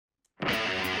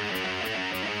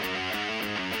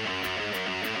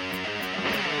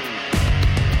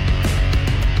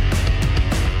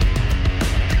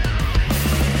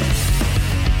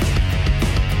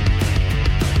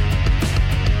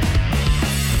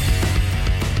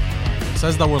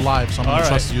says that we're live, so I'm going to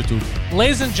trust YouTube.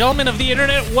 Ladies and gentlemen of the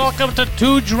internet, welcome to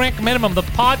Two Drink Minimum, the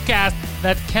podcast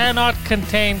that cannot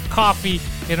contain coffee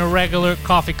in a regular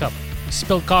coffee cup. We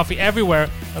spilled coffee everywhere.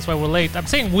 That's why we're late. I'm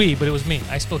saying we, but it was me.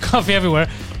 I spilled coffee everywhere.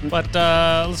 But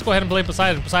let's go ahead and blame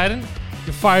Poseidon. Poseidon,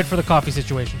 you're fired for the coffee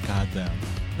situation. Goddamn.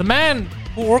 The man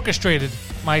who orchestrated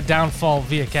my downfall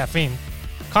via caffeine,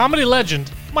 comedy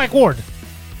legend Mike Ward.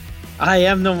 I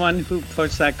am the one who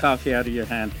pushed that coffee out of your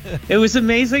hand. It was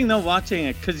amazing though watching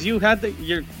it because you had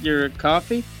your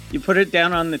coffee, you put it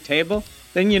down on the table,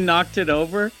 then you knocked it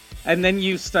over, and then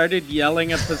you started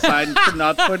yelling at Poseidon for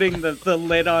not putting the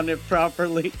lid on it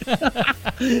properly.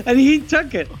 And he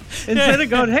took it. Instead of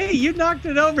going, hey, you knocked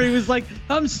it over, he was like,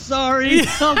 I'm sorry,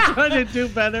 I'll try to do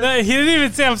better. No, he didn't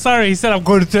even say I'm sorry. He said I'm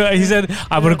going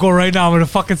to go right now. I'm going to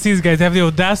fucking see these guys. They have the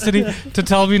audacity to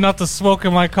tell me not to smoke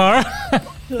in my car.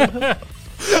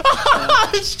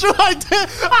 It's true, I did.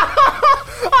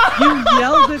 You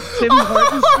yelled at Tim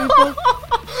Hortons people?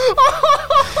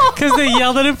 Because they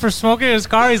yelled at him for smoking in his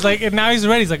car. He's like, and now he's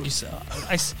ready. He's like,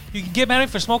 you can get mad at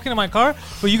me for smoking in my car,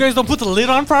 but you guys don't put the lid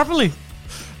on properly.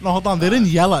 No, hold on. They didn't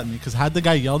yell at me, because had the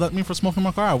guy yelled at me for smoking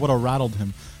my car, I would have rattled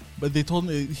him. But they told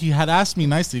me, he had asked me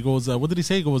nicely. He goes, what did he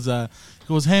say? He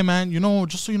goes, hey, man,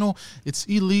 just so you know, it's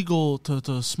illegal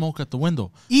to smoke at the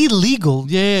window. Illegal?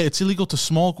 Yeah, it's illegal to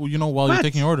smoke, while you're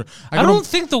taking your order. I don't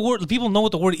think people know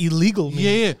what the word illegal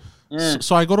means. Yeah.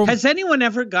 So I go to... Has anyone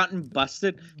ever gotten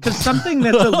busted? Because something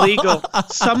that's illegal,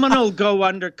 someone will go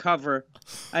undercover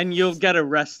and you'll get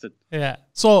arrested. Yeah.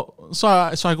 So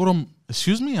I go to him,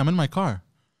 excuse me, I'm in my car.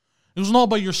 He goes, no,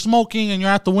 but you're smoking and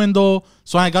you're at the window.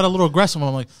 So I got a little aggressive.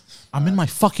 I'm like, I'm in my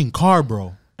fucking car,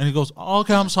 bro. And he goes, oh,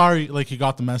 okay, I'm sorry. Like, he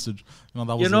got the message.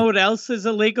 What else is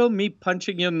illegal? Me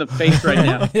punching you in the face right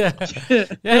now.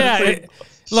 Yeah.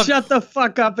 Look, shut the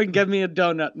fuck up and give me a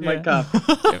donut in my cup.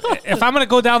 If I'm going to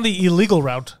go down the illegal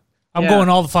route, I'm going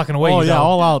all the fucking way. Oh, yeah,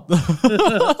 all out.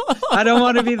 I don't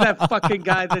want to be that fucking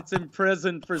guy that's in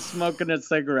prison for smoking a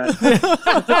cigarette.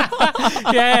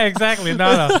 Yeah, exactly.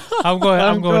 No. I'm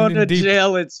going to deep.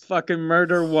 jail. It's fucking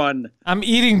murder one. I'm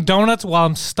eating donuts while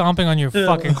I'm stomping on your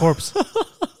fucking corpse.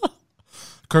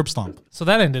 Curb stomp. So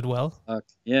that ended well.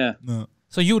 Yeah. No.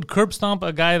 So you would curb stomp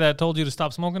a guy that told you to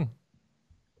stop smoking?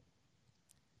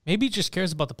 Maybe he just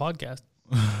cares about the podcast.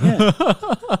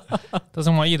 Yeah.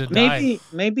 Doesn't want you to die.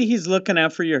 Maybe he's looking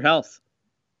out for your health.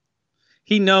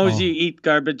 He knows you eat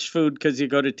garbage food because you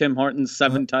go to Tim Hortons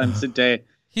 7 times a day.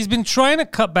 He's been trying to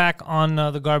cut back on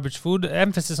the garbage food,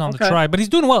 emphasis on the try, but he's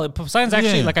doing well. Poseidon's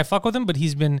actually, I fuck with him, but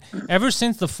he's been, ever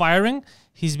since the firing,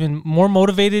 he's been more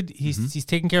motivated. He's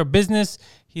taking care of business.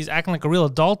 He's acting like a real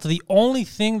adult. The only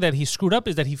thing that he screwed up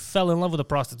is that he fell in love with a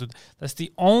prostitute. That's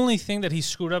the only thing that he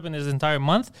screwed up in his entire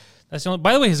month. That's the only.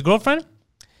 By the way, his girlfriend,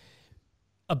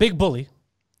 a big bully.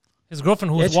 His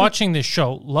girlfriend, who's watching this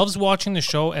show, loves watching the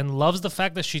show and loves the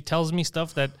fact that she tells me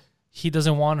stuff that he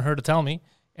doesn't want her to tell me.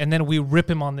 And then we rip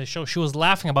him on this show. She was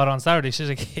laughing about it on Saturday. She's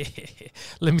like, hey,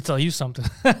 let me tell you something.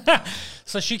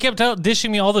 So she kept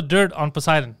dishing me all the dirt on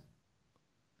Poseidon.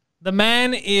 The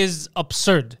man is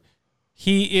absurd.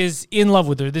 He is in love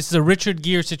with her. This is a Richard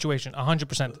Gere situation,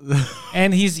 100%.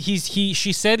 And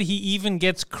she said he even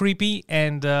gets creepy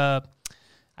and I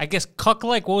guess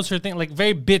cuck-like. What was her thing? Like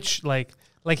very bitch-like.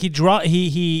 Like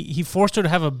he forced her to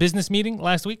have a business meeting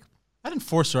last week. I didn't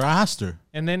force her. I asked her.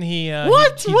 And then he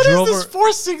what? He what drove is this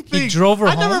forcing thing? He drove her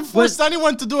home. I never forced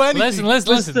anyone to do anything.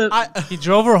 Listen. He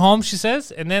drove her home, she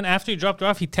says, and then after he dropped her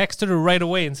off, he texted her right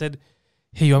away and said,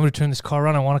 "Hey, you want me to turn this car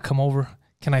on? I want to come over.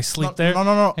 Can I sleep there?"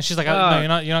 No. And she's like, "No, you're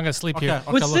not gonna sleep here."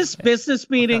 Was this business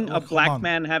meeting a black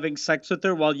man having sex with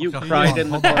her while you cried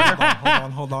in the corner?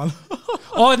 Hold on.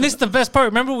 Oh, and this is the best part.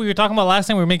 Remember we were talking about last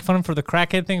time? We were making fun of him for the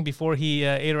crackhead thing before he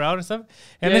ate her out and stuff.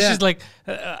 And then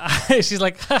she's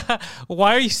like,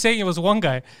 "Why are you saying it was one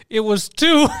guy? It was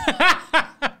 2."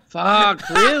 Fuck,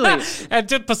 really? And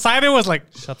dude, Poseidon was like,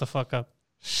 "Shut the fuck up.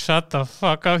 Shut the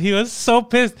fuck up." He was so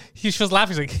pissed. She was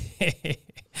laughing. He's like,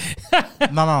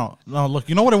 No. Look,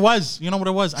 you know what it was?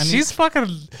 She's fucking.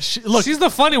 She's the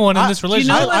funny one in this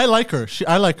relationship. I like her.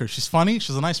 I like her. She's funny.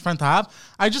 She's a nice friend to have.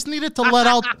 I just needed to let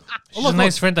out. She's a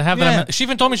nice friend to have. Yeah. She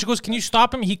even told me, she goes, "Can you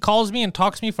stop him? He calls me and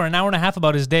talks to me for an hour and a half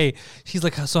about his day." She's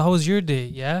like, "So how was your day?"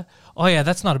 "Yeah." "Oh yeah,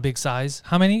 that's not a big size.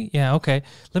 How many?" "Yeah, okay.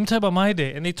 Let me tell you about my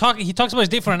day." And he talks about his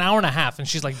day for an hour and a half, and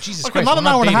she's like, "Jesus Christ, not an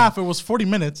hour and a half. It was 40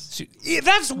 minutes.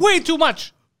 That's way too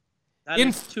much. That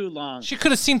is too long. She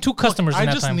could have seen 2 customers in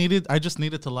that time. I just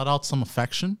needed to let out some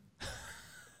affection.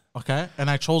 Okay, and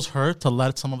I chose her to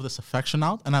let some of this affection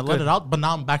out, and I let it out. But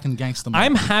now I'm back in gangsta mode.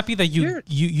 I'm happy that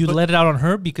you let it out on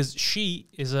her, because she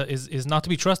is not to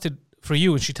be trusted for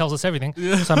you, and she tells us everything.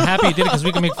 So I'm happy you did it because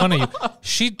we can make fun of you.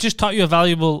 She just taught you a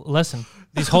valuable lesson.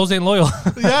 These hoes ain't loyal.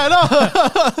 Yeah, I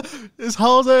know. These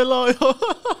hoes ain't loyal.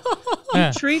 You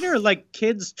treat her like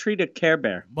kids treat a Care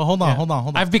Bear. But hold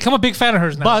on. I've become a big fan of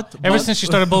hers now. Ever since she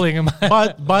started bullying him.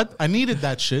 but I needed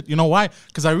that shit. You know why?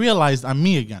 Because I realized I'm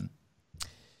me again.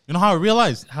 You know how I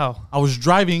realized? How? I was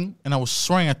driving and I was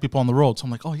swearing at people on the road. So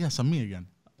I'm like, oh yes, I'm me again.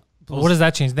 What does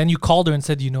that change? Then you called her and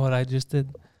said, you know what I just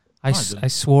did? I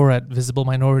swore at visible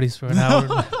minorities for an hour in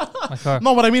my car.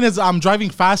 No, what I mean is I'm driving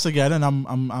fast again and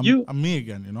I'm me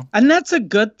again, you know? And that's a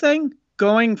good thing.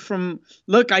 Going from,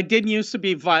 look, I didn't used to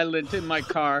be violent in my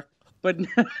car, but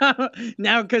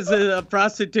now because a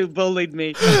prostitute bullied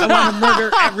me, I want to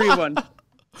murder everyone.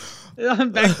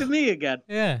 I'm back to me again.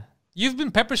 Yeah. You've been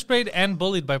pepper sprayed and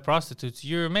bullied by prostitutes.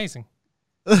 You're amazing.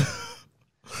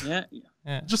 Yeah.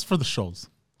 Just for the shows.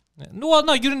 Well,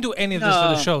 no, you didn't do any of this for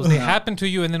the shows. They happened to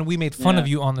you, and then we made fun of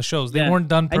you on the shows. They weren't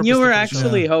done purposely. And you were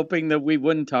actually hoping that we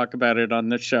wouldn't talk about it on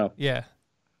the show. Yeah.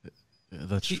 Yeah,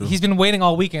 that's true. He's been waiting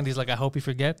all weekend. He's like, I hope he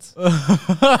forgets.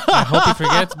 I hope he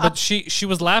forgets. But she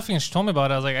was laughing and she told me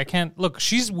about it. I was like, I can't. Look,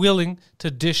 she's willing to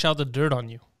dish out the dirt on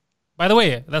you. By the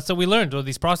way, that's what we learned.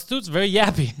 These prostitutes, very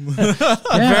yappy.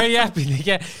 Very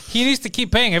yappy. He needs to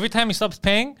keep paying. Every time he stops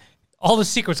paying, all the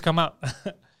secrets come out.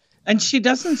 And she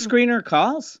doesn't screen her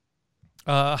calls?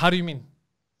 How do you mean?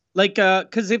 Like,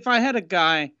 because if I had a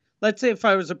guy, let's say if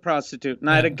I was a prostitute and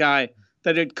I had a guy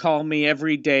that would call me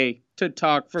every day to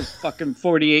talk for fucking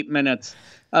 48 minutes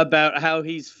about how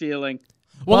he's feeling.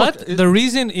 Well, but the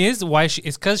reason is why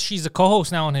is because she's a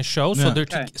co-host now on his show. So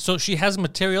so she has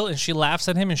material and she laughs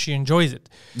at him and she enjoys it.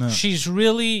 Yeah. She's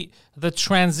really the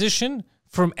transition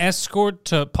from escort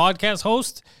to podcast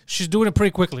host. She's doing it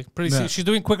pretty quickly. She's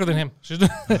doing quicker than him. She's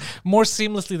doing more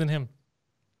seamlessly than him.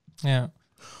 Yeah.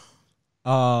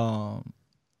 But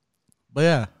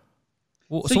yeah.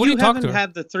 Well, so what do you haven't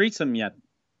had the threesome yet?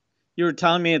 You were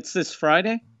telling me it's this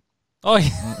Friday? Oh,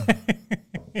 yeah.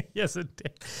 Yes, it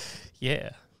did.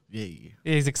 Yeah.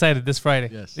 He's excited this Friday.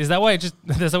 Yes. Is that why that's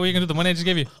what you're going to do? The money I just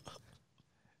gave you?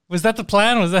 Was that the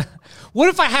plan? What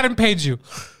if I hadn't paid you?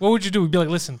 What would you do? We'd be like,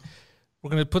 listen, we're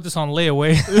going to put this on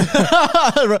layaway.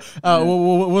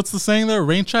 What's the saying there?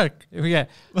 Rain check. Yeah.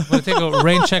 I'm going to take a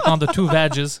rain check on the 2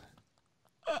 vages.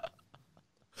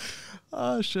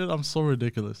 Oh, shit. I'm so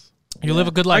ridiculous. You live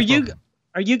a good life.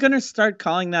 Are you going to start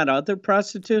calling that other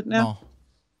prostitute now?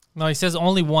 No, he says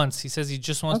only once. He says he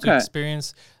just wants to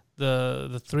experience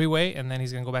the 3-way, and then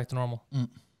he's going to go back to normal.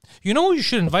 You know who you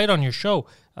should invite on your show?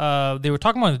 They were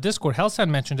talking about in the Discord. Helsan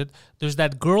mentioned it. There's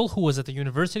that girl who was at the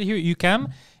university here at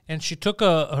UQAM, and she took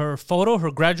her photo,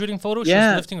 her graduating photo. She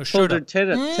was lifting her shirt up.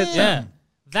 Yeah.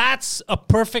 That's a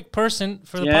perfect person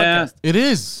for the podcast. It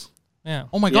is. Yeah.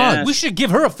 Oh, my God. Yeah. We should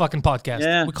give her a fucking podcast.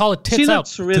 Yeah. We call it Tits Out.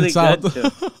 She looks really good, too.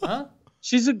 Huh?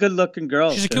 She's a good-looking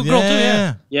girl. She's a cute girl, too,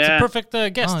 yeah. It's a perfect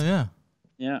guest. Oh, yeah.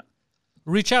 Yeah.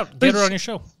 Reach out. Get her on your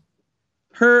show.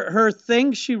 Her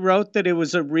thing, she wrote that it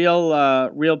was a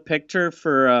real picture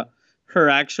for her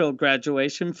actual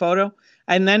graduation photo.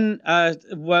 And then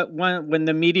when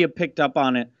the media picked up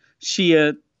on it, she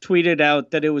tweeted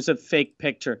out that it was a fake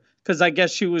picture. Because I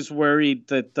guess she was worried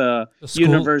that the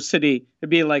university would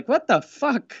be like, what the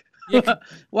fuck? Yeah.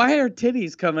 Why are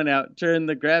titties coming out during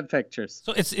the grad pictures?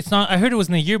 So it's not. I heard it was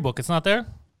in the yearbook. It's not there.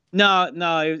 No,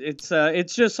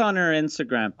 it's just on her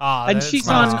Instagram, and she's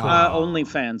on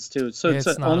OnlyFans too. So it's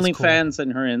OnlyFans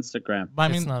and her Instagram. But I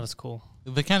mean, it's not as cool.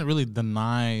 They can't really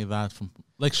deny that from.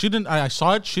 Like she didn't. I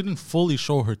saw it. She didn't fully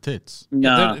show her tits.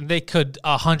 No, they could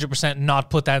 100% not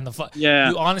put that in the.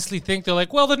 Yeah. You honestly think they're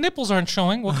like, well, the nipples aren't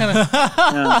showing. What kind of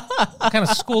what kind of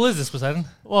school is this, Poseidon?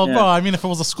 Well, bro, I mean, if it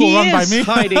was a school run by me, if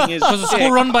it was a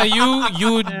school run by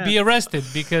you would be arrested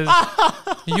because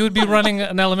you would be running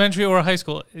an elementary or a high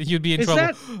school. You'd be in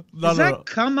trouble. Does that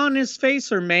cum on his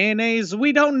face or mayonnaise?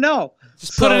 We don't know.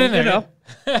 Just put it in there.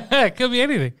 It could be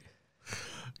anything.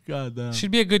 God damn.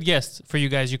 She'd be a good guest for you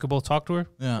guys. You could both talk to her.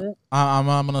 Yeah. I'm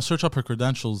going to search up her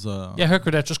credentials. Her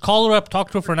credentials. Call her up,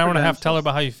 talk to her for an hour and a half, tell her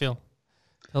about how you feel.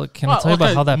 Can I tell you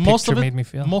about how that picture made me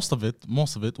feel? Most of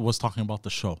it was talking about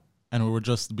the show. And we were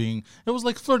just it was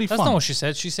like flirty fun. That's not what she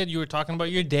said. She said you were talking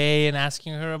about your day and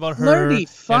asking her about flirty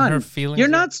fun. And her feelings. You're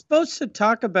not supposed to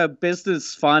talk about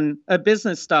business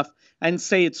stuff and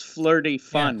say it's flirty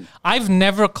fun. Yeah. I've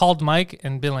never called Mike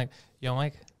and been like, yo,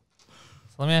 Mike,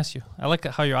 let me ask you. I like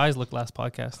how your eyes looked last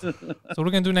podcast. So what are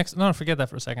we going to do next? No, forget that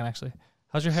for a second, actually.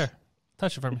 How's your hair?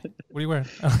 Touch it for me. What are you wearing?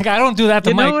 Like, I don't do that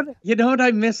to Mike. You know what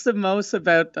I miss the most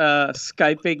about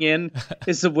Skyping in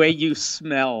is the way you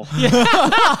smell.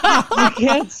 Yeah. You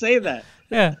can't say that.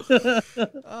 Yeah.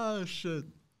 Oh, shit.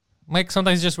 Mike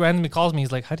sometimes just randomly calls me.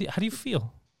 He's like, how do you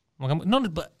feel? I'm like, no,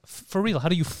 but for real, how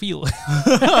do you feel?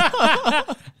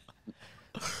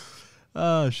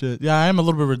 Oh, shit. Yeah, I am a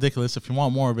little bit ridiculous. If you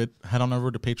want more of it, head on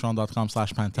over to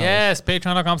patreon.com/Pantelis. Yes,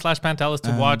 patreon.com/Pantelis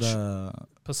to watch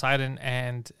Poseidon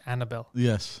and Annabelle.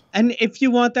 Yes. And if you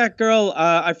want that girl,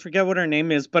 I forget what her name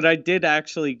is, but I did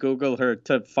actually Google her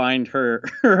to find her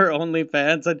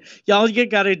OnlyFans. And all you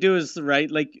got to do is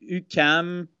write like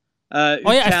Ukam. Oh,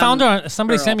 yeah, I found her.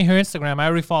 Somebody sent me her Instagram. I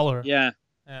already follow her. Yeah.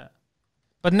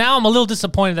 But now I'm a little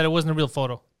disappointed that it wasn't a real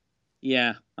photo.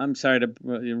 Yeah, I'm sorry to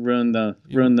ruin the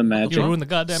magic. You ruined the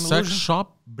goddamn Sex illusion.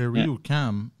 shop, Berry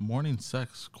Cam, morning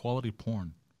sex, quality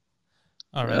porn.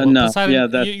 All right, well,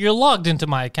 Poseidon, you're logged into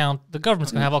my account. The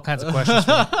government's gonna have all kinds of questions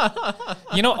for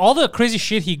you. You know, all the crazy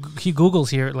shit he Googles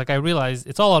here. Like I realize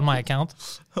it's all on my account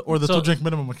Or the 2 drink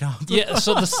minimum account. Yeah.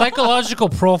 So the psychological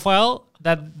profile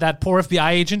that poor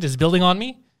FBI agent is building on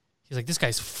me. He's like, this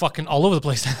guy's fucking all over the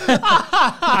place.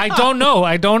 I don't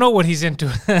know what he's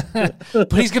into.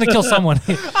 But he's going to kill someone.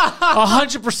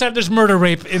 100% there's murder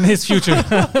rape in his future.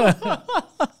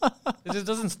 It just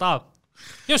doesn't stop.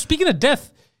 Yo, speaking of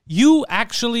death, you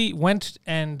actually went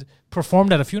and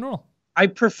performed at a funeral? I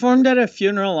performed at a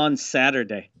funeral on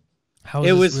Saturday.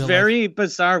 It was very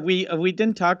bizarre. We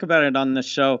didn't talk about it on the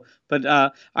show, but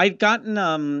I'd gotten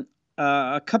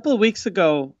a couple of weeks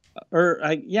ago,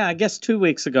 I guess 2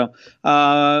 weeks ago,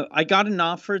 I got an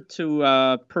offer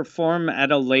to perform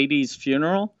at a lady's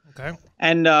funeral. Okay.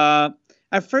 And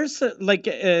at first,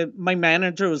 my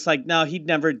manager was like, no, he'd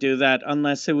never do that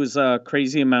unless it was a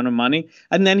crazy amount of money.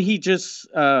 And then he just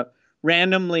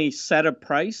randomly set a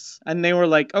price, and they were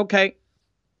like, okay.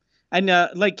 And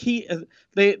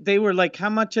they were like, how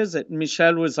much is it? And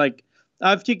Michelle was like,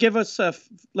 if you give us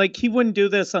he wouldn't do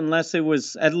this unless it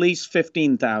was at least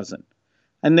 15,000.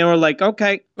 And they were like,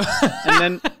 okay.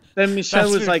 And then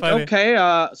Michelle was like, funny.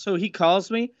 Okay. So he calls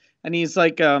me and he's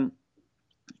like, do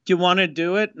you want to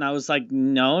do it? And I was like,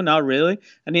 no, not really.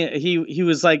 And he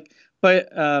was like, but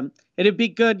it'd be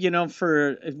good,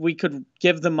 if we could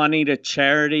give the money to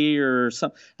charity or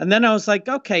something. And then I was like,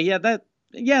 okay,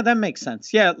 that makes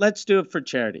sense. Yeah, let's do it for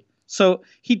charity. So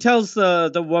he tells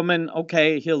the woman,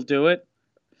 okay, he'll do it.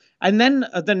 And then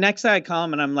the next day I call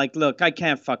him and I'm like, look, I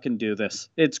can't fucking do this.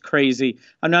 It's crazy.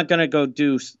 I'm not going to go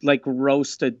do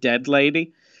roast a dead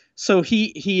lady. So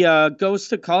he goes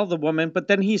to call the woman, but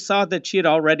then he saw that she had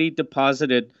already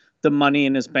deposited the money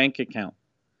in his bank account.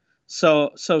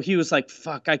 So he was like,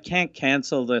 fuck, I can't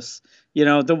cancel this.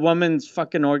 The woman's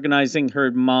fucking organizing her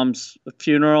mom's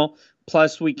funeral.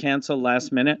 Plus we cancel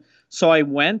last minute. So I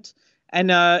went. And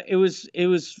it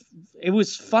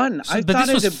was fun. So, but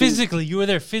this was physically. You were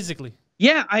there physically.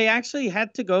 Yeah, I actually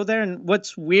had to go there. And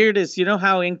what's weird is,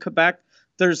 how in Quebec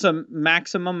there's a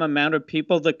maximum amount of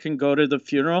people that can go to the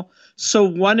funeral. So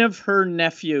one of her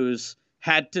nephews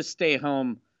had to stay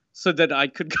home so that I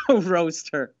could go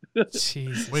roast her.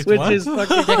 Jesus. Wait, which what? is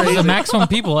fucking crazy. There's a maximum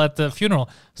people at the funeral.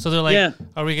 So they're like,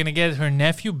 Are we gonna get her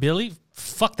nephew Billy?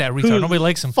 Fuck that retard. Nobody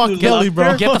likes him. Fuck Billy,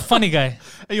 bro. Get the funny guy.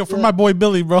 Hey, yo, for my boy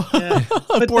Billy, bro. Yeah.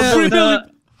 But Poor Billy.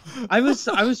 I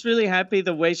was really happy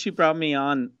the way she brought me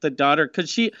on, the daughter, because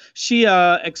she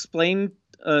explained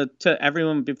to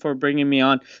everyone before bringing me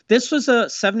on. This was a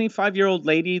 75-year-old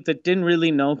lady that didn't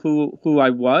really know who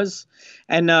I was.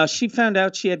 And she found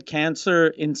out she had cancer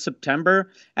in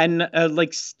September and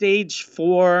stage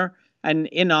 4 and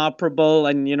inoperable,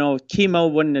 and,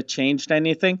 chemo wouldn't have changed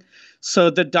anything.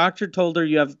 So the doctor told her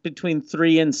you have between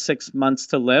 3 and 6 months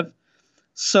to live.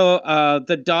 So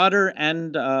the daughter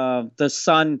and the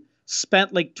son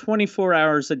spent 24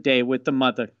 hours a day with the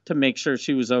mother to make sure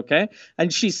she was okay.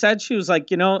 And she said, she was like,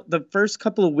 the first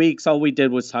couple of weeks, all we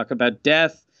did was talk about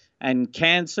death and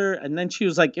cancer. And then she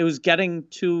was like, it was getting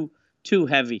too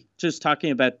heavy, just talking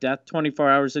about death 24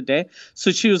 hours a day. So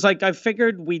she was like, I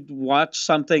figured we'd watch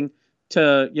something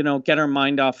to, get her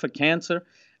mind off of cancer.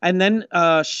 And then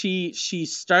she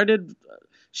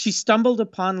stumbled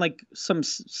upon some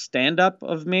stand-up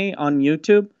of me on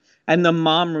YouTube, and the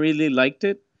mom really liked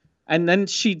it. And then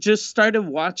she just started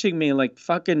watching me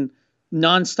fucking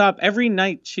nonstop. Every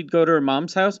night she'd go to her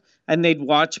mom's house and they'd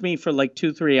watch me for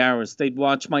 2-3 hours. They'd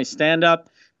watch my stand-up.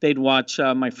 They'd watch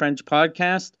my French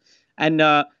podcast. And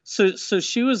so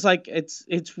she was like,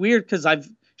 it's weird because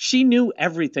she knew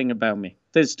everything about me,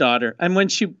 this daughter. And when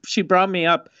she brought me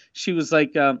up, she was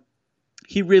like,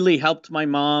 he really helped my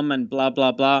mom and blah,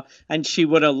 blah, blah. And she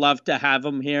would have loved to have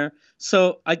him here.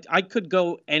 So I could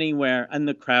go anywhere and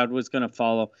the crowd was going to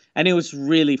follow. And it was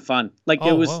really fun.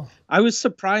 I was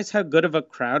surprised how good of a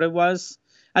crowd it was.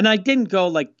 And I didn't go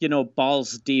like,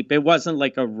 balls deep. It wasn't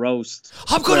like a roast.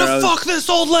 I'm gonna fuck this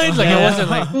old lady. Like, it wasn't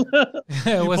like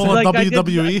it wasn't Pull a like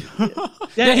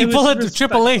WWE. yeah, he pulled it to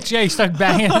Triple H. Yeah, he started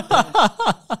banging.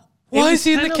 Why is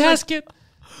he in the casket?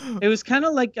 It was kind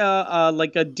of like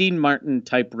a Dean Martin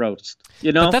type roast,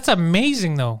 But that's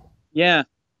amazing, though. Yeah.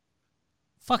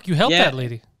 Fuck, you helped that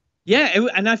lady. Yeah,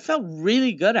 and I felt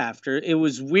really good after. It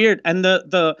was weird, and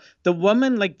the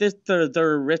woman, like this,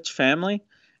 they're a rich family,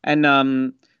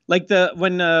 and like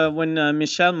when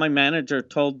Michelle, my manager,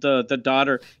 told the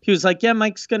daughter, he was like, "Yeah,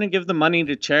 Mike's gonna give the money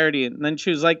to charity," and then she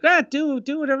was like, do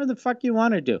whatever the fuck you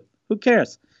want to do. Who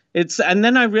cares? And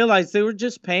then I realized they were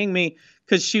just paying me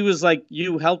because she was like,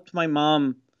 "You helped my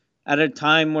mom at a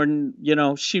time when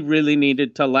she really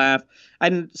needed to laugh,"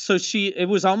 and so it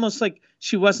was almost like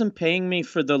she wasn't paying me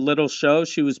for the little show.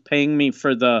 She was paying me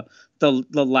for the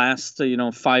last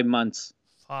 5 months.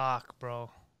 Fuck,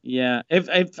 bro. Yeah,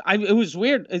 it was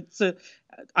weird.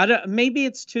 Maybe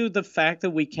it's too the fact that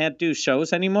we can't do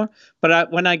shows anymore.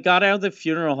 But when I got out of the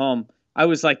funeral home, I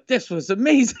was like, this was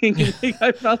amazing.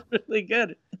 I felt really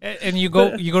good. And you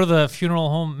go to the funeral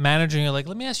home manager and you're like,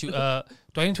 let me ask you, do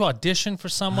I need to audition for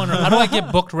someone, or how do I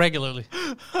get booked regularly?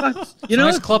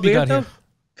 Nice club you got here.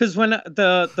 Because when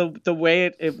the way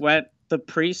it went, the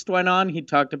priest went on. He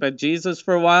talked about Jesus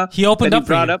for a while. He opened up.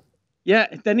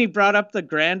 Then he brought up the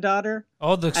granddaughter.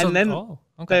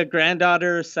 The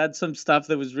granddaughter said some stuff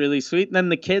that was really sweet. And then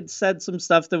the kids said some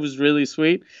stuff that was really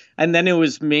sweet. And then it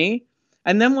was me.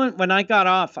 And then when I got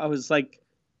off, I was like,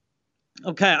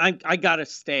 okay, I got to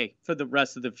stay for the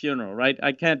rest of the funeral, right?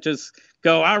 I can't just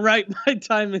go, all right, my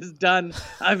time is done.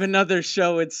 I have another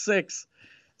show at 6.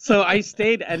 So I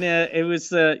stayed, and it was,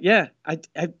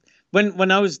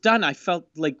 when I was done, I felt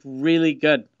like really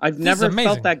good. I've never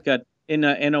felt that good in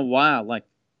a while. Like,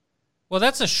 well,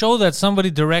 that's a show that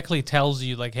somebody directly tells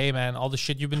you, like, hey, man, all the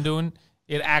shit you've been doing,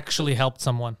 it actually helped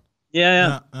someone.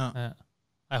 Yeah.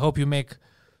 I hope you make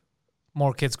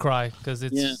more kids cry, because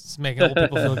it's making old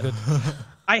people feel good.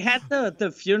 I had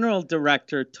the funeral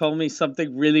director told me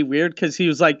something really weird, because he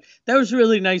was like, that was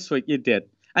really nice what you did.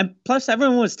 And plus,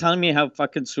 everyone was telling me how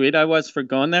fucking sweet I was for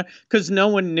going there, because no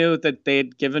one knew that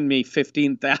they'd given me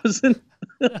 $15,000.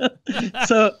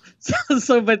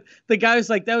 But the guy was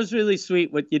like, that was really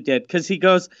sweet what you did. Because he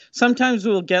goes, sometimes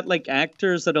we'll get like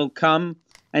actors that'll come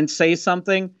and say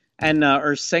something, and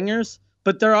or singers,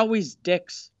 but they're always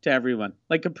dicks to everyone.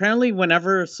 Like, apparently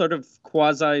whenever sort of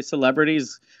quasi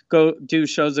celebrities go do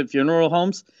shows at funeral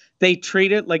homes, they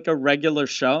treat it like a regular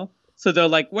show. So they're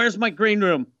like, where's my green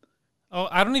room? Oh,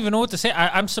 I don't even know what to say.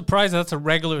 I'm surprised that's a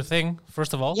regular thing,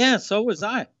 first of all. Yeah, so was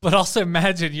I. But also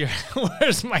imagine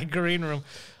where's my green room?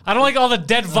 I don't like all the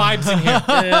dead vibes in here.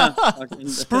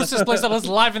 Spruce this place up. Let's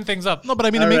liven things up. No, but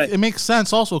I mean, it makes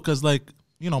sense also, because, like,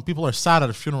 people are sad at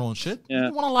a funeral and shit. Yeah.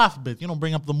 You want to laugh a bit,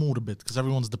 bring up the mood a bit, because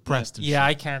everyone's depressed. And shit.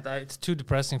 I can't. It's too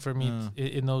depressing for me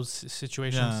in those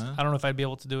situations. Yeah. I don't know if I'd be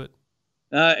able to do it.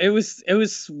 It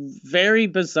was very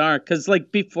bizarre, because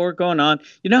like before going on,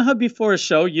 how before a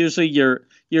show usually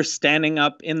you're standing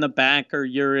up in the back, or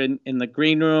you're in the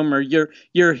green room, or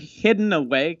you're hidden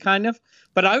away kind of.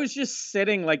 But I was just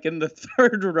sitting like in the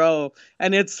 3rd row,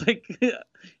 and it's like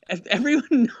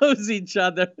everyone knows each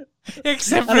other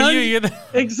except for you.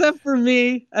 Except for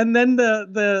me, and then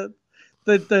the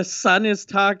son is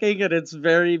talking, and it's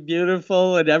very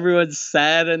beautiful, and everyone's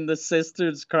sad, and the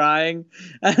sister's crying,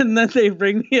 and then they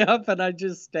bring me up, and I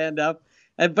just stand up,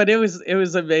 but it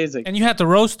was amazing. And you had to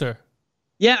roast her.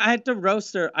 Yeah, I had to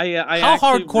roast her. How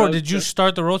hardcore did you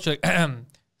start the roast? Like,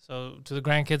 so to the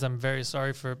grandkids, I'm very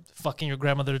sorry for fucking your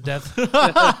grandmother to death.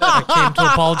 I came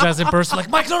to apologize in person. Like,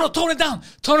 Mike, no, tone it down,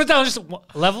 just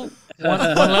level, one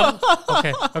level.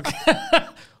 Okay.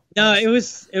 No, it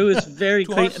was very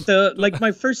crazy.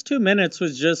 My first 2 minutes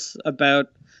was just about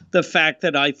the fact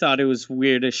that I thought it was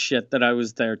weird as shit that I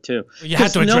was there too.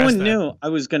 Because no one knew I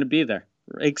was going to be there,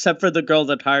 except for the girl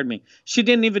that hired me. She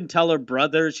didn't even tell her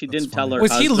brother. She didn't tell her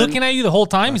husband. Was he looking at you the whole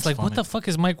time? He's like, what the fuck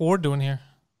is Mike Ward doing here?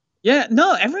 Yeah,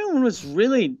 no, everyone was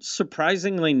really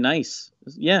surprisingly nice.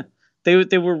 Yeah,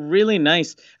 they were really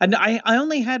nice. And I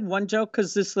only had one joke,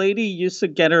 because this lady used to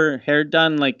get her hair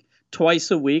done like twice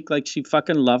a week. Like, she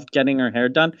fucking loved getting her hair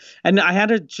done. And I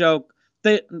had a joke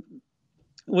that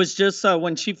was just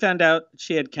when she found out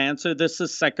she had cancer. This is the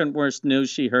second worst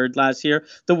news she heard last year.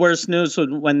 The worst news was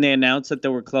when they announced that they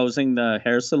were closing the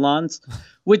hair salons,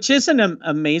 which is an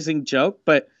amazing joke.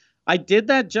 But I did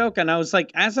that joke, and I was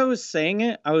like, as I was saying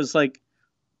it, I was like,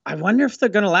 I wonder if they're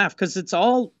going to laugh, because it's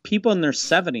all people in their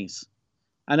 70s.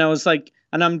 And I was like,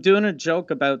 and I'm doing a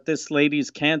joke about this lady's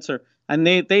cancer, and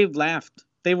they laughed.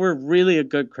 They were really a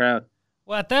good crowd.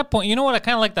 Well, at that point, you know what? I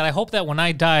kind of like that. I hope that when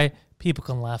I die, people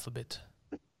can laugh a bit.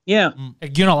 Yeah.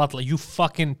 Like, you're not allowed to, like, you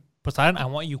fucking Poseidon, I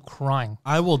want you crying.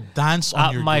 I will dance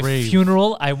on your my grave.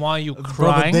 funeral, I want you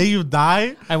crying. Bro, the day you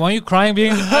die, I want you crying,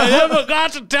 being, I never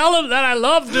got to tell him that I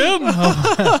loved him.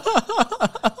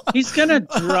 He's going to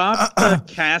drop the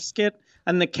casket,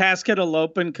 and the casket will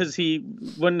open because he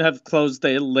wouldn't have closed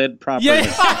the lid properly.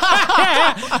 Yeah.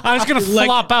 I was going to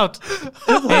flop out.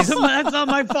 That's not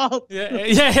my fault. Yeah,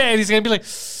 and he's going to be like,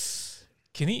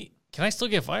 can I still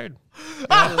get fired?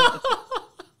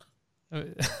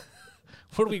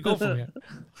 Where do we go from here?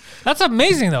 That's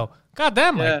amazing, though. God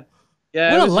damn, Mike.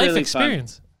 Yeah. What a life really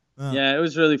experience. Yeah, it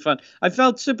was really fun. I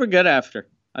felt super good after.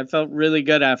 I felt really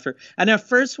good after. And at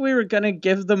first, we were going to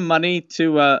give the money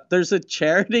to, there's a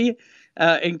charity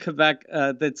in Quebec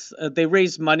that's, they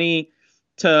raise money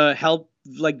to help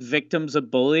like victims of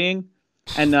bullying.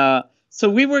 And so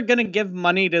we were going to give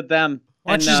money to them.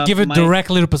 Why don't you just give it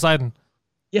directly to Poseidon?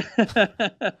 Yeah,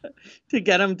 to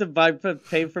get him to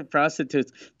pay for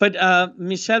prostitutes. But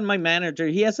Michel, my manager,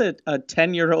 he has a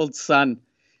 10-year-old son,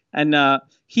 and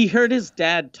he heard his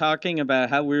dad talking about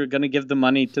how we were going to give the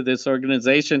money to this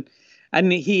organization, and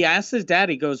he asked his dad,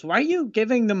 he goes, "Why are you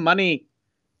giving the money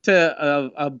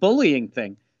to a bullying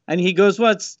thing?" And he goes,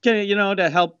 "Well, it's to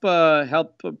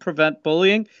help prevent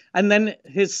bullying." And then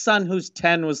his son, who's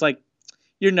 10, was like,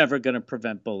 "You're never going to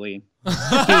prevent bullying." He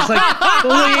was like,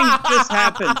 "Bullying just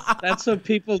happens. That's what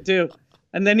people do."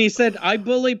 And then he said, "I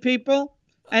bully people,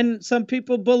 and some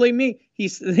people bully me." He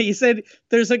said,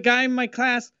 "There's a guy in my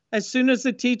class, as soon as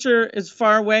the teacher is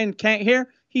far away and can't hear,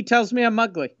 he tells me I'm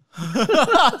ugly."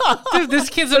 Dude,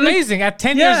 this kid's amazing. At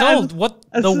 10 years old, what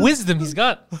the wisdom he's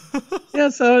got. Yeah,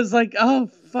 so I was like, oh,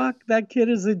 fuck, that kid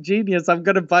is a genius. I'm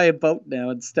going to buy a boat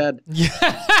now instead. Yeah,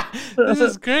 this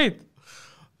is great.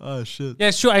 Oh shit!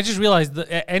 Yeah, sure. I just realized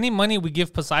that any money we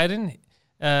give Poseidon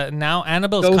now,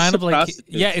 Annabelle's Goes kind to of like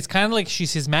prostitutes. it's kind of like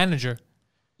she's his manager.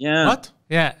 Yeah. What?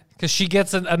 Yeah, because she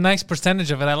gets a nice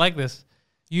percentage of it. I like this.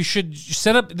 You should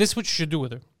set up. This is what you should do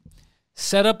with her.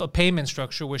 Set up a payment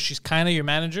structure where she's kind of your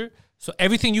manager. So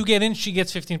everything you get in, she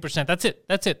gets 15%. That's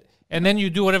it. And then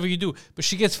you do whatever you do. But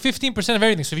she gets 15% of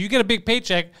everything. So if you get a big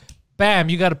paycheck, bam,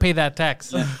 you got to pay that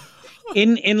tax. Yeah.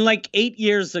 In like 8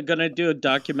 years, they're gonna do a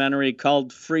documentary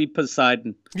called "Free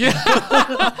Poseidon." Yeah,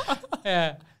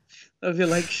 yeah. They'll be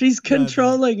like, she's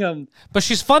controlling him. But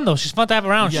she's fun though. She's fun to have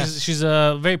around. Yes. She's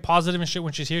very positive and shit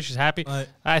when she's here. She's happy.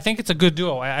 I think it's a good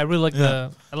duo. I really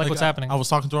like what's happening. I was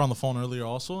talking to her on the phone earlier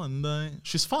also, and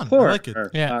she's fun. Poor I like it.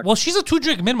 her. Yeah. Well, she's a 2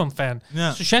 drink minimum fan.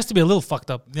 Yeah. So she has to be a little fucked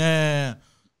up. Yeah.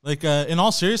 Like in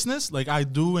all seriousness, like I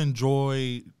do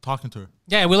enjoy talking to her.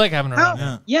 Yeah, we like having her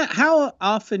around. Yeah. How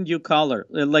often do you call her?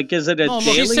 Like, is it a daily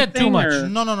she said thing, too much. or-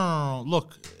 No.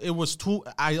 Look, it was too.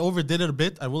 I overdid it a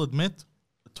bit. I will admit.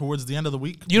 Towards the end of the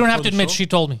week. You don't have to before the admit. show. She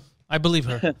told me. I believe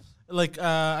her. Like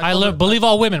Believe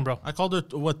all women, bro. I called her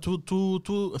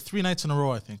 3 nights in a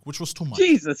row, I think, which was too much.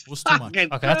 Jesus, It was too much.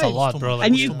 fucking Okay, that's a Christ. lot, bro. Like,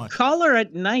 And was you too much. call her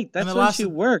at night. That's it when she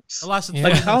works. It lasted Yeah.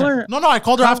 Like, call her. No, I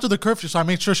called her after the curfew, so I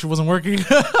made sure she wasn't working.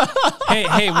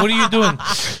 hey, what are you doing?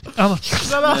 I'm a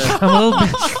little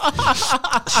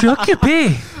bit. Shook your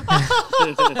pee.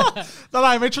 No,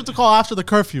 I made sure to call after the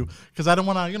curfew because I didn't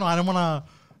want to,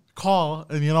 call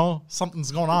and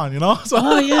something's going on, So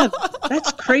Oh yeah,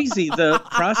 that's crazy. The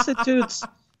prostitutes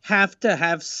have to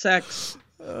have sex.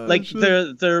 Like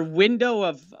their window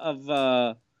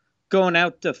of going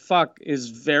out to fuck is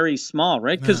very small,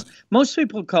 right? Because most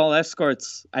people call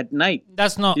escorts at night.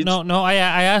 That's no. I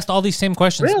asked all these same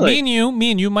questions. Really?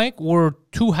 Me and you, Mike, were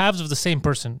 2 halves of the same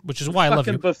person, which is why I love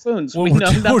Fucking you. buffoons. We're, We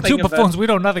know we're nothing 2 about- buffoons. We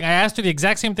know nothing. I asked her the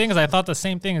exact same thing as I thought the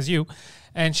same thing as you.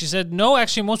 And she said, no,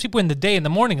 actually, most people in the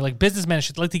morning, like businessmen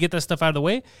should like to get that stuff out of the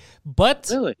way. But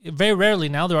Really? very rarely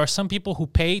now, there are some people who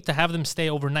pay to have them stay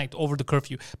overnight over the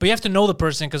curfew. But you have to know the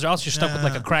person because else you're stuck with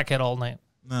like a crackhead all night.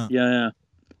 Yeah.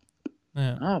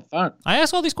 Yeah. Oh fuck. I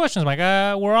asked all these questions, Mike.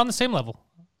 We're on the same level.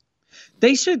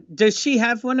 They should. Does she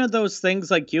have one of those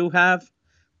things like you have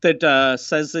that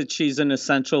says that she's an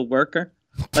essential worker?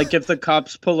 Like if the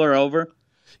cops pull her over.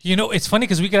 It's funny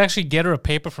because we could actually get her a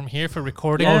paper from here for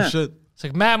recording. Yeah. Oh shit. It's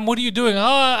like, ma'am, what are you doing? Oh,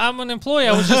 I'm an employee.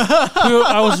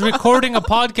 I was recording a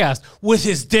podcast with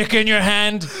his dick in your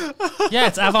hand. Yeah,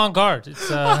 it's avant-garde. It's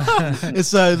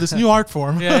It's this new art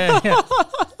form. yeah.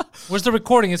 Where's the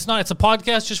recording? It's not. It's a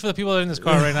podcast just for the people that are in this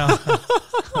car right now.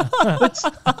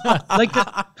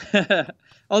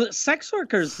 Like, sex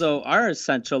workers though are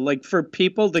essential. Like for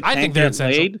people that I can't think they're get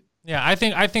essential. laid. Yeah, I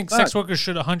think sex workers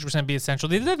should 100% be essential.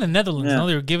 They did it in the Netherlands. Yeah. No,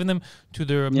 they were giving them to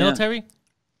their military.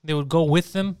 They would go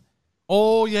with them.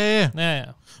 Oh yeah.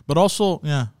 Yeah. But also,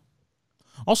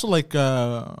 like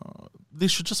They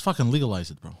should just fucking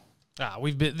legalize it, bro.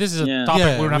 This is a topic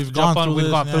we're going to have to jump on. We've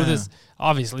gone through this.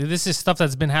 Obviously, this is stuff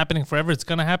that's been happening forever. It's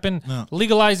going to happen. Yeah.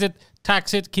 Legalize it,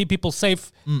 tax it, keep people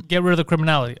safe, get rid of the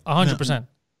criminality. 100%.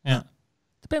 Yeah.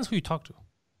 Depends who you talk to.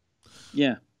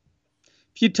 Yeah.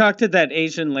 If you talk to that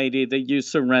Asian lady that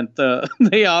used to rent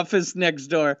the office next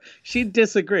door, she'd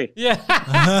disagree. Yeah.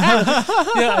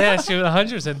 She would 100%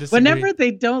 disagree. Whenever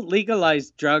they don't legalize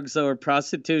drugs or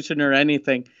prostitution or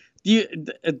anything,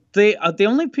 the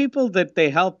only people that they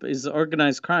help is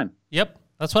organized crime. Yep.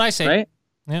 That's what I say. Right?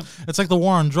 Yep. It's like the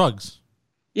war on drugs.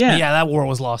 Yeah, that war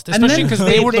was lost, especially because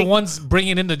they were the ones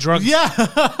bringing in the drugs. Yeah,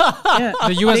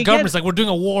 the U.S. government's like, we're doing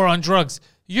a war on drugs.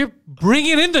 You're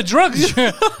bringing in the drugs.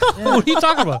 What are you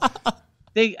talking about?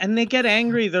 They get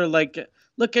angry. They're like,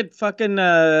 look at fucking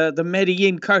the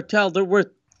Medellin cartel. They're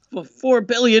worth $4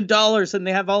 billion, and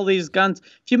they have all these guns.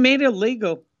 If you made it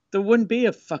illegal, there wouldn't be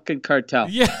a fucking cartel.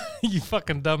 Yeah, you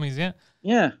fucking dummies.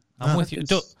 Yeah, I'm with you.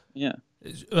 Yeah.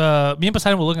 Me and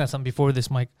Poseidon were looking at something before this,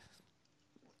 Mike,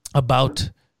 about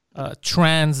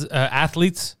trans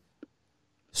athletes.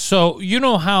 So you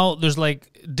know how there's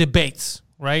like debates,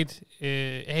 right?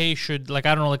 Hey, should like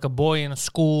I don't know, like a boy in a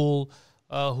school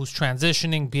who's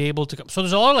transitioning be able to come? So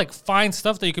there's a lot of like fine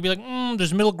stuff that you could be like,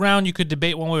 there's middle ground. You could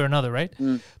debate one way or another, right?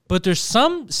 But there's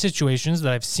some situations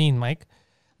that I've seen, Mike,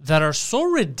 that are so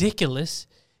ridiculous.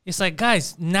 It's like,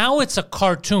 guys, now it's a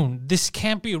cartoon. This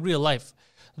can't be real life.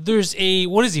 There's a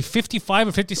 55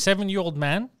 or 57-year-old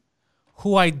man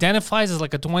who identifies as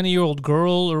like a 20-year-old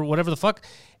girl or whatever the fuck,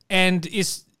 and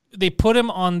they put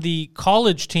him on the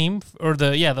college team or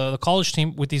the college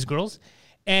team with these girls,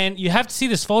 and you have to see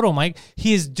this photo, Mike.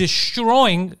 He is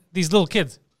destroying these little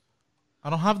kids. I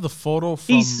don't have the photo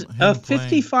from He's a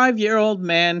 55-year-old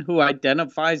man who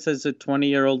identifies as a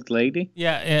 20-year-old lady.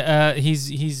 Yeah,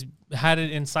 he's had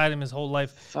it inside him his whole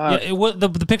life. Yeah,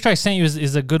 the picture I sent you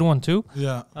is a good one too.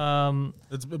 Yeah.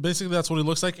 It's basically that's what he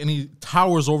looks like, and he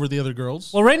towers over the other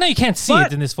girls. Well, right now you can't see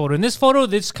it in this photo. In this photo,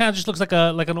 this kind of just looks like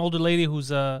an older lady who's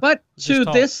But to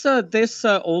this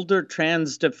older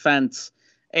trans defense,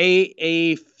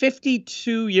 a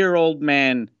 52-year-old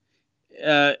man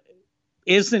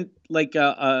isn't like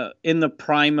in the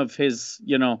prime of his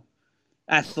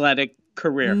athletic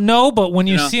career. No, but when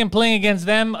you see him playing against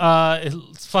them,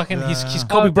 it's fucking he's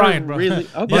Kobe Bryant, bro. Really?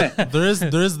 Okay. there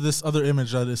is this other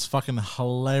image that is fucking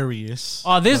hilarious.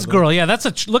 Oh, this girl,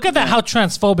 look at that how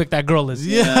transphobic that girl is.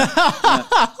 Yeah.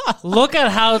 Look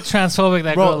at how transphobic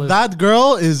that girl is. That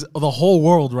girl is the whole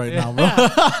world right now, bro.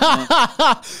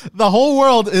 The whole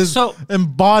world is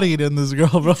embodied in this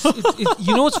girl, bro.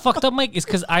 You know what's fucked up, Mike? Is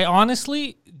because I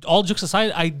honestly, all jokes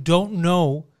aside, I don't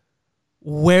know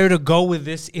where to go with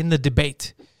this in the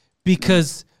debate,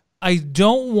 because I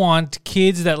don't want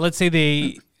kids that, let's say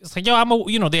it's like,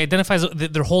 they identify as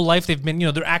their whole life they've been,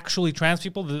 they're actually trans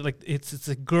people. They're like it's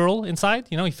a girl inside,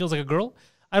 he feels like a girl.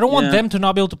 I don't want them to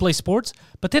not be able to play sports,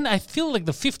 but then I feel like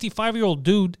the 55-year-old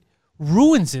dude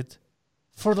ruins it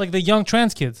for like the young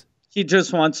trans kids. He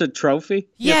just wants a trophy.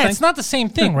 Yeah, it's not the same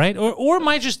thing, right? Or am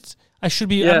I should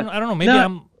be? I don't know. Maybe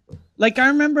I'm. Like, I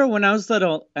remember when I was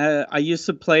little, I used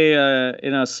to play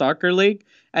in a soccer league,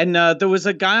 and there was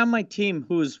a guy on my team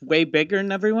who was way bigger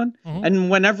than everyone. Mm-hmm.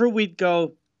 And whenever we'd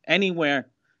go anywhere,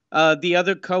 the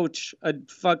other coach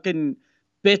would fucking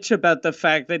bitch about the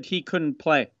fact that he couldn't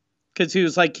play. Because he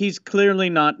was like, he's clearly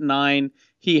not 9.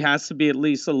 He has to be at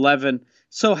least 11.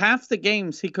 So half the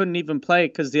games he couldn't even play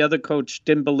because the other coach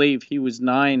didn't believe he was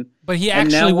 9. But he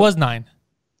actually was 9.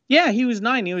 Yeah, he was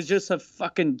 9. He was just a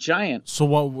fucking giant. So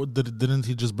what didn't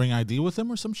he just bring ID with him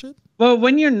or some shit? Well,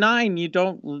 when you're 9, you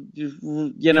don't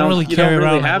really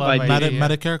have ID.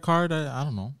 Medicare card? I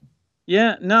don't know.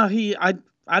 Yeah, no,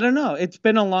 I don't know. It's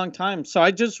been a long time. So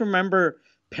I just remember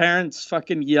parents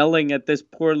fucking yelling at this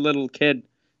poor little kid,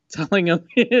 telling him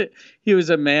he was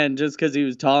a man just because he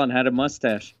was tall and had a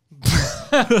mustache.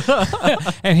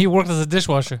 And he worked as a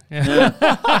dishwasher. Yeah.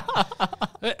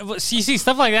 You see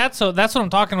stuff like that. So that's what I'm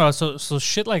talking about. So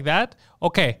shit like that.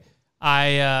 Okay,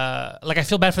 I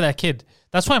feel bad for that kid.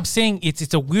 That's why I'm saying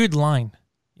it's a weird line.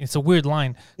 It's a weird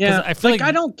line. Yeah, I feel like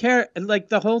I don't care. Like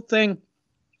the whole thing.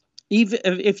 Even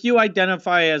if you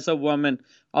identify as a woman,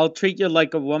 I'll treat you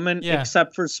like a woman,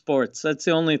 except for sports. That's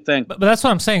the only thing. But that's what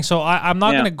I'm saying. So I'm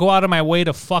not going to go out of my way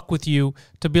to fuck with you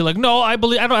to be like, no, I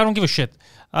don't give a shit.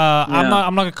 I'm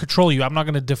not going to control you. I'm not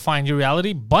going to define your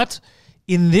reality. But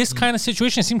in this kind of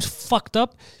situation, it seems fucked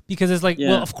up because it's like,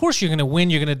 well, of course you're going to win.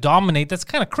 You're going to dominate. That's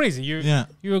kind of crazy.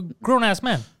 You're a grown ass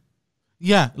man.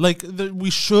 Yeah, like we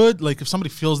should, like if somebody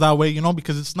feels that way,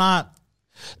 because it's not.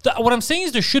 What I'm saying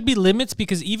is there should be limits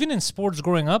because even in sports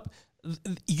growing up,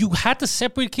 you had to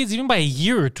separate kids even by a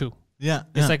year or two. Yeah.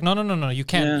 It's like, no. You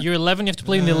can't. Yeah. You're 11. You have to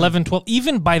play in the 11, 12.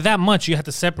 Even by that much, you have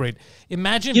to separate.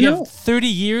 Imagine You you know- have 30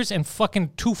 years and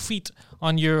fucking 2 feet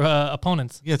on your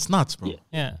opponents. Yeah, it's nuts, bro.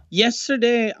 Yeah.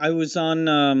 Yesterday, I was on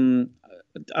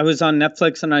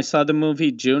Netflix and I saw the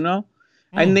movie Juno,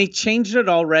 and they changed it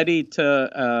already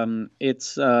to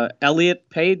it's Elliot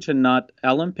Page and not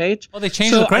Ellen Page. Oh, they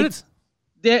changed So the credits?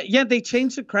 They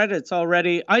changed the credits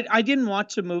already. I didn't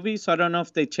watch the movie, so I don't know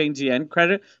if they changed the end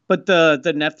credit. But the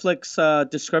Netflix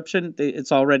description,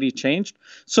 it's already changed.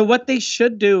 So what they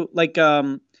should do, like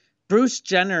Bruce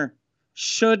Jenner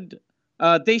should,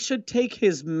 they should take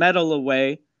his medal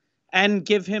away, and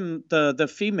give him the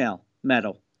female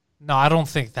medal. No, I don't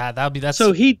think that. That's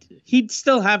So he'd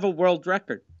still have a world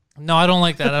record. No, I don't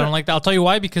like that. I don't like that. I'll tell you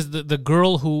why. Because the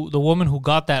woman who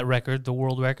got that record, the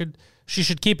world record, she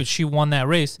should keep it. She won that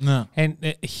race. No.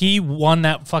 And he won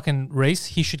that fucking race.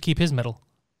 He should keep his medal.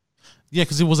 Yeah,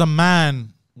 because he was a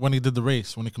man when he did the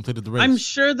race, when he completed the race. I'm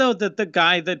sure though that the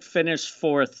guy that finished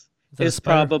fourth that a is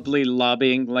spider? probably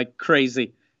lobbying like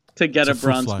crazy to get a It's a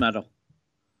fruit bronze fly. medal.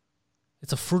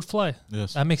 It's a fruit fly.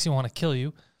 Yes. That makes me want to kill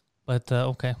you. But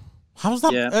okay. How's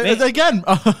that? Yeah, Again.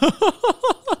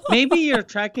 Maybe you're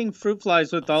attracting fruit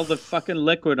flies with all the fucking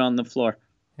liquid on the floor.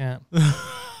 Yeah.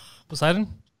 Poseidon?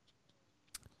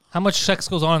 How much sex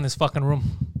goes on in this fucking room?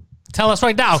 Tell us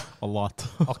right now. A lot.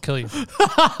 I'll kill you.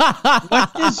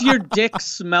 What does your dick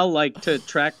smell like to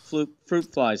attract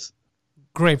fruit flies?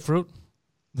 Grapefruit.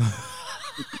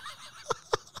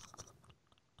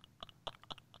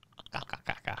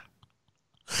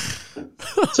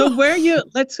 So where you?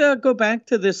 Let's go back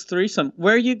to this threesome.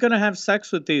 Where are you gonna have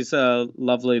sex with these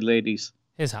lovely ladies?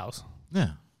 His house.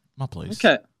 Yeah, my place.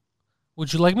 Okay.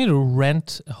 Would you like me to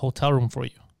rent a hotel room for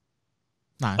you?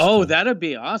 Nah, it's Oh, cool. that'd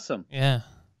be awesome. Yeah.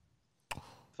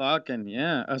 Fucking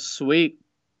yeah, a suite.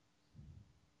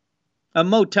 A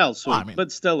motel suite, I mean-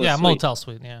 but still a Yeah, suite. motel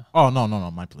suite. Yeah. Oh, no,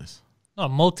 my place. No, a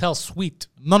motel suite.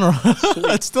 No.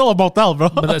 It's still a motel, bro.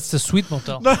 But that's the suite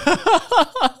motel.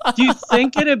 Do you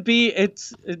think it'd be?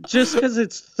 It's just because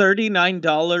it's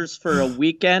 $39 for a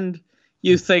weekend.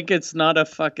 You think it's not a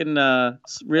fucking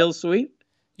real suite?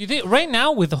 You think right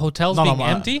now with the hotels No, no, being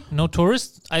empty, no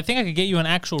tourists, I think I could get you an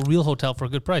actual real hotel for a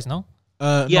good price, no?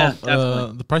 Yeah, no,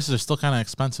 definitely. the prices are still kind of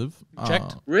expensive.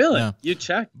 Checked? Really? Yeah. You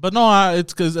checked? But no,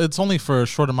 it's because it's only for a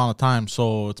short amount of time,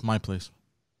 so it's my place.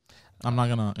 I'm not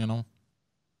gonna,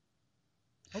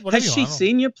 Whatever Has you she want, I don't-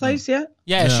 seen your place yet?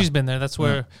 Yeah, Yeah. she's been there. That's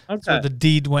where Okay. the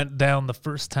deed went down the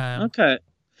first time. Okay.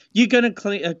 You gonna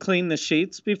clean the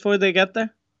sheets before they get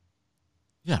there?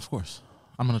 Yeah, of course.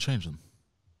 I'm gonna change them.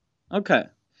 Okay.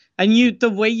 And the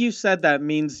way you said that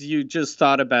means you just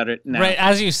thought about it now. Right,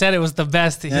 as you said, it was the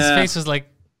best. His Yeah. face was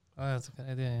like, "Oh, that's a good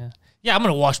idea." Yeah, yeah. I'm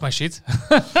gonna wash my sheets.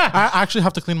 I actually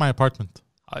have to clean my apartment.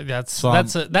 That's So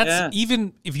Yeah.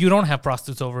 even if you don't have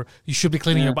prostitutes over, you should be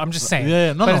cleaning your. I'm just saying.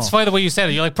 Yeah, no, but no. it's funny the way you said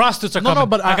it. You're like prostitutes are No, coming. no,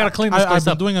 but I gotta clean this I've place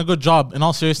been up. doing a good job. In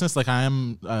all seriousness, like I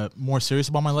am more serious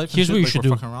about my life. and Here's shit. what you Like, should we're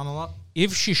do. Fucking around a lot.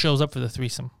 If she shows up for the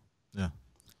threesome, Yeah.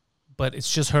 but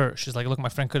it's just her. She's like, "Look, my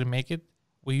friend couldn't make it."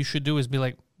 What you should do is be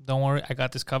like, "Don't worry, I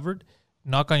got this covered."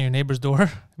 Knock on your neighbor's door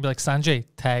and be like, "Sanjay,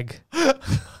 tag,"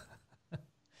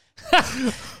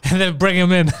 and then bring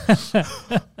him in.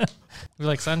 Be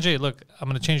like, "Sanjay, look, I'm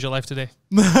gonna change your life today.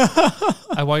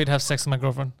 I want you to have sex with my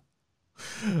girlfriend."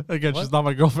 Again, What? she's not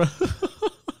my girlfriend.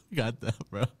 God damn,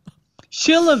 bro.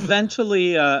 She'll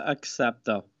eventually accept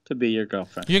though to be your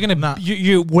girlfriend. You're gonna Nah.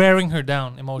 you're wearing her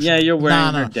down emotionally. Yeah, you're wearing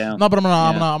Nah, her nah. down. No, but I'm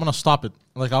Yeah. gonna stop it.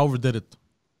 Like I overdid it.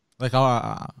 Like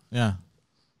yeah.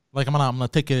 Like I'm gonna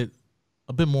take it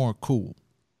a bit more cool.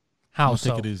 How I'm gonna so?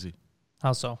 take it easy.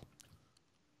 How so?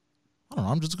 I don't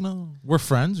know. I'm just gonna. We're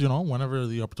friends, whenever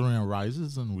the opportunity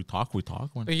arises, and we talk. When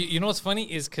But you know what's funny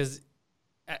is because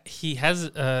he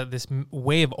has this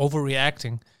way of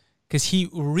overreacting because he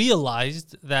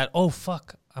realized that, oh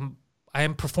fuck, I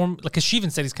am performing, like, cause she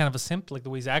even said he's kind of a simp, like the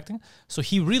way he's acting. So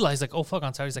he realized, like, oh fuck,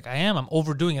 I'm sorry. He's like, I'm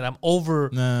overdoing it.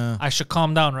 Nah. I should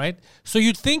calm down, right? So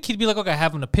you'd think he'd be like, okay, I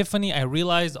have an epiphany. I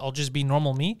realized I'll just be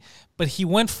normal me. But he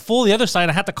went full the other side.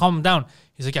 I had to calm him down.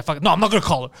 He's like, yeah, fuck, no, I'm not gonna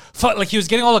call her. Fuck, like he was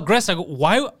getting all aggressive. I go,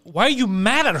 why are you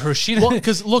mad at her? She didn't,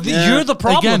 Because look, you're the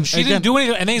problem. Again, she didn't do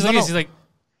anything. And then he's No, like, no. he's like,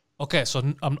 okay, so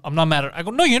I'm not mad at her. I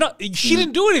go, no, you're not. She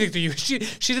didn't do anything to you.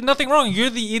 She did nothing wrong. You're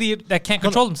the idiot that can't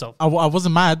control himself. I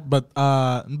wasn't mad, but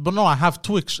no, I have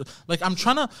two. Like I'm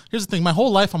trying to. Here's the thing. My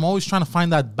whole life, I'm always trying to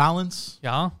find that balance.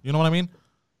 Yeah, You know what I mean?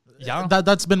 yeah.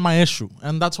 That's been my issue,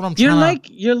 and that's what I'm trying.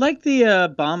 You're like the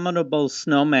abominable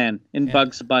snowman in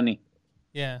Bugs Bunny.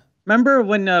 Yeah. Remember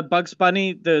when Bugs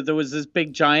Bunny, there was this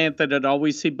big giant that would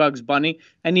always see Bugs Bunny,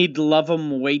 and he'd love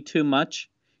him way too much?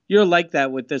 You're like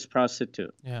that with this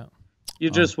prostitute. Yeah. You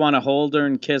just want to hold her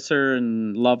and kiss her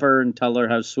and love her and tell her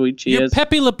how sweet she You're is.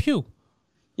 Pepe Le Pew.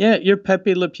 Yeah, you're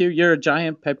Pepe Le Pew. You're a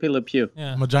giant Pepe Le Pew.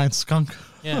 Yeah. I'm a giant skunk.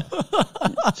 Yeah.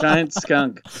 Giant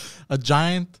skunk. A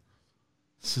giant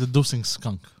seducing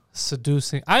skunk.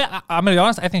 Seducing. I'm gonna be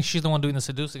honest. I think she's the one doing the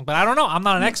seducing, but I don't know. I'm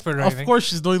not an expert or anything. Of course,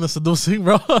 she's doing the seducing,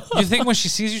 bro. You think when she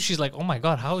sees you, she's like, "Oh my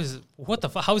god, how is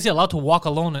how is he allowed to walk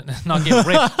alone and not get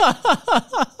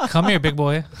raped?" Come here, big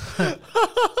boy.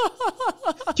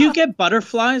 Do you get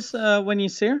butterflies when you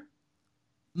see her?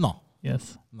 No,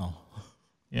 Yes. no.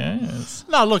 Yes.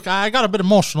 No, look, I got a bit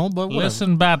emotional, but whatever.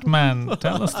 Listen, Batman,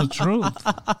 tell us the truth.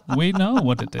 We know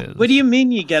what it is. What do you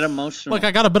mean you get emotional? Look,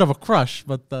 I got a bit of a crush,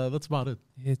 but that's about it.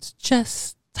 It's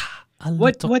just a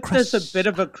what little does crush. a bit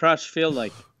of a crush feel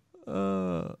like?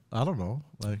 I don't know.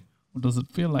 Like, What does it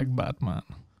feel like, Batman?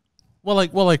 well,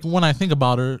 when I think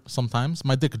about her, sometimes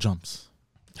my dick jumps.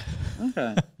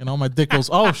 Okay. You know, my dick goes,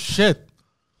 oh shit.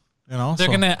 You know, They're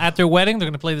so- gonna at their wedding. They're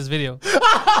gonna play this video.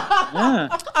 Yeah.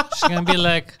 She's gonna be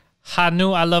like, "I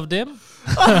knew I loved him."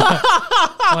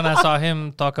 When I saw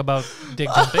him talk about dick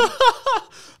jumping,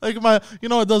 like my, you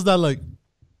know, it does that like,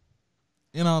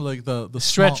 you know, like the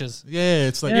Stretches. Small, yeah,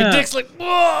 it's like, Yeah. your dick's like,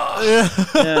 "Whoa!"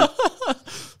 Yeah.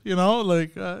 you know,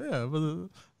 like yeah, but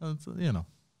it's, you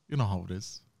know how it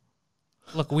is.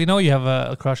 Look, we know you have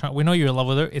a crush on. We know you're in love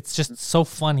with her. It's just so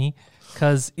funny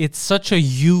because it's such a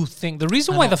you thing. The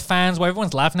reason why why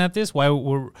everyone's laughing at this, why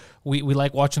we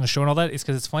like watching the show and all that, is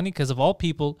because it's funny. Because of all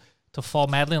people to fall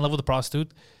madly in love with a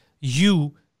prostitute,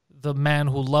 you, the man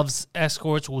who loves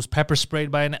escorts, who was pepper sprayed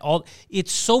by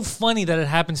it's so funny that it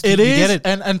happens to you. It You is, get it?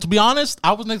 and to be honest,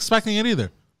 I wasn't expecting it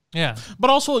either. Yeah. But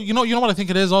also, you know what I think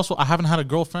it is. Also, I haven't had a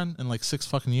girlfriend in like 6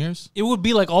 fucking years. It would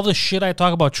be like all the shit I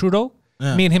talk about Trudeau.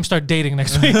 Yeah. Me and him start dating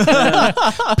next week.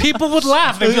 People would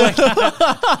laugh. They'd be like,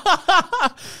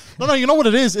 No, you know what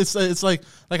it is? It's like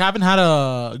I haven't had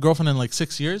a girlfriend in like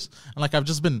 6 years, and like I've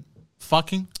just been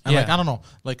fucking, and like Yeah. I don't know,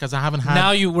 like because I haven't had.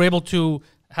 now you were able to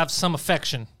have some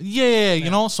affection. Yeah, you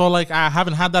know, so like I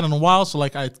haven't had that in a while, so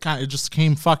like it just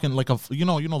came fucking like you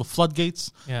know the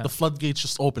floodgates. Yeah. The floodgates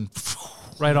just opened.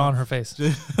 Right on her face.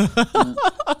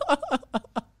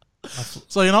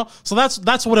 So you know, so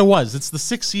that's what it was. It's the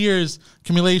 6 years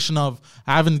accumulation of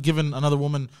I haven't given another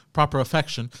woman proper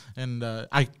affection, and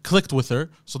I clicked with her.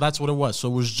 So that's what it was. So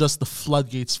it was just the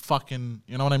floodgates, fucking.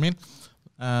 You know what I mean?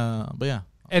 But yeah.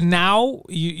 And now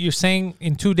you're saying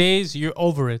in 2 days you're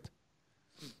over it.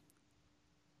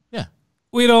 Yeah.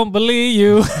 We don't believe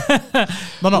you.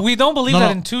 No. We don't believe No, that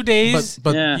no. in 2 days.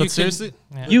 But Yeah. You seriously,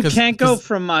 yeah. You 'Cause- can't go 'cause-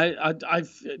 from I've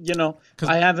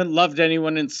I haven't loved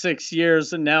anyone in 6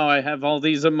 years and now I have all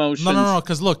these emotions. No.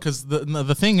 Because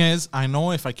the thing is, I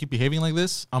know if I keep behaving like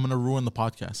this, I'm gonna ruin the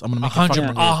podcast. I'm gonna make it fucking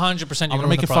weird. 100%. I'm gonna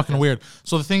make it fucking weird.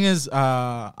 So the thing is,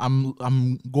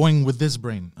 I'm going with this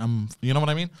brain. You know what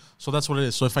I mean? So that's what it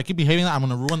is. So if I keep behaving, I'm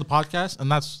gonna ruin the podcast,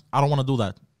 and I don't want to do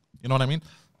that. You know what I mean?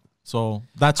 So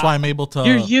that's why I'm able to.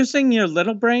 You're using your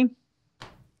little brain?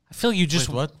 I feel you just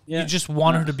Wait, what? Yeah. you just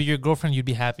want her to be your girlfriend. You'd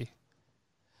be happy.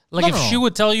 Like No, if no. she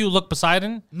would tell you, "Look,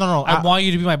 Poseidon, No, I want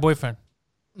you to be my boyfriend."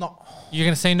 no. You're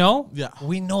gonna say no? Yeah.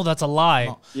 We know that's a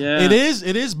lie. Yeah. It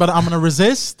is, but I'm gonna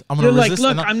resist. I'm gonna You're like, resist.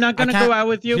 look, and I'm not going to I can't- go out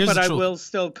with you, here's but the I truth. will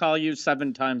still call you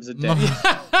 7 times a day.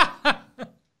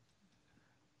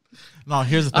 No,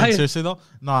 here's the thing. I- Seriously though,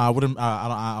 no, I wouldn't.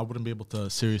 I wouldn't be able to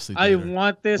seriously. I date her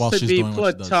want this while to she's be doing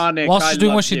what she does. platonic. While I she's doing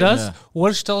love what she you. does, Yeah. what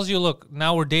if she tells you, "Look,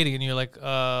 now we're dating," and you're like,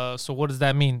 "So what does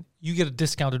that mean?" You get a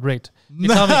discounted rate.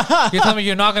 You're telling me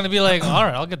you're not going to be like, "All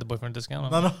right, I'll get the boyfriend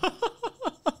discount."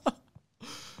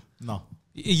 No.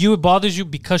 It bothers you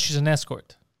because she's an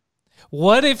escort.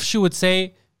 What if she would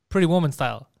say, "Pretty Woman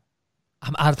style"?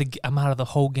 I'm out of the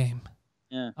whole game.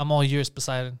 Yeah. I'm all yours,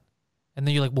 Poseidon. And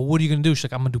then you're like, "Well, what are you gonna do?" She's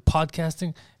like, "I'm gonna do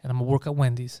podcasting and I'm gonna work at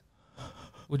Wendy's."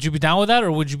 Would you be down with that,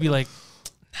 or would you be like,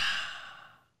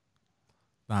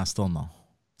 Nah, still no.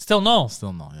 "Still no"?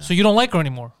 Still no. Yeah. So you don't like her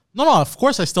anymore. No, of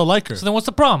course I still like her. So then what's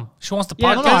the problem? She wants to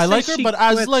Yeah, podcast. No, I Guess like that her, she but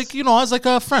as quits. like as like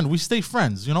a friend, we stay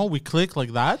friends. You know, we click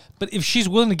like that. But if she's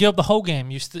willing to give up the whole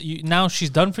game, now she's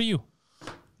done for you.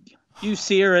 You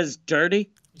see her as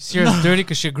dirty? You see her as dirty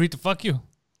because she agreed to fuck you.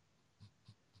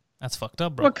 That's fucked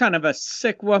up, bro. What kind of a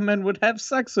sick woman would have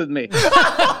sex with me?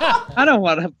 I don't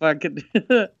want to fucking.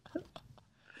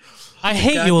 I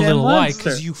hate you a goddamn little. Why? monster.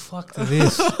 Because you fucked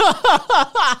this.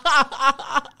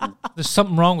 There's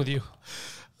something wrong with you.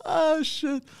 Oh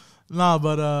shit. Nah,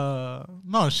 but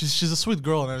no, she's a sweet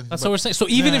girl and everything. That's but what we're saying. So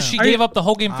even if she Are gave you- up the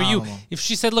whole game for I you, don't know. if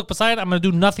she said, "Look, Poseidon, I'm gonna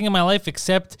do nothing in my life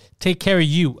except take care of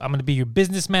you. I'm gonna be your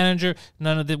business manager.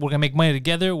 None of that. We're gonna make money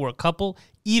together. We're a couple."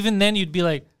 Even then, you'd be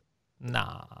like,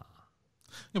 "Nah."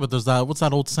 Yeah, but there's that. What's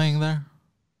that old saying there?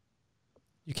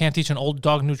 You can't teach an old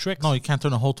dog new tricks. No, you can't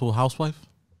turn a hoe to a housewife.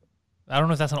 I don't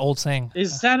know if that's an old saying.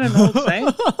 Is that an old saying?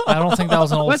 I don't think that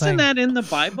was an old saying. Wasn't that in the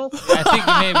Bible? I think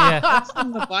maybe, yeah. That's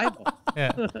in the Bible.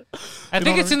 Yeah. I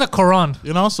think it's in the Quran.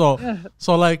 You know,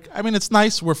 so like, I mean, it's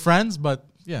nice. We're friends, but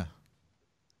yeah.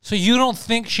 So you don't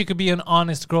think she could be an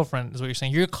honest girlfriend, is what you're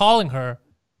saying? You're calling her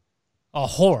a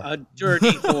whore. A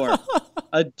dirty whore.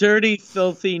 A dirty,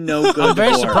 filthy, no good I'm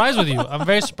very whore. surprised with you. I'm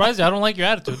very surprised. I don't like your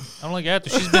attitude. I don't like your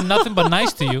attitude. She's been nothing but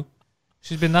nice to you.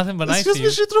 She's been nothing but nice to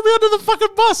you. She threw me under the fucking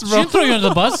bus, She bro. didn't throw you under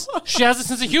the bus. She has a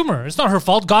sense of humor. It's not her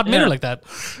fault. God made her like that.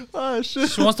 Oh, shit.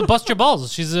 She wants to bust your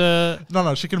balls. She's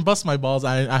No, she can bust my balls.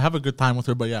 I have a good time with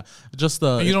her, but yeah, just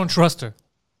you don't trust her.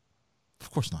 Of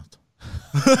course not.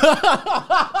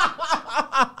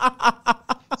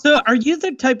 So, are you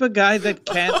the type of guy that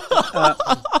can't,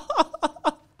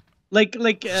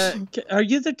 are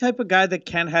you the type of guy that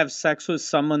can't have sex with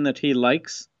someone that he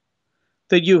likes?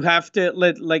 That you have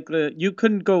to you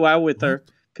couldn't go out with her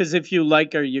because if you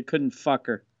like her, you couldn't fuck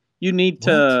her. You need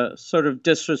to sort of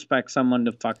disrespect someone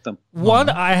to fuck them.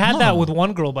 I had that with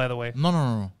one girl, by the way.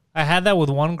 No. I had that with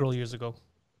one girl years ago.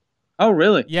 Oh,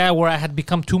 really? Yeah, where I had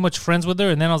become too much friends with her,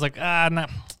 and then I was like, nah.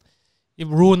 It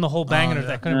ruined the whole banging her.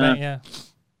 yeah. I couldn't bang. Yeah.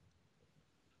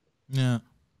 Yeah.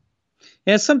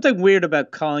 Yeah, something weird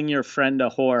about calling your friend a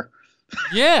whore.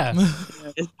 Yeah.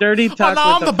 It's dirty talk.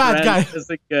 now with I'm a the bad friend guy.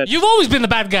 Isn't good. You've always been the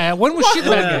bad guy. When was she the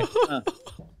bad guy?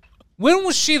 When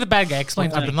was she the bad guy? Explain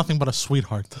to I've me. been nothing but a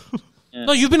sweetheart.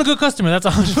 No, you've been a good customer. That's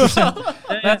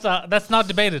 100%. That's not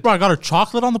debated. Bro, I got her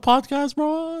chocolate on the podcast,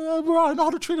 bro. Bro, I know how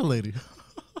to treat a lady.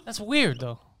 That's weird,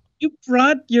 though. You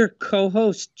brought your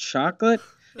co-host chocolate?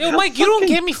 Yo, How Mike, you don't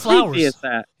fucking get me flowers. creepy is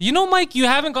that? You know, Mike, you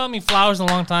haven't got me flowers in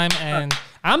a long time, and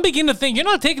I'm beginning to think you're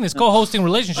not taking this co-hosting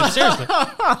relationship seriously.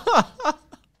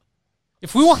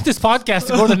 If we want this podcast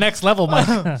to go to the next level, Mike.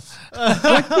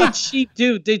 What did she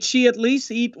do? Did she at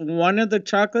least eat one of the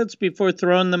chocolates before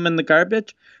throwing them in the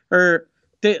garbage? Or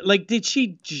did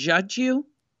she judge you?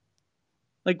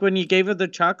 Like when you gave her the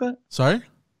chocolate? Sorry?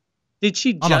 Did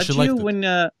she Oh, no, judge she liked you it.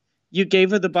 when you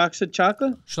gave her the box of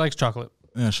chocolate? She likes chocolate.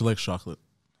 Yeah, she likes chocolate.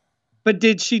 But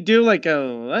did she do like,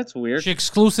 oh, that's weird? She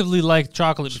exclusively liked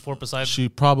chocolate before Poseidon. She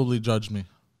probably judged me.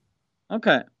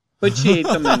 Okay. But she ate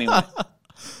them anyway.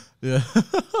 Yeah.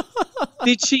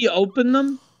 Did she open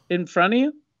them in front of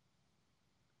you?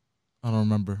 I don't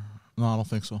remember. No, I don't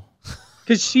think so.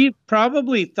 Because she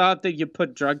probably thought that you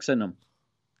put drugs in them.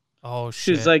 Oh, shit.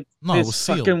 She was like, No, it was this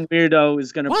sealed. fucking weirdo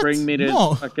is going to What? bring me to No.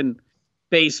 his fucking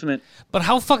basement. But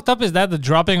how fucked up is that? The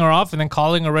dropping her off and then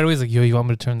calling her right away. He's like, yo, you want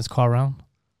me to turn this car around?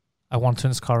 I want to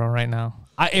turn this car around right now.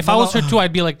 If I was her too,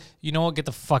 I'd be like, you know what? Get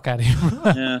the fuck out of here.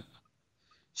 Yeah.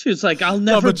 She was like, I'll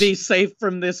never but be safe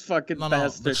from this fucking No,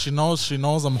 bastard. but she knows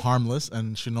I'm harmless,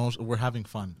 and she knows we're having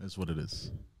fun. Is what it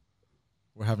is.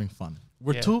 We're having fun.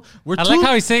 We're Yeah. two. We're I two. like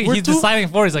how he's saying we're he's two- deciding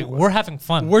for it. He's like, we're having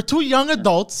fun. We're two young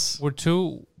adults We're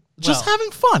two. just well,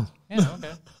 having fun. Yeah,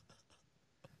 okay.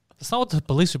 That's not what the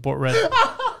police report read.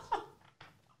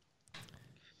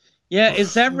 Yeah,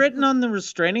 is that written on the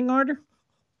restraining order?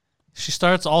 She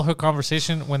starts all her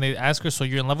conversation when they ask her, so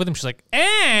you're in love with him? She's like,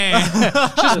 eh.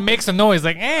 She just makes a noise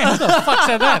like, eh. Who the fuck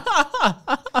said that?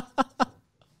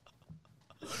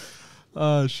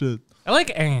 Oh shit. I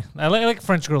like eh. I like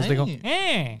French girls. They go, Eh.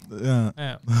 eh. Yeah.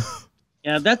 Yeah.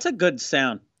 Yeah, that's a good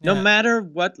sound. No Yeah. matter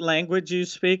what language you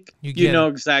speak, You you get know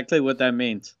it. exactly what that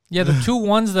means. Yeah, the two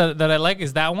ones that I like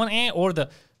is that one, eh, or the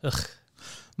ugh.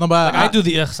 No, but I do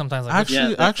the ugh sometimes. Like,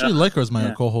 actually, Yeah, I actually like her as my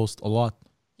yeah. co-host a lot.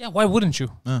 yeah, why wouldn't you?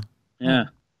 Yeah.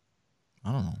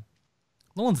 I don't know.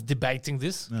 No one's debating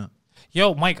this. Yeah.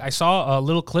 Yo, Mike, I saw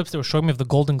little clips they were showing me of the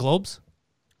Golden Globes.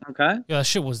 Okay. Yeah, that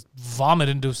shit was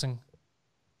vomit-inducing.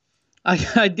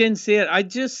 I didn't see it. I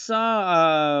just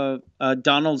saw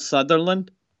Donald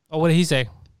Sutherland. Oh, what did he say?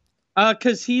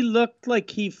 Because he looked like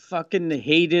he fucking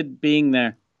hated being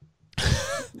there.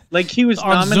 Like he was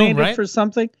On Zoom, nominated right? for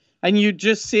something, and you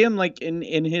just see him like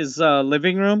in his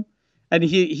living room, and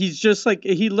he's just like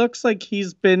he looks like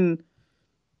he's been,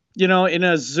 in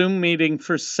a Zoom meeting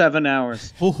for 7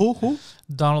 hours. Who?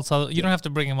 Donald Sutherland. You don't have to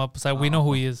bring him up. Besides, we know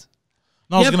who he is.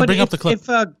 No, I was gonna bring up the clip. If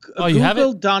you have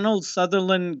Google it? Donald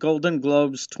Sutherland Golden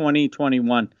Globes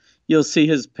 2021, you'll see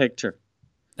his picture.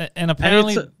 And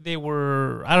apparently it's they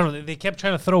were, I don't know, they kept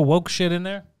trying to throw woke shit in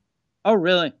there. Oh,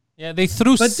 really? Yeah, they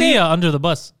threw But Sia under the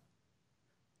bus.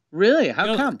 Really?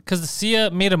 How come? Because Sia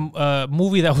made a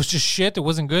movie that was just shit. It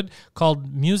wasn't good,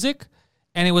 called Music,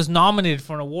 and it was nominated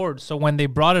for an award. So when they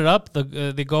brought it up,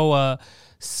 they go, I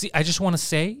just want to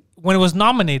say, when it was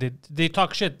nominated, they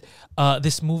talk shit.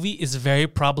 This movie is very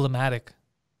problematic.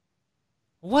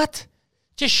 What?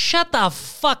 Just shut the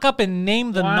fuck up and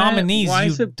name the nominees, why you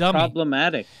is it dummy.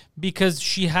 problematic? Because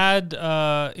she had,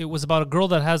 it was about a girl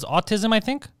that has autism, I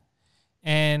think.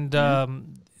 And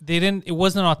it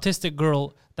wasn't an autistic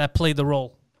girl that played the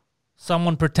role.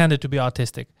 Someone pretended to be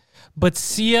autistic. But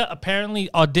Sia apparently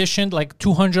auditioned like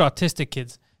 200 autistic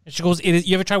kids. And she goes,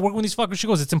 you ever try working with these fuckers? She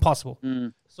goes, it's impossible.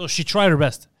 So she tried her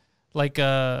best. Like,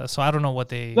 so I don't know what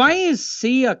they... Why is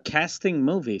Sia casting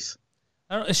movies?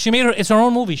 She made it's her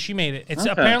own movie. She made it. It's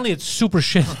apparently it's super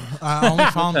shit. I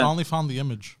only found the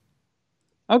image.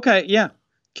 Okay, yeah.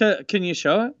 Can you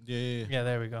show it? Yeah.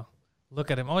 There we go.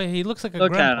 Look at him. Oh, yeah, he looks like a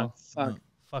Look grandpa. at him.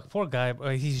 Fuck, poor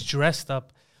guy. He's dressed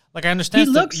up. Like, I understand.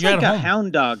 He looks like a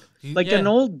hound dog, like an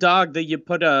old dog that you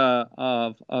put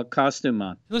a costume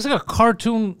on. He looks like a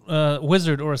cartoon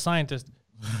wizard or a scientist.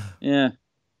 Yeah,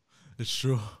 it's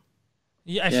true.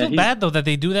 Yeah, I feel bad though that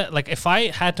they do that. Like, if I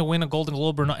had to win a Golden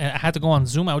Globe or not, and I had to go on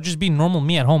Zoom, I would just be normal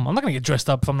me at home. I'm not gonna get dressed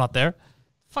up if I'm not there.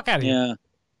 Fuck out of here. Yeah. What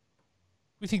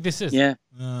do you think this is? Yeah.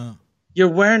 You're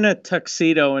wearing a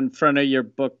tuxedo in front of your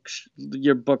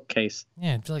bookcase.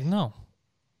 Yeah, it's like no.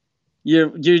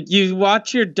 You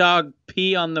watch your dog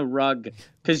pee on the rug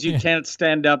because you can't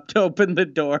stand up to open the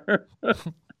door.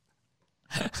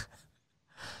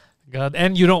 God,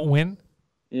 and you don't win.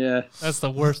 Yeah, that's the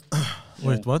worst.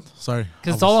 Wait, what? Sorry.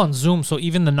 Because it's all on Zoom, so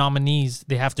even the nominees,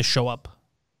 they have to show up.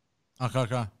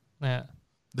 Okay. Yeah.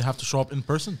 They have to show up in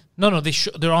person? No,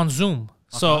 they're on Zoom.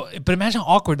 So, but imagine how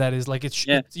awkward that is. Like,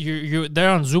 you're there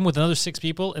on Zoom with another 6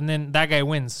 people, and then that guy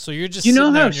wins. So you're just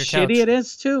sitting there on your couch. You know how shitty it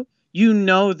is too? You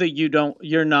know that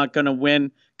you're not gonna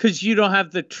win because you don't have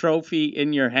the trophy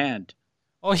in your hand.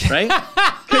 Oh yeah. Right?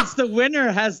 Because the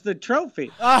winner has the trophy.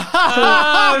 So if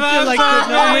you're like the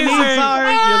nominees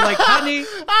are, you're like, honey,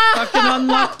 fucking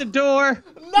unlock the door.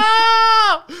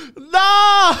 No,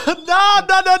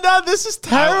 this is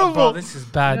terrible. Bro, this is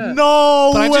bad. Yeah. No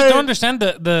but way. I just don't understand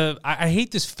I hate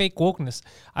this fake wokeness.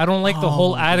 I don't like the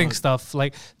whole adding stuff.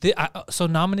 Like, so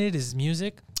nominated is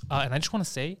music, and I just want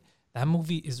to say that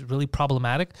movie is really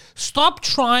problematic. Stop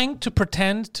trying to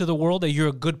pretend to the world that you're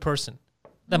a good person.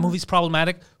 That movie's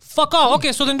problematic. Fuck off.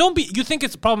 Okay, so then don't be... You think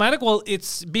it's problematic? Well,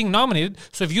 it's being nominated.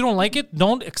 So if you don't like it,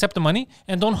 don't accept the money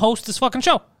and don't host this fucking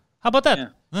show. How about that? Yeah.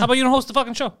 How about you don't host the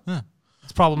fucking show? Yeah.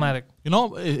 It's problematic. You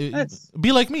know,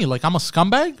 be like me. Like, I'm a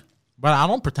scumbag, but I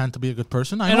don't pretend to be a good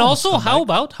person. And also, how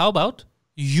about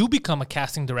you become a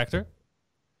casting director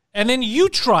and then you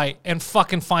try and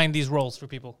fucking find these roles for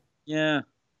people? Yeah.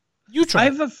 You try. I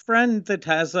have a friend that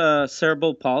has a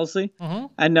cerebral palsy,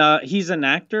 and he's an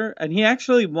actor, and he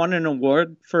actually won an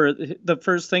award for the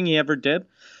first thing he ever did.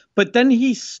 But then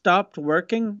he stopped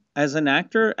working as an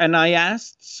actor, and I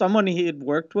asked someone he had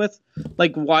worked with,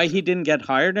 like, why he didn't get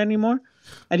hired anymore,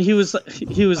 and he was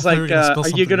like, "Are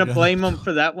you gonna blame him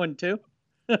for that one too?"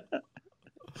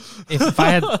 If I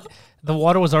had, the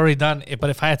water was already done, but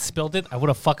if I had spilled it, I would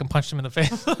have fucking punched him in the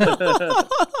face.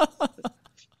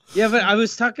 Yeah, but I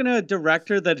was talking to a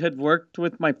director that had worked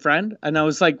with my friend, and I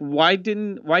was like, why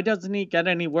doesn't he get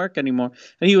any work anymore?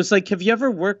 And he was like, have you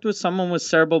ever worked with someone with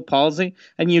cerebral palsy?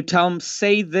 And you tell him,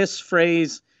 say this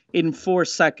phrase in 4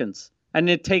 seconds, and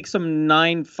it takes him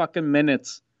 9 fucking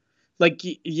minutes. Like,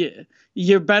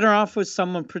 you're better off with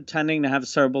someone pretending to have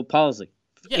cerebral palsy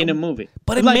in a movie.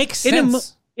 But it makes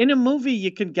sense. In a movie,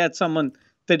 you can get someone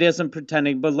that isn't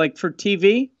pretending, but like for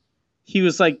TV... He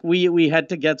was like, we had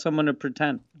to get someone to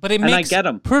pretend. But it makes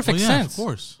perfect sense. Of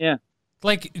course. Yeah.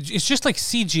 Like, it's just like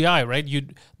CGI, right?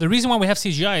 The reason why we have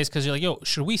CGI is because you're like, yo,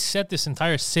 should we set this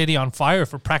entire city on fire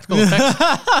for practical effects?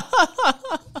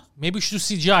 Maybe we should do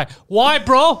CGI. Why,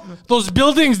 bro? Those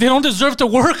buildings, they don't deserve to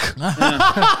work.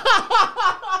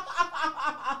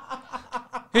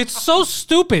 It's so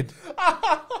stupid.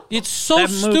 It's so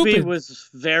stupid. That movie was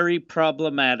very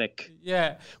problematic.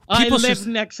 Yeah. I lived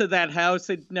next to that house.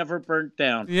 It never burnt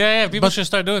down. Yeah, people should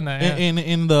start doing that. Yeah.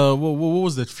 In the, what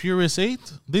was it, Furious 8?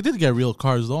 They did get real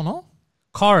cars, though, no?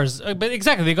 Cars. But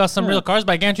exactly, they got some real cars,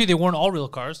 but I guarantee you they weren't all real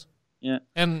cars. Yeah.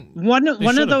 And one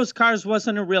of those cars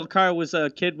wasn't a real car. It was a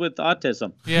kid with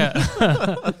autism.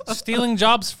 Yeah. Stealing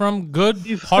jobs from good,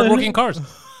 hardworking cars.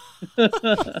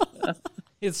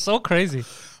 It's so crazy.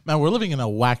 Man, we're living in a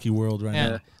wacky world right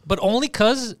now. But only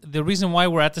because the reason why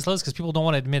we're at this level is because people don't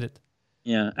want to admit it.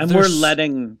 Yeah, and we're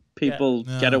letting people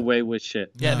get away with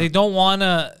shit. Yeah, they don't want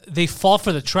to... They fall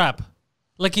for the trap.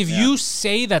 Like, if you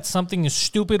say that something is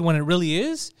stupid when it really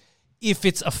is, if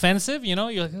it's offensive, you know,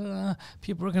 you're like,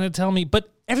 people are going to tell me. But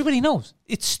everybody knows.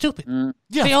 It's stupid.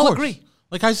 Yeah, they all agree.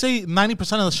 Like I say,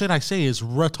 90% of the shit I say is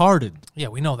retarded. Yeah,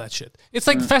 we know that shit. It's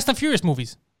like Fast and Furious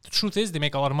movies. The truth is, they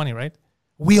make a lot of money, right?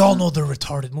 We all know they're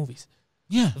retarded movies.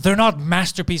 Yeah. They're not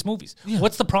masterpiece movies. Yeah.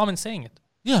 What's the problem in saying it?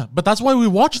 Yeah, but that's why we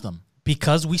watch them.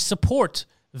 Because we support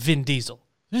Vin Diesel.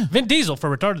 Yeah. Vin Diesel, for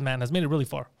retarded man, has made it really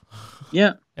far.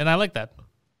 Yeah. And I like that.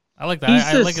 I like that.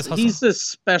 I like his hustle. He's the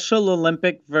Special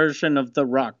Olympic version of The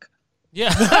Rock. Yeah.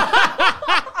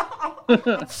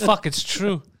 Fuck, it's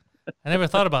true. I never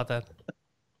thought about that.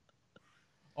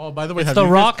 Oh, by the way, It's The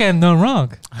Rock and The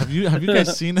Rock. Have you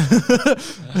guys seen The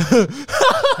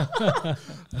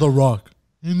Rock?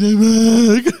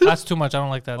 That's too much. I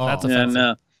don't like that. That's offensive.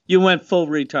 No. You went full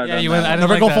retard. Yeah, on you that went. I one. didn't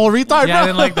Never like go that. full retard, Yeah, I bro.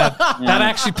 didn't like that. That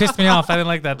actually pissed me off. I didn't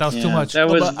like that. That was too much. That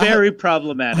was very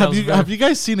problematic. Have you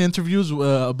guys seen interviews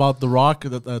about The Rock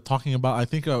that talking about? I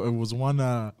think it was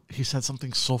one. He said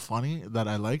something so funny that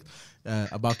I liked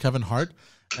about Kevin Hart,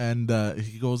 and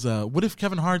he goes, "What if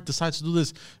Kevin Hart decides to do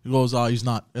this?" He goes, "He's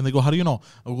not." And they go, "How do you know?"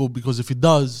 I go, "Because if he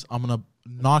does, I'm gonna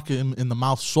knock him in the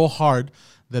mouth so hard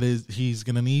that he's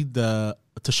gonna need to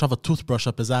shove a toothbrush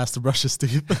up his ass to brush his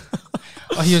teeth."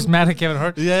 Oh, he was mad at Kevin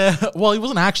Hart? Yeah. Well, he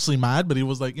wasn't actually mad, but he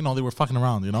was like, they were fucking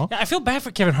around, Yeah, I feel bad for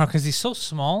Kevin Hart because he's so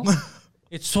small.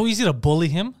 It's so easy to bully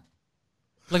him.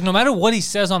 Like, no matter what he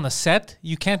says on the set,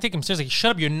 you can't take him seriously. Like,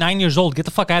 shut up, you're 9 years old. Get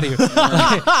the fuck out of here.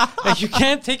 like, you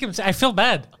can't take him. I feel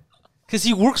bad because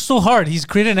he works so hard. He's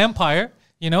created an empire.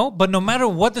 But no matter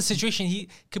what the situation, he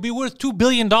could be worth $2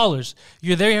 billion.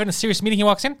 You're there, you're having a serious meeting, he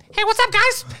walks in, "Hey, what's up,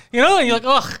 guys?" And you're like,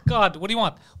 "Oh, God, what do you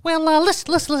want?" "Well,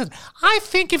 listen. I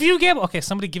think if you give..." Okay,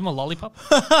 somebody give him a lollipop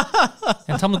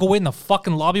and tell him to go wait in the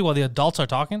fucking lobby while the adults are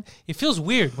talking. It feels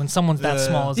weird when someone's that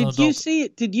small as an adult.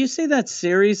 Did you see that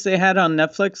series they had on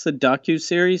Netflix, the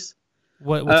docu-series?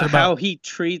 What's it about? How he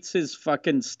treats his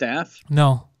fucking staff?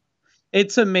 No.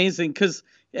 It's amazing because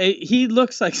he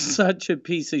looks like such a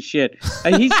piece of shit.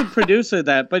 He's the producer of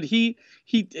that, but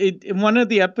in one of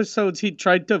the episodes he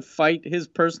tried to fight his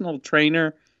personal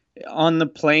trainer on the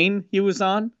plane he was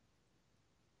on.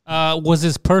 Was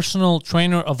his personal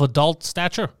trainer of adult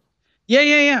stature?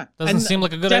 Yeah. Doesn't seem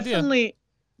like a good idea.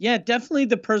 Yeah, definitely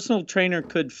the personal trainer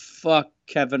could fuck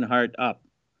Kevin Hart up.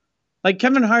 Like,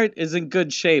 Kevin Hart is in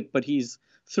good shape, but he's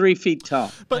 3 feet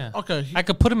tall. But Yeah. okay, I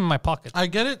could put him in my pocket. I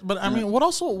get it, but I mean, what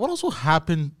also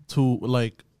happened to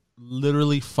like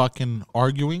literally fucking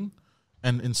arguing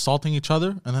and insulting each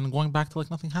other and then going back to like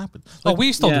nothing happened? Like,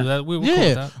 we still do that. We're cool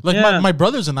with that. like Yeah. my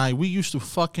brothers and I, we used to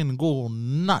fucking go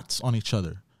nuts on each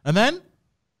other, and then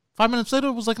 5 minutes later,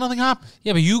 it was like nothing happened.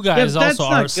 Yeah, but you guys that's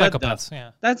also are not good, psychopaths. though.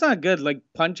 Yeah. That's not good. Like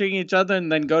punching each other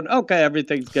and then going, "Okay,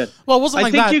 everything's good." Well, it wasn't I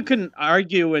like think that. you can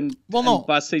argue and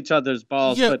bust each other's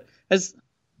balls, Yeah. but as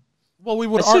we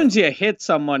would. soon as you hit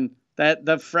someone, that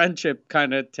the friendship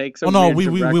kind of takes a no,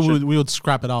 weird direction. we would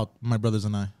scrap it out. My brothers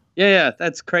and I. Yeah,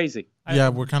 that's crazy. Yeah,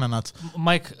 we're kind of nuts.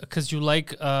 Mike, because you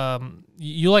like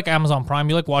Amazon Prime,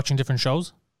 you like watching different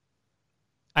shows.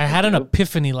 I had an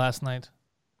epiphany last night.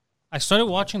 I started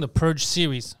watching the Purge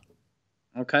series.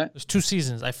 Okay. There's 2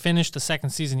 seasons. I finished the second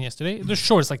season yesterday. They're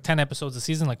short. It's like 10 episodes a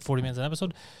season, like 40 minutes an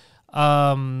episode.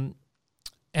 And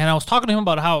I was talking to him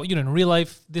about how, in real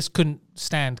life, this couldn't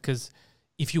stand because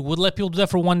if you would let people do that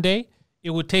for one day,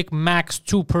 it would take max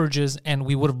 2 purges and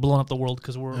we would have blown up the world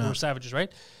because we're savages, right?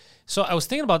 So I was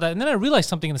thinking about that, and then I realized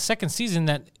something in the second season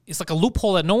that it's like a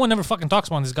loophole that no one ever fucking talks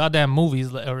about in these goddamn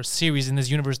movies or series in this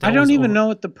universe. I don't even know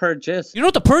what the Purge is. You know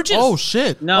what the Purge is? Oh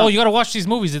shit! No. Oh, you got to watch these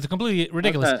movies. It's completely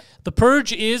ridiculous. Okay. The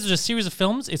Purge is a series of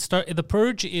films. The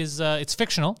Purge is it's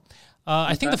fictional.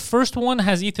 I think the first one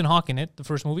has Ethan Hawke in it. The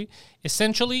first movie.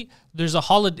 Essentially, there's a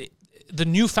holiday. The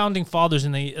new founding fathers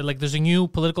there's a new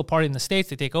political party in the States.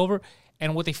 They take over,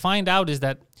 and what they find out is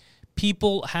that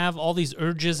people have all these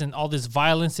urges and all this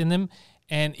violence in them,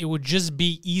 and it would just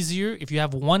be easier if you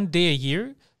have one day a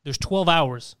year. There's 12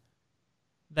 hours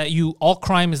that all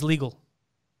crime is legal.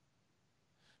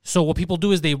 So what people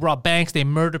do is they rob banks, they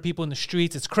murder people in the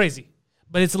streets. It's crazy,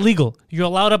 but it's illegal. You're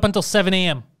allowed up until 7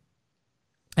 a.m.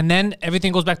 And then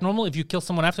everything goes back to normal. If you kill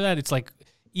someone after that, it's like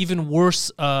even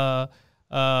worse. Death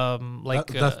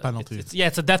penalty.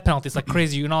 It's a death penalty. It's like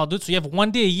crazy. You're not allowed to do it. So you have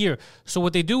one day a year. So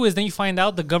what they do is then you find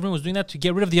out the government was doing that to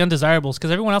get rid of the undesirables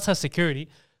because everyone else has security.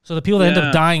 So the people that end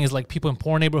up dying is like people in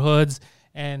poor neighborhoods,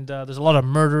 and there's a lot of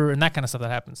murder and that kind of stuff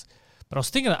that happens. But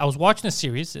I was watching a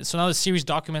series. So now the series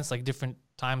documents like different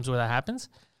times where that happens.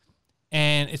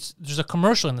 And there's a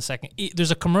commercial in the second.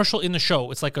 There's a commercial in the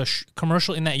show. It's like a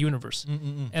commercial in that universe.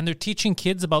 And they're teaching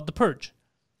kids about the Purge.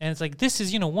 And it's like, this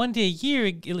is, one day a year,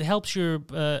 it helps your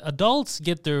adults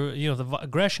get their, the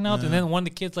aggression out. And then one of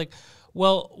the kids like,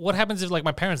 well, what happens if like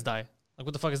my parents die? Like,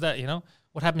 what the fuck is that,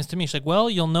 What happens to me? She's like, well,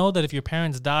 you'll know that if your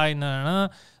parents die,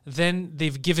 then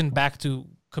they've given back to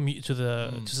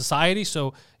society.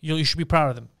 So you should be proud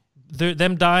of them.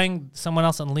 Them dying, someone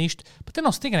else unleashed. But then I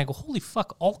was thinking, I go, holy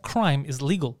fuck, all crime is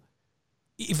legal.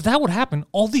 if that would happen,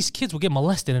 all these kids would get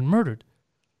molested and murdered.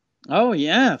 Oh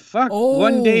yeah, fuck.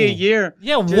 1 day a year.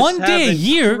 Yeah, 1 day a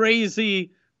year.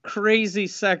 Crazy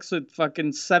sex with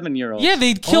fucking 7-year-olds. Yeah,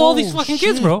 they'd kill all these fucking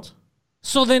kids, bro.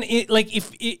 So then,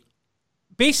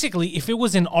 basically, if it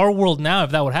was in our world now,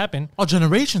 if that would happen,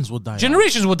 generations would die.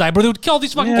 Generations would die, bro. They would kill all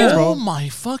these fucking kids, bro. Oh my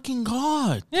fucking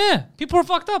god. Yeah, people are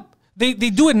fucked up. They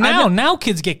do it now. Now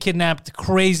kids get kidnapped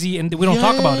crazy, and we don't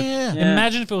talk about it. Yeah.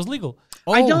 Imagine if it was legal.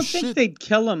 I don't think they'd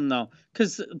kill him though,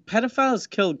 because pedophiles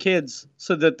kill kids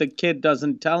so that the kid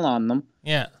doesn't tell on them.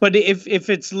 Yeah. But if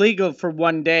it's legal for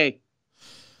 1 day,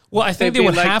 well, I think they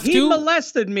would have to. He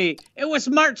molested me. It was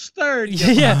March 3rd.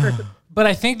 Yeah. But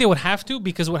I think they would have to,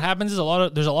 because what happens is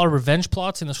there's a lot of revenge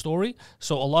plots in the story.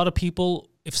 So a lot of people,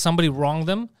 if somebody wronged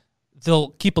them, they'll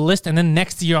keep a list, and then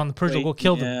next year on the purge, they'll go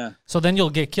kill them. So then you'll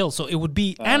get killed. So it would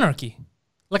be anarchy.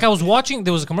 Like I was watching,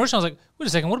 there was a commercial. I was like, wait a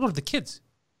second, what about the kids?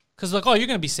 Because like, oh, you're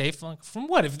gonna be safe. Like, from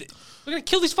what? If we're gonna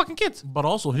kill these fucking kids. But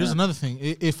also, here's another thing.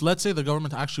 If let's say the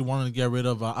government actually wanted to get rid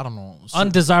of, I don't know,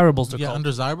 undesirables.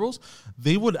 Undesirables,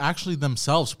 they would actually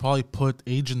themselves probably put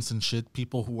agents and shit,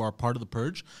 people who are part of the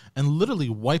purge, and literally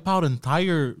wipe out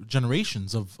entire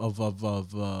generations of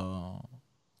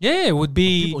Yeah, it would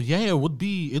be. people. Yeah, it would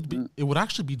be. It would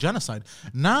actually be genocide.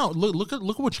 Now, look at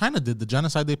what China did. The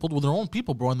genocide they pulled with their own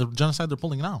people, bro, and the genocide they're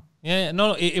pulling now. Yeah,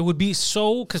 no, it would be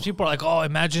so, because people are like, oh,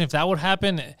 imagine if that would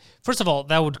happen. First of all,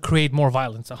 that would create more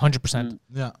violence, 100%.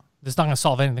 Yeah, It's not gonna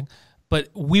solve anything. But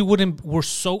we're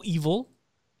so evil.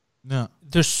 yeah.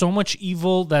 There's so much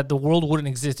evil that the world wouldn't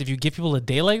exist if you give people a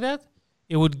day like that.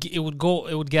 It would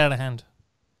get out of hand,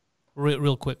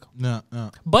 real quick. Yeah.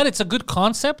 But it's a good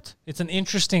concept. It's an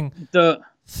interesting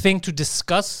thing to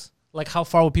discuss. Like, how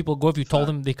far would people go if you told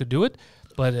them they could do it?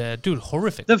 But, dude,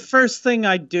 horrific. The first thing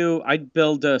I'd do, I'd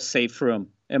build a safe room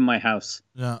in my house.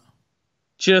 Yeah.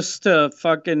 Just to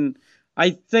fucking,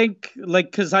 I think,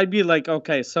 like, because I'd be like,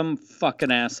 okay, some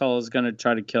fucking asshole is going to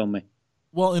try to kill me.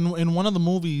 Well, in one of the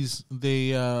movies,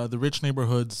 they the rich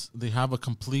neighborhoods, they have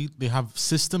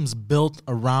systems built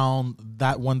around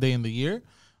that 1 day in the year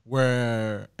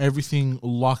where everything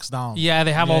locks down. Yeah,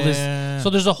 they have all this. So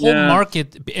there's a whole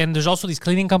market, and there's also these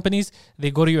cleaning companies.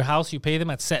 They go to your house, you pay them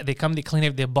at set. They come, they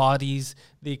clean their bodies,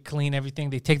 they clean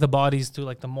everything. They take the bodies to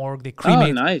like the morgue. They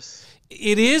cremate. Oh, nice.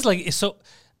 It is like, so.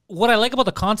 What I like about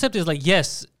the concept is like,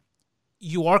 yes,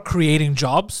 you are creating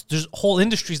jobs. There's whole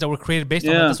industries that were created based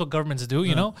on that. That's what governments do.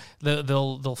 You know,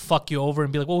 they'll fuck you over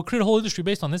and be like, well, we'll create a whole industry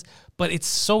based on this. But it's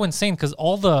so insane because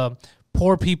all the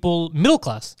poor people, middle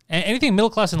class, anything middle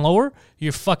class and lower,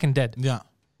 you're fucking dead. Yeah.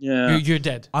 Yeah. You're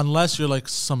dead. Unless you're like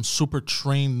some super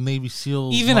trained Navy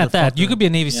SEAL. Even at that, you could be a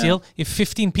Navy SEAL. If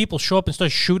 15 people show up and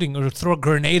start shooting or throw a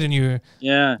grenade in your...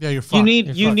 Yeah. Yeah, you're fucked.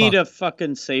 You need a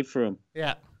fucking safe room.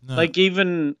 Yeah. No. Like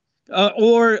even...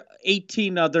 or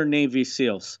 18 other Navy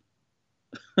SEALs.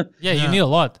 Yeah, you need a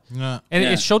lot. Yeah. And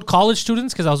it showed college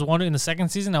students, because I was wondering in the second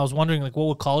season, I was wondering like what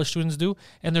would college students do?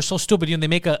 And they're so stupid. You know, they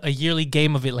make a yearly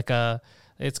game of it, like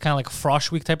it's kind of like a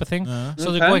Frosh Week type of thing.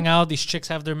 So they're going out, these chicks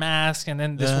have their mask, and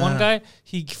then this one guy,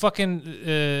 he fucking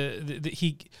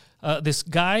this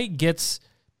guy gets,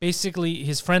 basically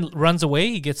his friend runs away,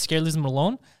 he gets scared, leaves him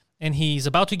alone, and he's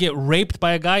about to get raped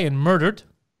by a guy and murder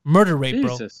rape,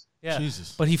 Jesus. bro. Yeah.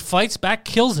 Jesus. But he fights back,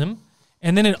 kills him,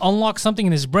 and then it unlocks something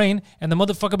in his brain, and the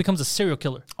motherfucker becomes a serial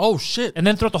killer. Oh, shit. And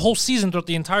then throughout the whole season, throughout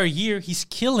the entire year, he's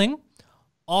killing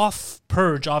off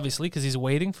purge, obviously, because he's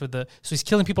waiting for so he's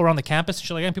killing people around the campus and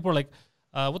shit like that. And people are like,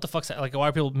 what the fuck's that? Like, why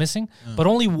are people missing? But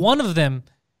only one of them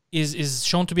is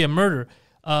shown to be a murder.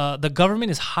 The government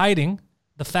is hiding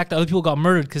the fact that other people got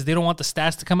murdered because they don't want the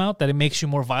stats to come out, that it makes you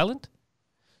more violent.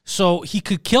 So he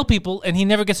could kill people, and he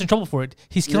never gets in trouble for it.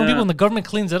 He's killing people, and the government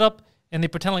cleans it up, and they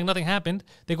pretend like nothing happened.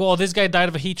 They go, oh, this guy died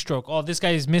of a heat stroke. Oh, this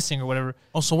guy is missing or whatever.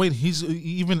 Oh, so wait, he's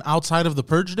even outside of the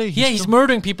purge day? He's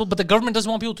murdering people, but the government doesn't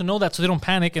want people to know that, so they don't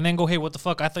panic and then go, hey, what the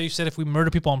fuck? I thought you said if we murder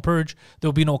people on purge, there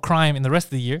will be no crime in the rest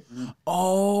of the year.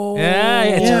 Oh. Yeah,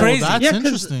 it's crazy. That's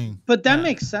interesting. But that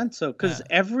makes sense, though, because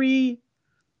every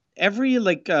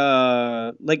like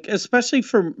especially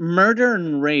for murder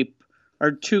and rape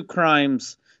are two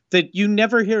crimes that you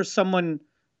never hear someone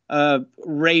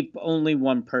rape only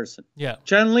one person. Yeah.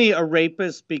 Generally, a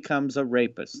rapist becomes a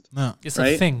rapist. No. It's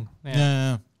a thing.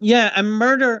 Yeah, and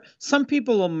murder, some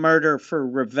people will murder for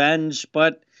revenge,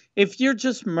 but if you're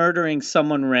just murdering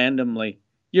someone randomly,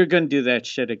 you're going to do that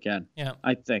shit again. Yeah.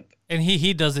 I think. And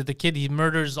he does it. The kid, he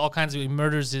murders he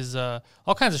murders his, all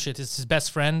kinds of shit. It's his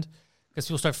best friend, because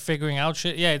people start figuring out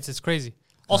shit. Yeah, it's crazy.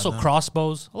 Also,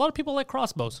 crossbows. A lot of people like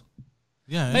crossbows.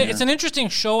 Yeah, it's an interesting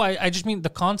show. I just mean the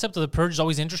concept of the purge is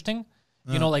always interesting.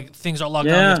 You know, like things are locked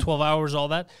down, you have 12 hours, all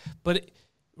that. But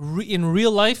in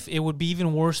real life, it would be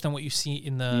even worse than what you see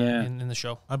in the in the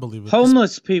show. I believe it.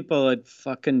 Homeless people would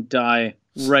fucking die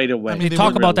right away. I mean, they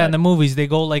talk about that in the movies. They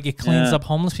go like it cleans up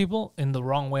homeless people in the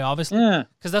wrong way, obviously. Yeah.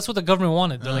 Because that's what the government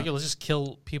wanted. They're like, let's just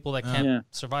kill people that can't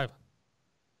survive.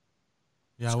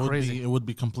 Yeah, it's crazy. It would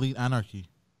be complete anarchy.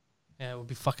 Yeah, it would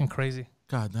be fucking crazy.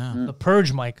 God damn. The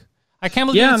Purge, Mike. I can't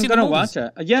believe you I'm didn't see gonna the movies.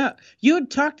 watch it. Yeah, you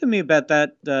had talked to me about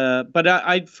that, but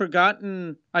I'd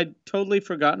forgotten. I'd totally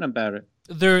forgotten about it.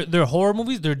 They're horror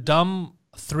movies. They're dumb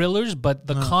thrillers, but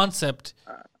the concept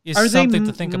is Are something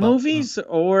they to think about. movies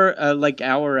or like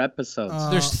hour episodes?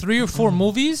 There's 3 or 4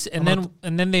 movies, and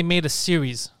then they made a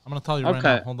series. I'm gonna tell you right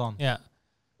now. Hold on. Yeah,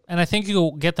 and I think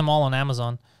you'll get them all on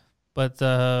Amazon. But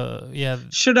yeah,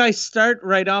 should I start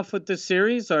right off with the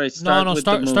series, or I start?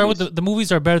 Start with the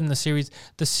movies are better than the series.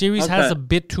 The series has a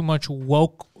bit too much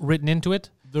woke written into it.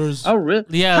 Oh really?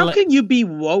 Yeah. How can you be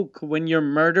woke when you're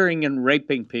murdering and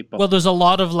raping people? Well, there's a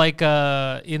lot of like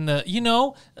in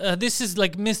the this is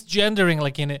like misgendering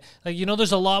like in it. Like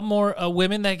there's a lot more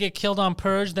women that get killed on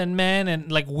Purge than men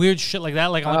and like weird shit like that.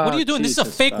 Like I'm like, what are you doing? This is a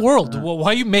fake world.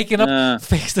 Why are you making up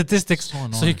fake statistics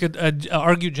so you could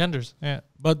argue genders? Yeah.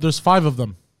 But there's 5 of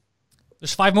them.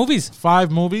 There's 5 movies.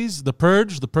 5 movies: The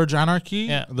Purge, The Purge Anarchy,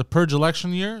 Yeah. The Purge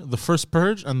Election Year, The First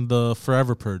Purge, and The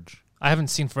Forever Purge. I haven't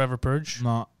seen Forever Purge.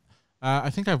 No, I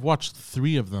think I've watched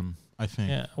 3 of them. I think.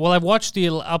 Yeah. Well, I've watched the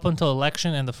up until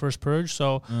Election and the First Purge,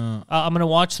 so I'm gonna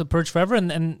watch the Purge Forever,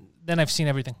 and then I've seen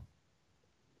everything.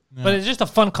 Yeah. But it's just a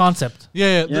fun concept.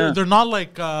 Yeah. They're not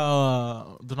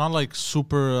like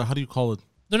super. How do you call it?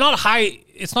 They're not high.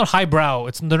 It's not highbrow.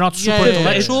 They're not super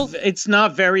intellectual. It's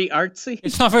not very artsy.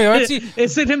 It's not very artsy.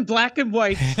 Is it in black and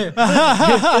white? Is there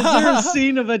a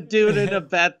scene of a dude in a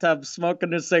bathtub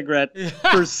smoking a cigarette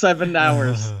for 7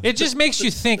 hours? It just makes you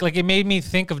think. Like it made me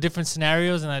think of different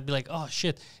scenarios, and I'd be like, "Oh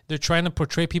shit, they're trying to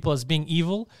portray people as being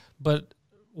evil, but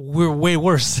we're way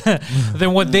worse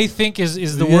than what they think is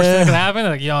the worst that can happen."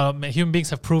 Like, human beings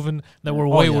have proven that we're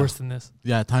way worse than this.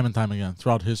 Yeah, time and time again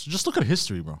throughout history. Just look at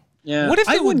history, bro. Yeah. What if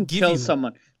they wouldn't give kill you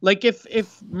someone? Like if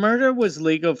murder was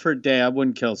legal for a day, I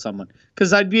wouldn't kill someone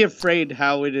because I'd be afraid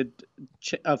how it'd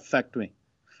affect me.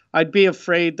 I'd be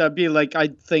afraid. I'd be like,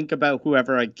 I'd think about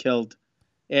whoever I killed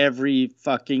every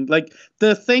fucking like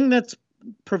the thing that's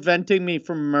preventing me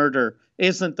from murder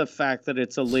isn't the fact that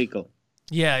it's illegal.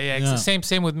 Yeah, it's the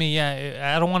same with me.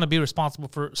 Yeah, I don't want to be responsible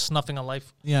for snuffing a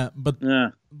life. Yeah, but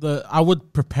I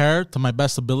would prepare to my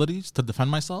best abilities to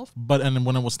defend myself. But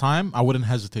when it was time, I wouldn't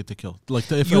hesitate to kill. Like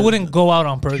if you wouldn't go out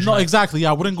on Purge. No, exactly.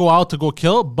 Yeah, I wouldn't go out to go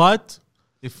kill. But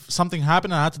if something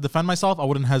happened and I had to defend myself, I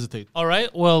wouldn't hesitate. All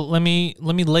right. Well, let me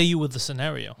lay you with the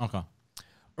scenario. Okay.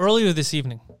 Earlier this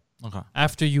evening. Okay.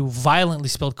 After you violently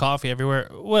spilled coffee everywhere.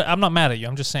 Well, I'm not mad at you.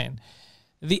 I'm just saying,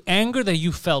 the anger that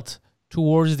you felt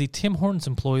towards the Tim Hortons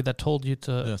employee that told you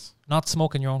to not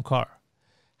smoke in your own car.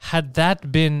 Had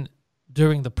that been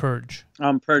during the Purge?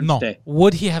 On Purge Day.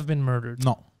 Would he have been murdered?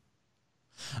 No.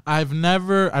 I've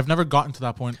never gotten to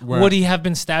that point where... Would he have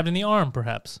been stabbed in the arm,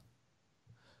 perhaps?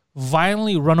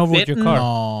 Violently run over with your car?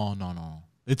 No.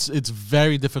 It's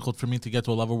very difficult for me to get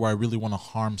to a level where I really want to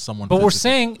harm someone. But we're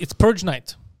saying it's Purge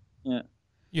night. Yeah.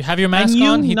 You have your mask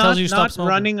on, he tells you stop smoking.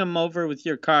 Not running him over with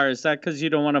your car, is that because you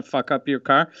don't want to fuck up your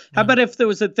car? How about if there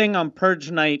was a thing on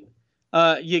Purge night,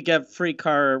 you get free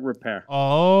car repair?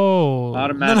 Oh.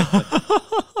 Automatically.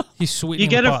 He's sweet. You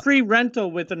get a free rental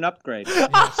with an upgrade.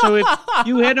 So if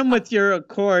you hit him with your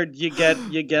Accord, you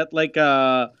get like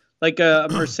a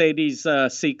Mercedes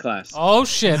C-Class. Oh,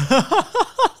 shit.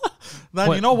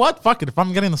 Then you know what? Fuck it. If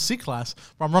I'm getting the C-Class,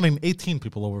 I'm running 18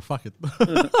 people over. Fuck it.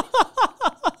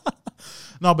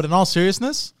 No, but in all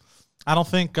seriousness, I don't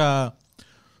think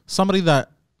somebody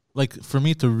that, like, for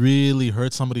me to really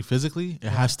hurt somebody physically, it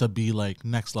has to be, like,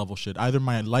 next level shit. Either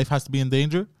my life has to be in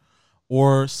danger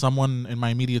or someone in my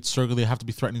immediate circle, they have to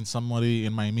be threatening somebody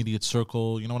in my immediate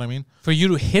circle. You know what I mean? For you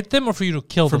to hit them or for you to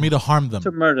kill them? For me to harm them.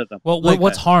 To murder them. Well,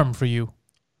 what's harm for you?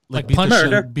 Like beat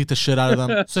the shit out of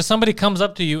them. So somebody comes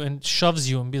up to you and shoves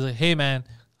you and be like, "Hey, man,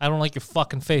 I don't like your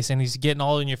fucking face," and he's getting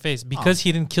all in your face. Because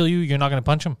he didn't kill you, you're not going to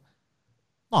punch him?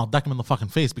 No, I'll deck him in the fucking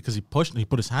face because he put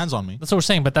his hands on me. That's what we're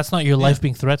saying, but that's not your life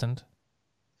being threatened.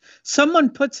 Someone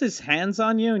puts his hands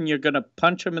on you and you're going to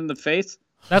punch him in the face?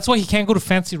 That's why he can't go to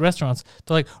fancy restaurants.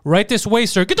 They're like, "Right this way,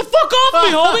 sir." Get the fuck off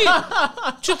me,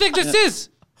 homie! What you think this is?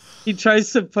 He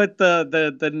tries to put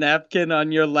the napkin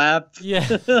on your lap. Yeah.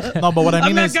 No, but what I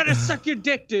mean I'm is... not going to suck your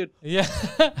dick, dude. Yeah.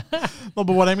 No,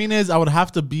 but what I mean is I would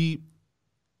have to be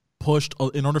pushed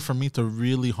in order for me to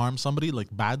really harm somebody, like,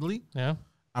 badly. Yeah.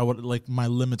 I would, like, my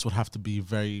limits would have to be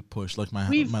very pushed. Like,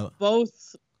 We've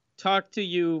both talked to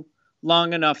you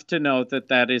long enough to know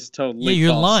that is totally Yeah,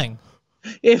 you're false. lying.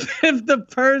 If the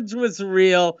purge was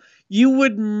real, you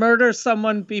would murder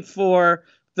someone before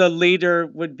the leader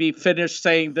would be finished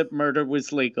saying that murder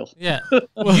was legal. Yeah.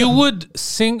 You would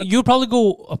you'd probably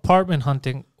go apartment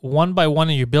hunting one by one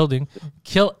in your building,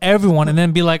 kill everyone, and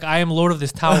then be like, I am lord of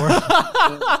this tower.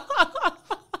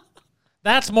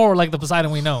 That's more like the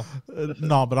Poseidon we know.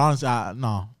 No, but honestly,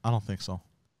 no, I don't think so.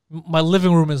 My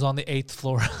living room is on the 8th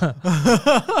floor.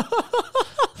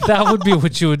 That would be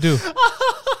what you would do.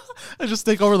 I just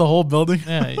take over the whole building.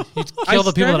 Yeah, you'd kill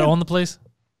the people that own the place.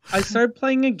 I started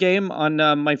playing a game on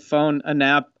my phone, an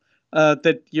app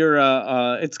that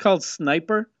it's called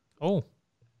Sniper. Oh.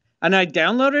 And I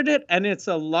downloaded it, and it's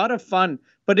a lot of fun.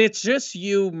 But it's just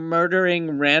you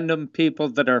murdering random people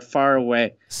that are far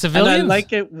away. Civilians? And I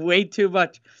like it way too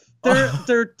much.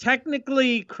 They're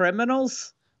technically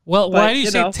criminals. Well, why do you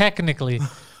say technically?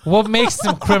 What makes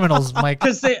them criminals, Mike?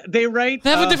 Because they write...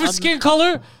 They have a different skin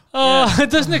color? It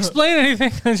doesn't explain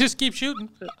anything. Just keep shooting.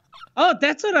 Oh,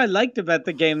 that's what I liked about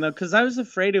the game, though, because I was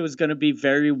afraid it was going to be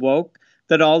very woke,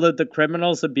 that all of the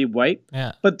criminals would be white.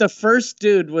 Yeah. But the first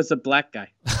dude was a black guy.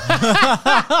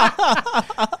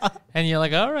 And you're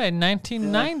like, all right,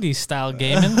 1990s style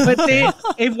gaming. But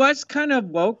it was kind of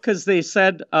woke because they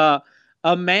said a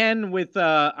man with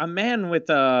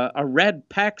a red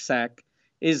pack sack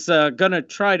is gonna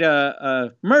try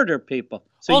to murder people.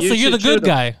 So you're the good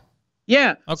guy.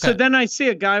 Yeah. Okay. So then I see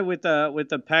a guy with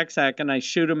a pack sack and I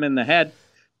shoot him in the head,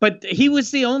 but he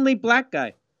was the only black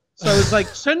guy. So I was like,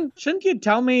 shouldn't you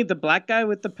tell me the black guy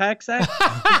with the pack sack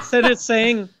instead of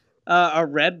saying a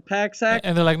red pack sack?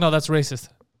 And they're like, no, that's racist.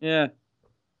 Yeah.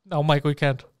 No, Mike, we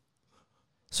can't.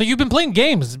 So you've been playing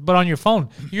games, but on your phone.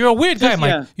 You're a weird guy, Mike.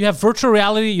 Yeah. You have virtual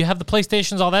reality, you have the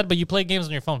PlayStations, all that, but you play games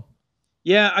on your phone.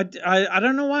 Yeah, I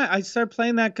don't know why. I started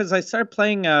playing that because I started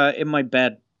playing in my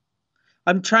bed.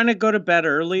 I'm trying to go to bed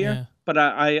earlier, but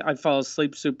I fall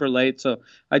asleep super late, so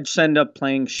I just end up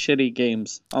playing shitty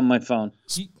games on my phone.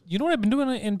 You know what I've been doing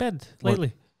in bed lately?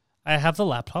 What? I have the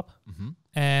laptop,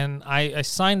 and I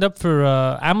signed up for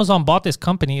Amazon bought this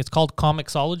company. It's called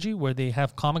Comixology, where they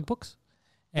have comic books,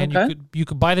 and you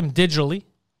could buy them digitally.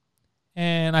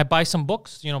 And I buy some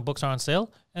books. Books are on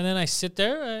sale, and then I sit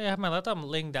there. I have my laptop. I'm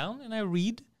laying down, and I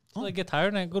read till I get tired,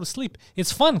 and I go to sleep.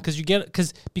 It's fun because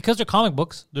they're comic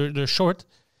books. They're short,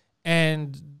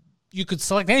 and you could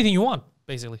select anything you want.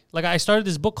 Basically, like I started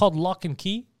this book called Lock and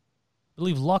Key. I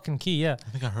believe Lock and Key. Yeah, I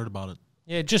think I heard about it.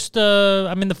 Yeah, just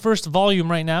I'm in the first volume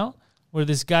right now, where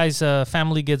this guy's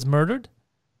family gets murdered,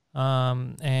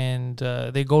 and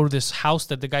they go to this house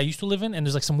that the guy used to live in, and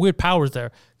there's like some weird powers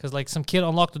there, because like some kid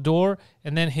unlocked the door,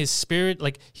 and then his spirit,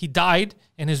 like he died,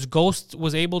 and his ghost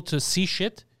was able to see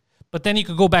shit, but then he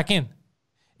could go back in,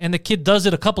 and the kid does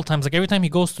it a couple times, like every time he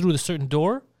goes through a certain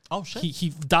door. Oh shit!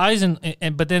 He dies and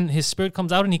but then his spirit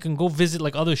comes out and he can go visit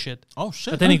like other shit. Oh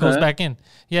shit! But then he goes back in.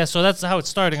 Yeah, so that's how it's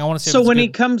starting. I want to see. So when he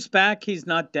comes back, he's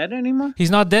not dead anymore.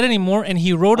 He's not dead anymore, and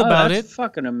he wrote about it.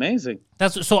 Fucking amazing.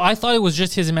 That's so. I thought it was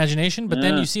just his imagination, but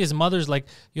then you see his mother's like,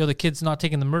 the kid's not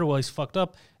taking the murder while he's fucked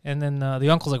up, and then the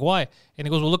uncle's like, why? And he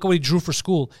goes, well, look at what he drew for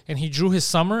school, and he drew his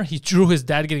summer. He drew his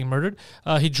dad getting murdered.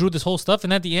 He drew this whole stuff,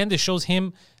 and at the end, it shows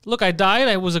him. Look, I died.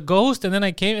 I was a ghost, and then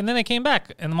I came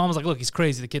back. And the mom was like, look, he's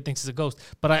crazy. The kid thinks he's a ghost,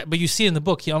 but you see in the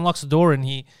book, he unlocks the door and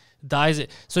he dies.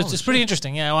 So it's pretty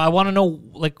interesting. Yeah, I want to know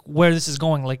like where this is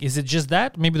going. Like, is it just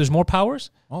that? Maybe there's more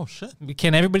powers. Oh shit!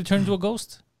 Can everybody turn into a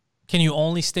ghost? Can you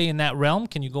only stay in that realm?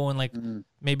 Can you go in like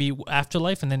maybe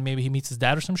afterlife and then maybe he meets his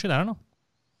dad or some shit? I don't know.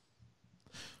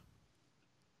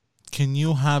 Can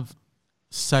you have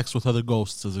sex with other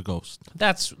ghosts as a ghost?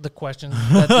 That's the question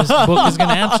that this book is going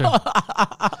to answer.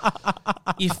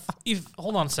 If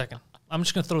hold on a second. I'm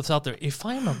just going to throw this out there. If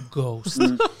I'm a ghost,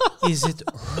 is it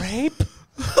rape?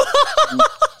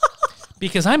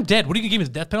 Because I'm dead. What are you going to give me,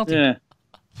 the death penalty? Yeah.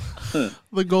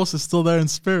 The ghost is still there in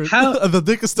spirit. The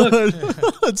dick is still there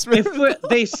in spirit.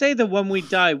 They say that when we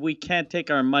die, we can't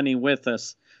take our money with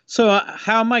us. So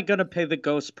how am I going to pay the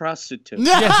ghost prostitute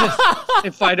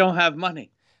if I don't have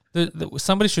money?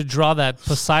 Somebody should draw that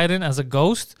Poseidon as a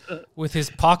ghost with his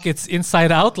pockets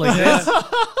inside out like this.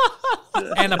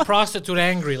 And a prostitute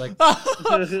angry. Like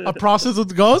a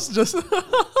prostitute ghost? Just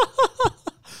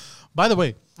By the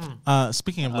way,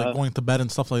 speaking of like going to bed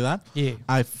and stuff like that, yeah,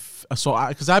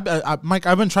 Mike,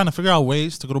 I've been trying to figure out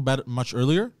ways to go to bed much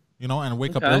earlier and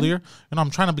wake up earlier. I'm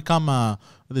trying to become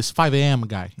this 5 a.m.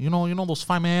 guy. You know those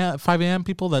 5 a.m.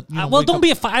 people that. Well, don't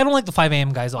be I don't like the 5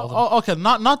 a.m. guys. All of them. Oh, okay,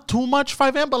 not too much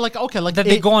 5 a.m. But like that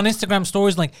they go on Instagram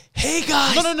stories like, "Hey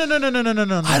guys, no.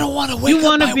 I don't want to wake up. You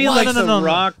want to be like The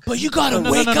Rock, but you gotta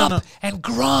wake up and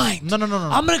grind. No.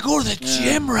 I'm gonna go to the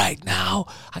gym right now.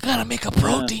 I gotta make a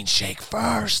protein shake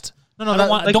first. No,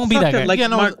 don't be that guy. Like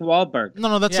Mark Wahlberg.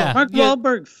 No, that's Mark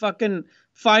Wahlberg. Fucking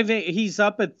 5 a.m. He's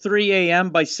up at 3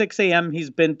 a.m. By 6 a.m. he's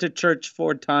been to church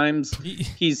 4 times.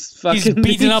 He's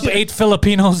beating up 8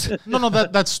 Filipinos. No,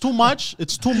 that's too much.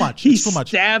 It's too much. He it's too much.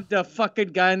 stabbed a fucking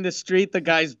guy in the street. The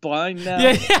guy's blind now.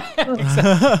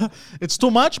 Yeah. It's too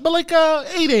much, but like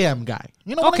 8 a.m. guy.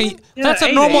 You know what I mean? That's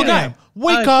a normal guy.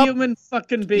 Wake up. Human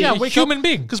fucking being. Yeah, human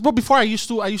being. Because bro, before I used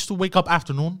to wake up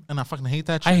afternoon, and I fucking hate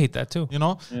that shit. I hate that too.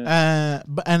 Because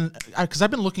I've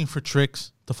been looking for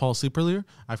tricks to fall asleep earlier.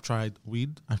 I've tried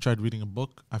weed. I've tried reading a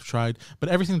book. But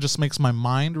everything just makes my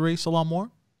mind race a lot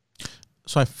more.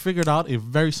 So I figured out a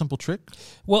very simple trick.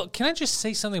 Well, can I just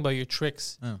say something about your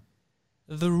tricks? Yeah.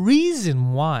 The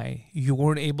reason why you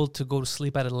weren't able to go to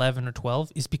sleep at 11 or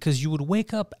 12 is because you would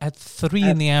wake up at 3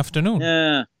 in the afternoon.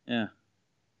 Yeah.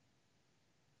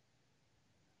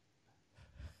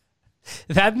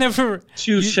 That never...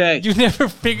 Touche. You never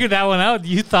figured that one out.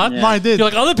 You thought... No, I did. You're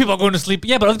like, other people are going to sleep.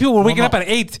 Yeah, but other people were waking up at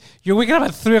 8. You're waking up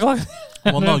at 3 o'clock.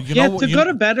 Well, no, to go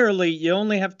to bed early, you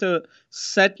only have to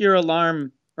set your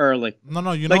alarm early.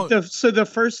 No, so the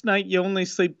first night you only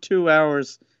sleep 2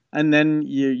 hours, and then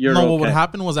you're No, okay. what would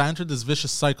happen was I entered this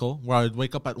vicious cycle where I'd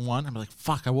wake up at 1 and be like,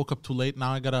 fuck, I woke up too late.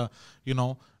 Now I gotta,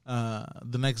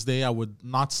 the next day I would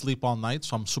not sleep all night,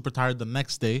 so I'm super tired the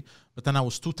next day. But then I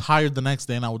was too tired the next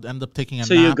day, and I would end up taking a nap.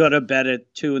 So you go to bed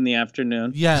at 2 in the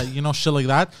afternoon. Yeah, shit like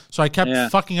that. So I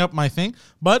kept fucking up my thing.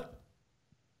 But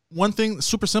one thing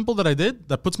super simple that I did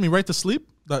that puts me right to sleep,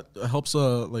 that helps,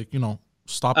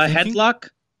 stop a thinking. headlock.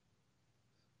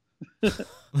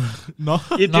 No,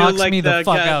 you do Knocks like me the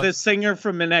fuck out. the singer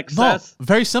from In no, Excess.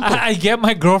 very simple. I get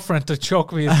my girlfriend to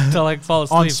choke me until I fall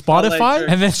asleep. On Spotify,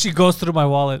 and then she goes through my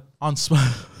wallet. on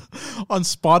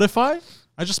Spotify,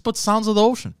 I just put Sounds of the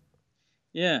Ocean.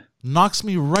 Yeah. Knocks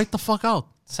me right the fuck out.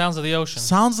 Sounds of the ocean.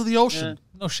 Sounds of the ocean.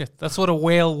 Yeah. No shit. That's what a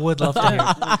whale would love to hear.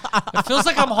 It feels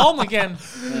like I'm home again.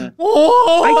 Yeah.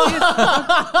 Oh.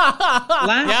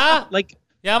 Yeah? Like,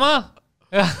 Yama?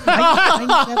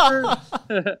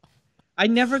 I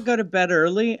never go to bed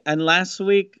early. And last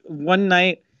week, one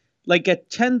night, like at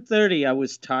 10:30, I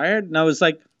was tired. And I was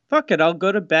like, fuck it, I'll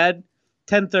go to bed.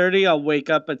 10:30, I'll wake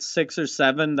up at 6 or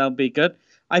 7. That'll be good.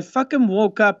 I fucking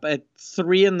woke up at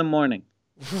 3 in the morning.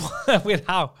 Wait,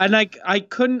 how? And I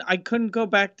couldn't go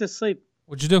back to sleep.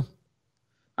 What'd you do?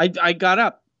 I got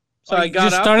up. So I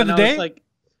got up. Started the day?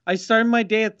 I started my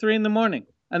day at 3 in the morning.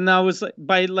 And I was like,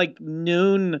 by like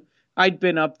noon, I'd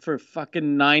been up for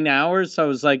fucking 9 hours. So I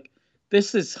was like,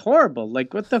 this is horrible.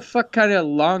 Like, what the fuck kind of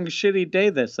long, shitty day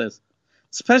this is?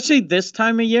 Especially this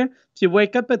time of year. If you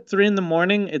wake up at 3 in the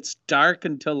morning, it's dark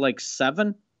until like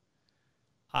 7.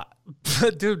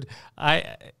 Dude,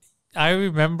 I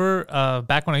remember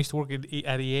back when I used to work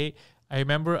at EA, I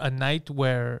remember a night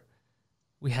where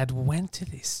we went to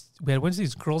this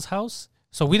girl's house.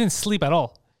 So we didn't sleep at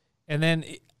all. And then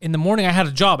in the morning I had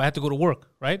a job. I had to go to work,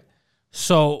 right?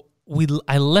 So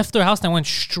I left their house and I went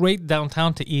straight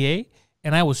downtown to EA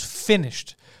and I was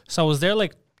finished. So I was there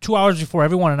like 2 hours before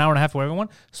everyone, an hour and a half before everyone.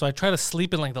 So I tried to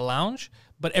sleep in like the lounge,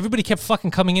 but everybody kept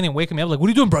fucking coming in and waking me up. Like, what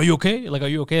are you doing, bro? Are you okay? Like, are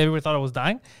you okay? Everybody thought I was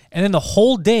dying. And then the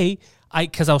whole day,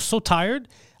 because I was so tired,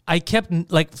 I kept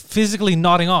like physically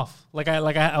nodding off. I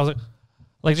was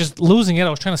like just losing it. I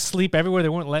was trying to sleep everywhere. They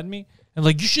weren't letting me. And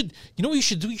like, you know what you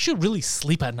should do? You should really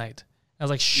sleep at night. I was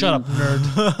like, shut up,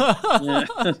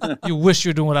 nerd. You wish you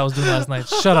were doing what I was doing last night.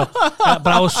 Shut up. But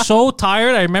I was so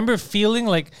tired. I remember feeling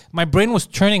like my brain was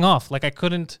turning off. Like I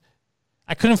couldn't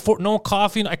no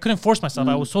coffee. I couldn't force myself.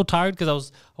 I was so tired because I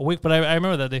was awake. But I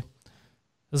remember that day.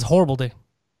 It was a horrible day.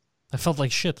 I felt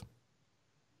like shit.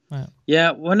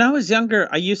 Yeah, when I was younger,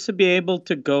 I used to be able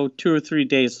to go 2 or 3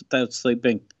 days without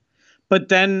sleeping. But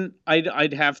then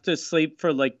I'd have to sleep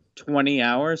for like 20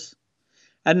 hours.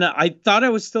 And I thought I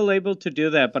was still able to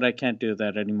do that, but I can't do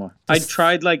that anymore. I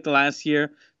tried like last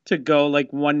year to go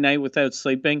like one night without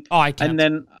sleeping. Oh, I can't. And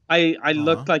then I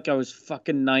looked like I was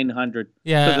fucking 900 for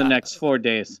the next 4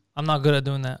 days. I'm not good at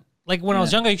doing that. Like when I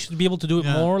was younger, I used to be able to do it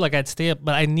more. Like I'd stay up,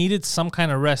 but I needed some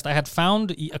kind of rest. I had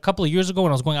found a couple of years ago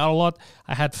when I was going out a lot,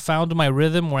 I had found my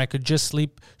rhythm where I could just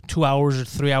sleep 2 hours or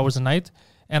 3 hours a night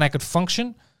and I could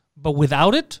function. But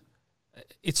without it,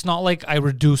 it's not like I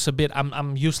reduce a bit.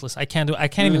 I'm useless. I can't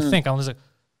even think. I'm just like,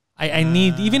 I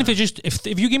need, even if it's just,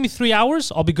 if you give me 3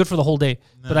 hours, I'll be good for the whole day.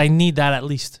 But I need that at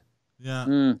least.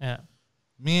 Yeah. Yeah.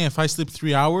 Me, if I sleep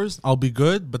 3 hours, I'll be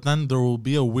good. But then there will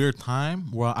be a weird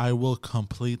time where I will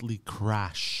completely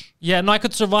crash. Yeah, no, I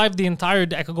could survive the entire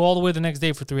day. I could go all the way the next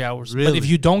day for 3 hours. Really? But if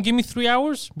you don't give me 3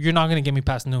 hours, you're not going to get me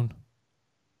past noon.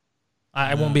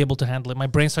 I won't be able to handle it. My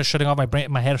brain starts shutting off.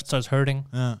 My head starts hurting.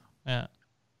 Yeah. Yeah.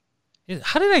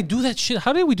 How did I do that shit?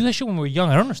 How did we do that shit when we were young?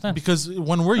 I don't understand. Because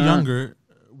when we're younger,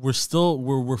 we're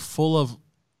full of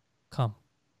Come.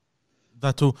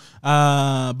 that too.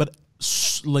 But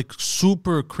like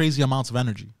super crazy amounts of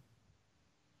energy.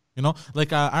 You know,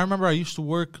 like I remember I used to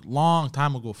work long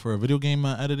time ago for a video game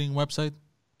editing website.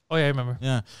 Oh yeah, I remember.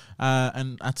 Yeah,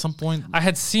 and at some point I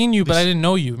had seen you, but I didn't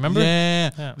know you. Remember?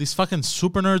 Yeah. These fucking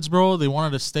super nerds, bro. They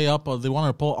wanted to stay up. They wanted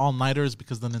to pull all nighters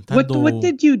because the Nintendo. What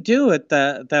did you do at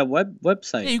that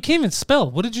website? Yeah, you can't even spell.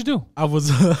 What did you do? I was.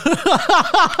 Yeah,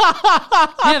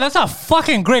 that's a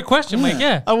fucking great question, Mike.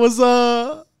 Yeah, I was.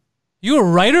 You a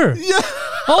writer? Yeah.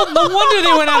 Oh, no wonder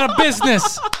they went out of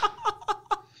business.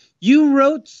 You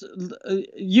wrote,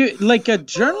 you like a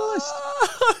journalist?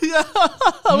 Yeah.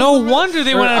 No wonder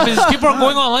they went out of business. People are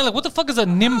going online like, what the fuck is a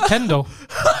Nintendo?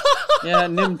 Yeah,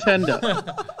 Nintendo.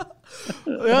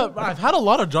 Yeah, I've had a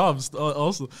lot of jobs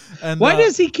also. And why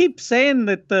does he keep saying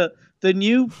that the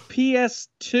new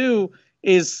PS2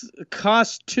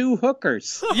 cost 2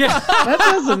 hookers? Yeah, That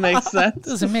doesn't make sense.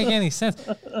 doesn't make any sense.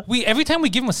 Every time we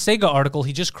give him a Sega article,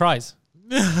 he just cries.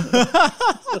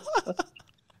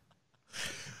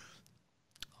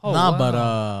 Oh, nah, wow. but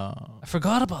I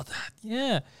forgot about that.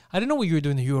 Yeah, I didn't know what you were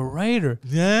doing. You were a writer.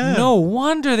 yeah. No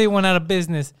wonder they went out of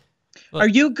business. Are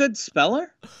you a good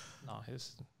speller? No, no.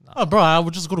 Oh, bro, I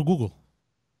would just go to Google.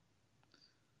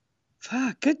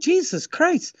 Fuck, good Jesus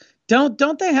Christ.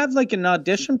 Don't they have like an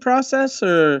audition process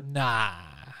or? Nah.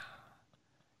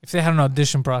 If they had an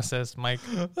audition process, Mike.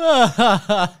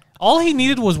 All he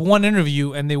needed was one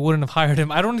interview and they wouldn't have hired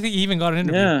him. I don't think he even got an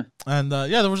interview. Yeah. And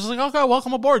they were just like, okay,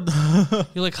 welcome aboard.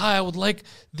 You're like, hi, I would like,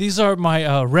 these are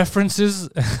my references.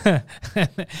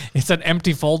 It's an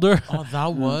empty folder. Oh,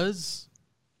 that was.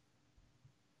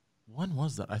 When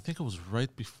was that? I think it was right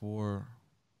before.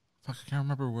 Fuck, I can't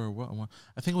remember where. What?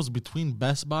 I think it was between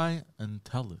Best Buy and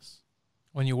TELUS.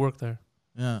 When you worked there.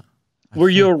 Yeah. Were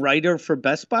you a writer for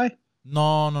Best Buy?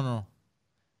 No.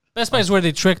 Best Buy is where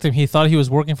they tricked him. He thought he was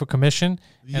working for commission.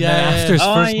 And then Yeah. after his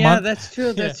first month. That's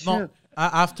true. That's true. No,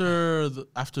 after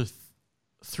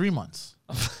 3 months.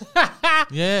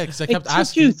 Yeah, because I It kept took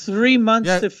asking. you 3 months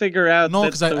Yeah. to figure out. No, that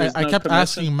because there was I no kept commission.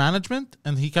 asking management,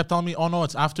 and he kept telling me, "Oh no,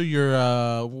 it's after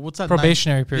your what's that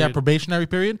Probationary period. Yeah, probationary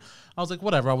period." I was like,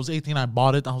 "Whatever." I was 18. I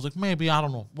bought it. I was like, "Maybe I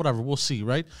don't know. Whatever. We'll see."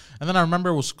 Right. And then I remember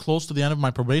it was close to the end of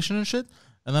my probation and shit.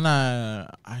 And then I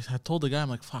told the guy, I'm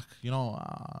like, "Fuck,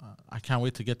 I can't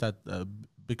wait to get that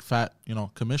big fat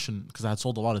commission because I had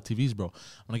sold a lot of TVs, bro.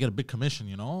 When I get a big commission,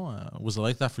 was it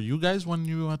like that for you guys when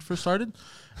you had first started?"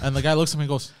 And the guy looks at me and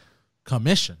goes,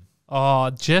 "Commission." Oh,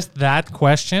 just that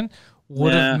question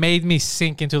would Yeah. have made me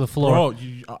sink into the floor.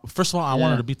 Bro, first of all, I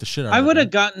wanted to beat the shit out of I him. would have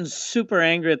gotten super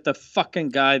angry at the fucking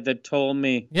guy that told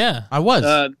me. Yeah. I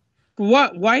was.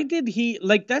 Why did he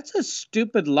that's a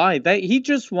stupid lie. That he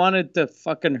just wanted to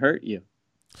fucking hurt you.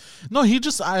 No, he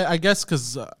just, I guess,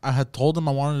 because I had told him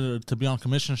I wanted to be on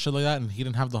commission and shit like that, and he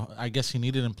didn't have I guess he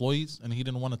needed employees, and he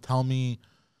didn't want to tell me,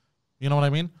 you know what I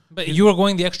mean? But you were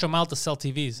going the extra mile to sell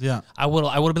TVs. Yeah. I would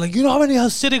have been like, you know how many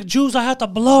Hasidic Jews I had to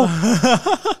blow?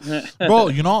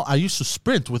 Bro, I used to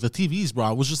sprint with the TVs, bro.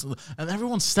 I was just, and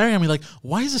everyone's staring at me like,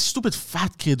 why is this stupid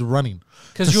fat kid running?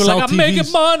 Because to you were sell like, I'm making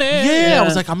TVs?" money. Yeah, I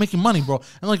was like, I'm making money, bro.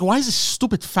 And like, why is this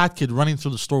stupid fat kid running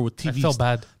through the store with TVs? I felt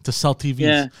bad. To sell TVs.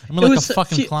 Yeah. I mean, like a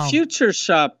fucking clown. Future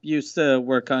Shop used to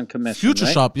work on commission. Future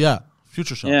right? Shop, yeah.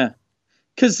 Future Shop. Yeah.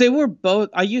 Because they were both.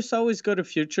 I used to always go to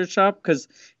Future Shop because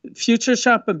Future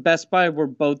Shop and Best Buy were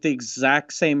both the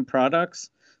exact same products,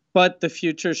 but the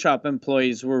Future Shop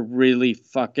employees were really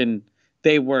fucking.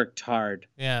 They worked hard.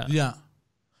 Yeah. Yeah.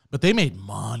 But they made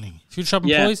money. Future Shop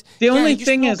Yeah. employees. The Yeah, I only used to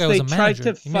thing know a is guy who was they a tried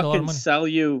manager. to He made a lot of fucking money. sell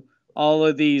you all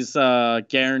of these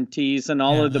guarantees and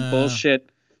all of the bullshit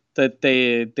that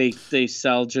they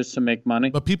sell just to make money.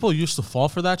 But people used to fall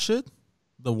for that shit.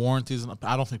 The warranties. And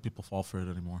I don't think people fall for it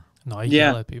anymore. No, I Yeah.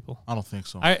 yell at people. I don't think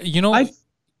so.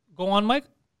 Go on, Mike.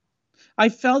 I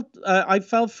felt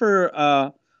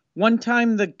for one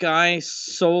time the guy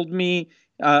sold me.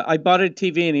 I bought a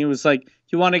TV and he was like,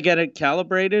 "You want to get it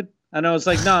calibrated?" And I was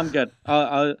like, "No, I'm good.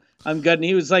 I'm good. And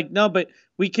he was like, no, but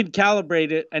we could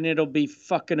calibrate it and it'll be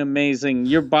fucking amazing.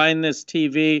 You're buying this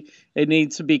TV. It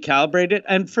needs to be calibrated.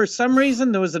 And for some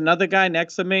reason, there was another guy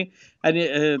next to me and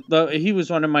he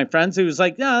was one of my friends. He was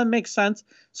like, yeah, that makes sense.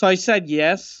 So I said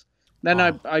yes. Then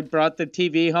I brought the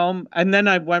TV home and then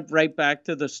I went right back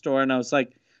to the store and I was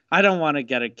like, I don't want to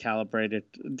get it calibrated.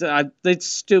 It's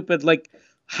stupid. Like,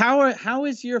 how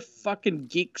is your fucking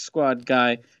Geek Squad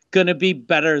guy going to be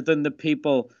better than the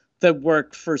people that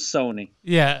work for Sony?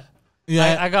 Yeah.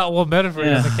 I got one better for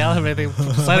you on the calibrator thing.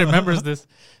 Poseidon remembers this.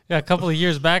 Yeah, a couple of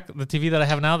years back, the TV that I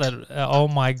have now that, oh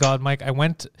my God, Mike,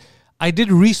 I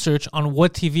did research on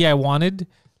what TV I wanted,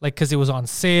 like, because it was on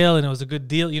sale and it was a good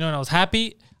deal, and I was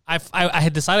happy. I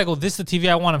had decided, this is the TV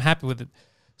I want, I'm happy with it.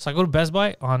 So I go to Best Buy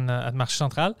at Marché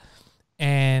Central,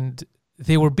 and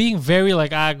they were being very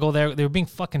go there. They were being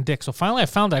fucking dicks. So finally I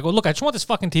found it. I go, look, I just want this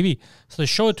fucking TV. So they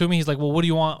show it to me. He's like, well, what do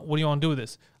you want? What do you want to do with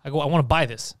this? I go, I want to buy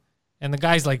this. And the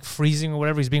guy's like freezing or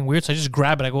whatever. He's being weird. So I just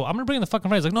grab it. I go, I'm going to bring in the fucking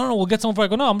friend. He's like, no, we'll get someone for it. I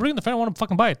go, no, I'm bringing the friend. I want to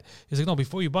fucking buy it. He's like, no,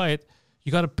 before you buy it,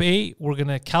 you got to pay. We're going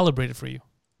to calibrate it for you.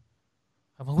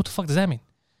 I'm like, what the fuck does that mean?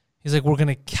 He's like, we're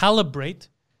going to calibrate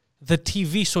the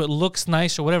TV so it looks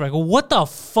nice or whatever. I go, what the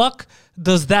fuck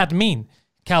does that mean?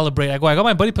 Calibrate. I go, I got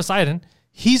my buddy Poseidon.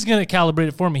 He's going to calibrate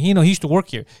it for me. He used to work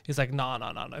here. He's like, no.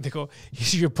 They go,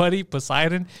 is your buddy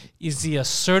Poseidon? Is he a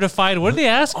certified, what did they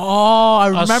ask? Oh, I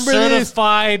remember this.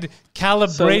 Certified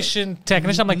calibration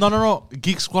technician. I'm like, no.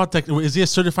 Geek Squad is he a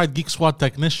certified Geek Squad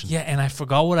technician? Yeah, and I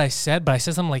forgot what I said, but I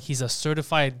said something like he's a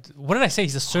certified, what did I say?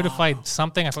 He's a certified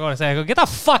something. I forgot what I said. I go, get the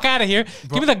fuck out of here.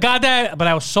 Bro. Give me the goddamn, but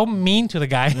I was so mean to the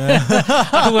guy. Yeah.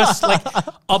 I was like,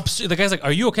 the guy's like,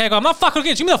 are you okay? I go, I'm not fucking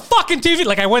okay. Give me the fucking TV.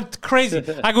 Like, I went crazy.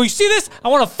 I go, you see this? I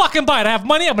want to fucking buy it. I have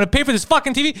money. I'm going to pay for this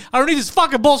fucking TV. I don't need this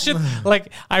fucking bullshit.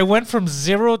 Like, I went from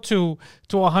 0 to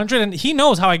 100, and he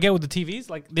knows how I get with the TVs.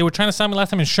 Like, they were trying to sell me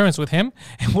last time insurance with him,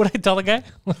 and what did I tell the guy?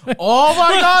 Oh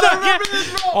my God, I remember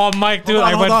this, bro. Oh, Mike, dude,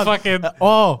 I went fucking.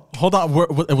 Hold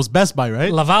on. It was Best Buy,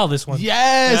 right? Laval, this one.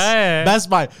 Yes, yeah. Best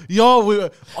Buy. Yo,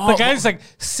 the guy's like,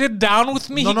 sit down with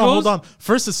me. No, hold on.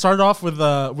 First, it started off with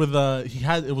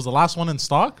it was the last one in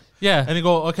stock. Yeah. And he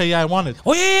go, okay, yeah, I want it.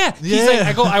 Oh yeah. He's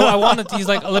like, I want it. He's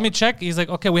like, let me check. He's like,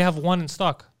 okay, we have one in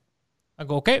stock. I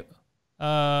go, okay.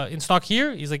 In stock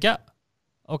here? He's like, yeah.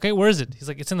 Okay, where is it? He's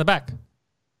like, it's in the back.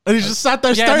 And he just sat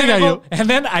there staring at you. And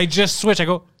then I just switch. I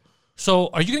go, so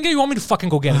are you going to get it? You want me to fucking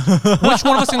go get it? Which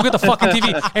one of us can get the fucking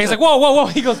TV? And he's like, whoa.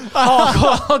 He goes,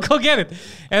 I'll go get it.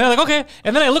 And they're like, okay.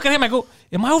 And then I look at him. I go,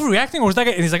 am I overreacting or is that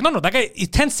guy? And he's like, no, that guy,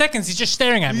 10 seconds, he's just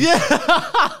staring at me. Yeah.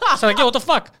 So I'm like, yo, what the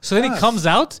fuck? So then he comes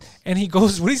out and he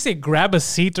goes, what do you say, grab a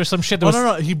seat or some shit?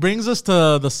 No. He brings us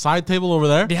to the side table over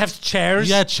there. They have chairs.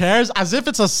 Yeah, chairs, as if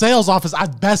it's a sales office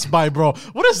at Best Buy, bro.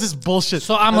 What is this bullshit?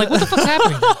 So I'm like, what the fuck's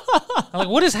happening? I'm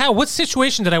like, what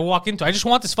situation did I walk into? I just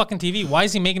want this fucking TV. Why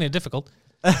is he making it difficult?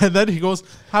 And then he goes,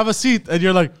 have a seat. And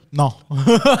you're like, no.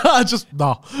 Just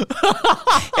no.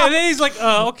 And then he's like,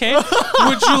 okay.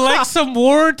 Would you like some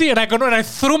warranty? And I go, no. And I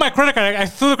threw my credit card. I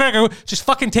threw the credit card. I go, just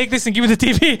fucking take this and give me the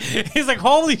TV. He's like,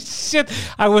 holy shit.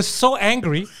 I was so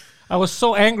angry.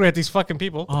 At these fucking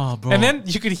people. Oh, bro. And then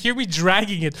you could hear me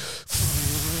dragging it.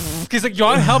 He's like, you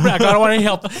want help? I go, I don't want any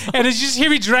help. And you just hear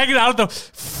me dragging it out of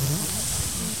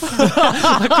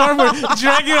the cardboard,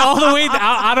 dragging it all the way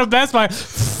out of Best Buy.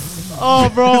 Oh,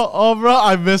 bro.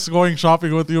 I miss going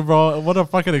shopping with you, bro. What a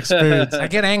fucking experience. I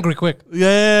get angry quick.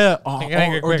 Yeah. I get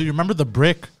angry quick. Do you remember the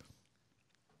brick?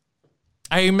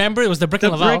 I remember it was the brick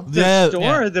in Laval. The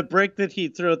store or the brick that he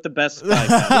threw at the Best Buy?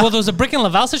 Well, there was a brick in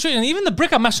Laval situation, and even the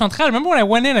brick at Marché Central. Remember when I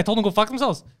went in, I told them to go fuck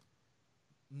themselves?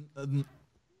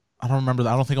 I don't remember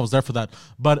that. I don't think I was there for that.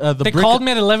 But they called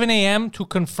me at 11 a.m. to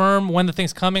confirm when the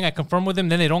thing's coming. I confirmed with them.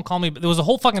 Then they don't call me. But there was a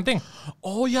whole fucking thing.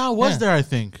 Oh, yeah, I was there, I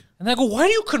think. And I go, why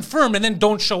do you confirm and then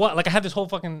don't show up? Like, I had this whole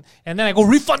fucking... And then I go,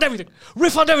 refund everything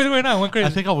right now. I went crazy.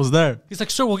 I think I was there. He's like,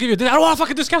 sir, we'll give you a discount. I don't want a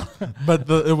fucking discount. But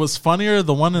it was funnier,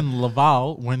 the one in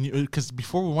Laval, because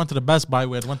before we went to the Best Buy,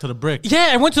 we had went to the brick. Yeah,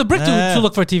 I went to the brick to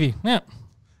look for a TV. Yeah.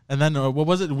 And then, what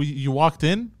was it? We walked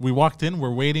in.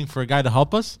 We're waiting for a guy to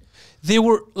help us. They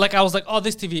were like, I was like, oh,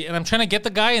 this TV. And I'm trying to get the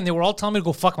guy, and they were all telling me to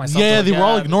go fuck myself. Yeah, they were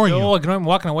all ignoring you. Ignoring me,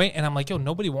 walking away. And I'm like, yo,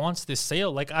 nobody wants this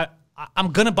sale. Like,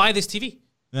 I'm going to buy this TV.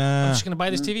 I'm just going to buy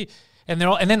this TV. And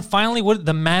then finally,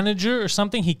 the manager or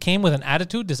something, he came with an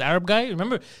attitude, this Arab guy.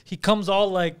 Remember? He comes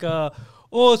all like,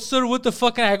 oh, sir, what the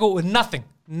fuck? And I go, with nothing.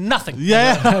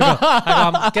 Yeah.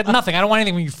 I go, get nothing. I don't want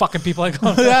anything from you fucking people. I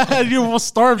go, yeah, you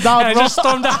stormed out, bro. I just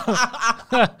stormed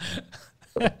out.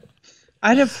 I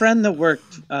had a friend that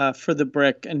worked for the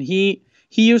brick, and he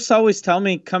he used to always tell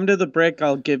me, "Come to the Brick,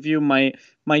 I'll give you my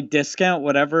discount,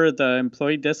 whatever the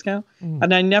employee discount."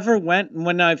 And I never went. And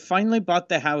when I finally bought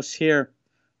the house here,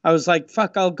 I was like,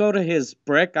 "Fuck, I'll go to his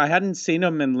Brick." I hadn't seen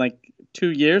him in like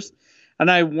 2 years,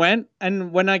 and I went.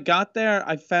 And when I got there,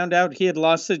 I found out he had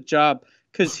lost his job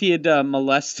because he had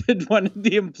molested one of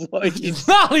the employees.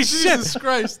 Holy shit! Jesus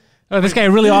Christ. Oh, this guy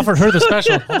really offered her the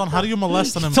special. Hold on, how do you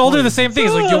molest an employee? Told her the same thing.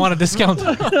 He's like, "Do you want a discount?"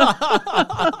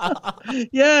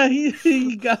 Yeah,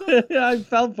 he got it. I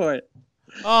fell for it.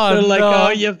 Oh, They're like, no. "Oh,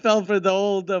 you fell for the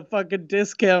old fucking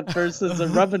discount versus a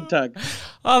rub and tug."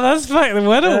 Oh, that's fine.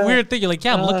 What a weird thing. You're like,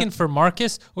 "Yeah, I'm looking for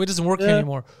Marcus. Oh, he doesn't work here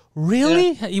anymore."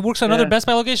 Really? He works at another Best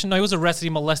Buy location? No, he was arrested. He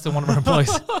molested one of our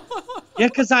employees. Yeah,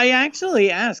 because I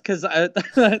actually asked,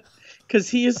 because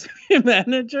he used to be a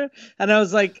manager, and I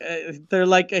was like, they're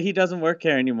like, he doesn't work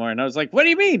here anymore. And I was like, what do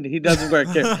you mean he doesn't work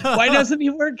here? Why doesn't he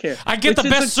work here? I get the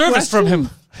best service from him.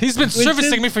 He's been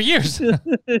servicing me for years.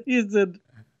 He said,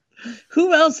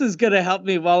 who else is going to help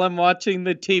me while I'm watching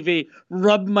the TV,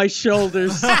 rub my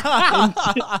shoulders, and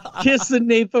kiss the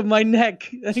nape of my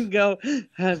neck, and go,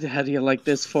 how do you like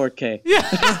this 4K?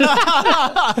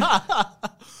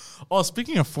 Oh,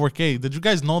 speaking of 4K, did you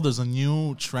guys know there's a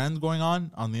new trend going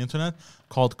on the internet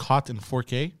called Caught in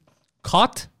 4K?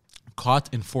 Caught?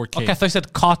 Caught in 4K. Okay, I thought you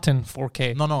said cotton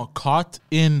 4K. No, Caught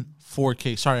in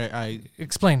 4K. Sorry, I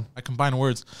Explain. combine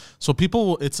words. So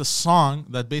it's a song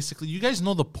that basically, you guys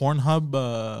know the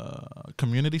Pornhub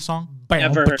community song?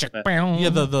 Never heard of it. Yeah,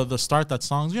 the start that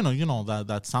songs, you know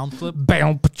that sound clip,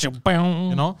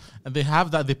 you know? And they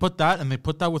have that, they put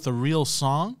that with a real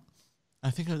song. I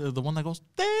think the one that goes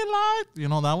Daylight, you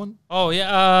know that one? Oh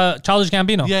yeah, Childish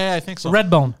Gambino. Yeah, I think so.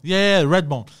 Redbone. Yeah,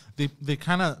 Redbone. They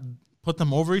kind of put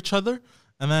them over each other,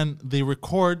 and then they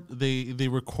record. They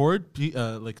record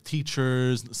like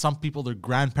teachers, some people, their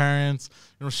grandparents,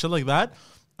 you know, shit like that,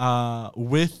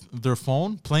 with their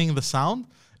phone playing the sound,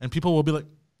 and people will be like,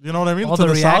 you know what I mean? Oh, to the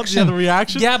reaction. Sound, yeah, the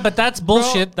reaction. Yeah, but that's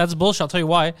bullshit. Bro. That's bullshit. I'll tell you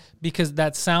why. Because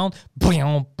that sound, that's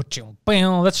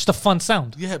just a fun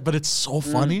sound. Yeah, but it's so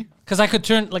funny. Because I could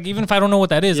turn, like, even if I don't know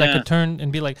what that is, I could turn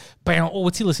and be like, oh,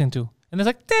 what's he listening to? And it's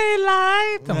like,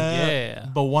 Daylight. I'm like, yeah.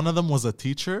 But one of them was a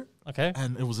teacher. Okay.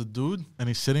 And it was a dude, and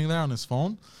he's sitting there on his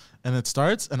phone, and it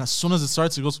starts, and as soon as it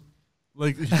starts, he goes,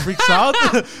 like, he freaks out,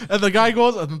 and the guy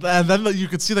goes, and then you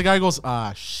could see the guy goes,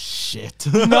 shit.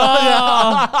 No.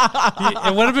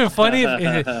 It would have been funny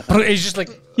if he's just like,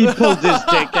 he pulled his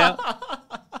dick out.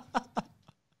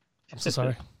 I'm so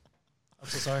sorry.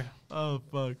 Oh,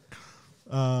 fuck.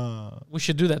 We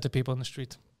should do that to people in the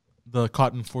street. The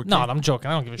Cotton 4K. No, I'm joking.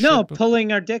 I don't give a shit. No,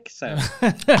 pulling our dicks out.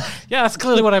 Yeah, that's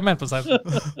clearly what I meant, Poseidon.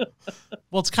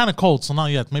 Well, it's kind of cold, so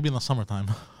not yet. Maybe in the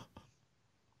summertime.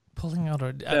 Pulling out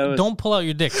our... don't pull out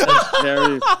your dick.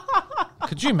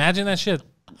 Could you imagine that shit?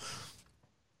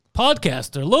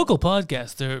 Local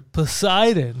podcaster,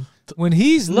 Poseidon, when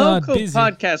he's not busy.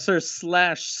 Local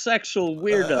podcaster / sexual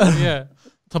weirdo. Yeah.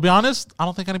 To be honest, I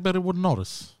don't think anybody would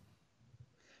notice.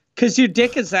 Because your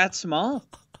dick is that small.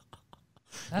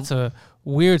 That's a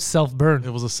weird self-burn.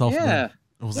 It was a self-burn. Yeah.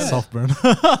 It was a self-burn.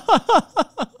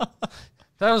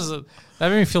 That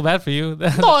made me feel bad for you.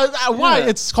 No, why? Yeah.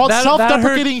 It's called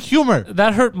self-deprecating humor.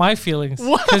 That hurt my feelings.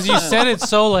 Because you said it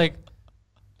so like,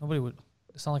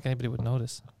 it's not like anybody would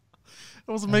notice.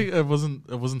 It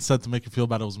wasn't said to make you feel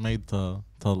bad. It was made to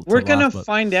We're going to laugh,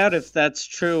 find out if that's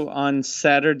true on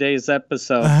Saturday's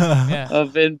episode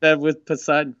of In Bed with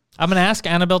Poseidon. I'm going to ask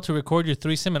Annabelle to record your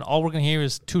threesome, and all we're going to hear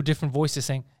is two different voices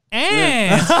saying,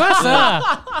 what's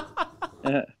up?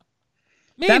 That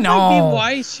might be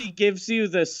why she gives you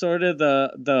the sort of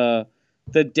the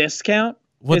discount.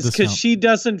 It's because she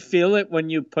doesn't feel it when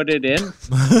you put it in.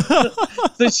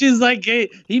 So she's like, hey,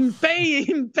 he pay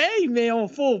me on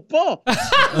full pull.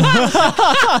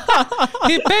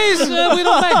 He pays, we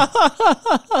don't pay.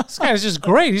 This guy's just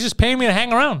great. He's just paying me to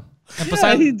hang around. And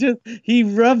he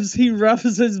rubs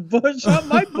his bush on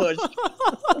my bush.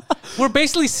 We're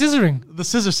basically scissoring. The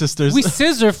Scissor Sisters. We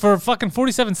scissor for fucking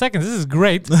 47 seconds. This is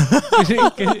great.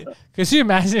 Could you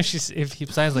imagine if he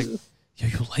Poseidon's like, yo,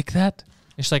 you like that?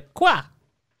 And she's like, qua.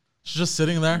 She's just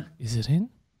sitting there. Is it in?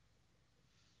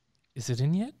 Is it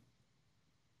in yet?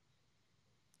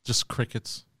 Just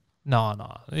crickets. No.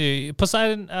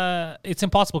 Poseidon, it's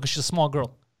impossible because she's a small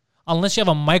girl. Unless you have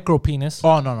a micro penis.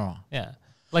 Oh, no. Yeah.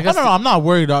 Like no, I'm not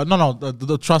worried.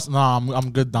 No, trust. No,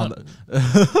 I'm good down there.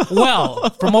 Well,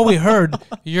 from what we heard,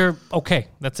 you're okay.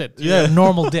 That's it. You're a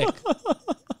normal dick.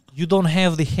 You don't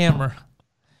have the hammer.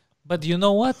 But you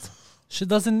know what? She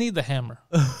doesn't need the hammer.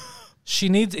 She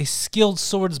needs a skilled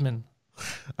swordsman.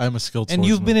 I'm a skilled swordsman. And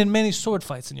you've been in many sword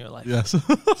fights in your life. Yes.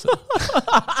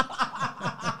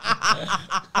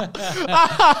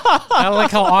 I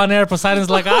like how on air Poseidon's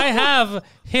like, I have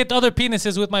hit other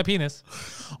penises with my penis.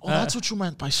 Oh, that's what you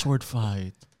meant by sword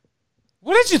fight.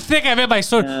 What did you think I meant by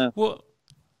sword? Well,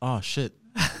 Oh, shit.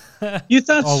 You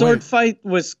thought sword wait. fight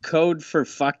was code for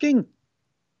fucking?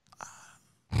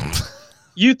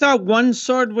 You thought one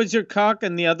sword was your cock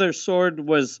and the other sword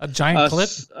was a giant clip?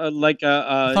 like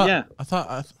a yeah.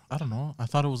 I don't know. I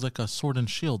thought it was like a sword and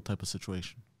shield type of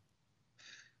situation.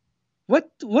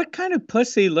 What kind of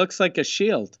pussy looks like a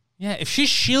shield? Yeah, if she's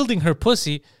shielding her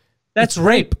pussy, That's it's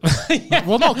rape.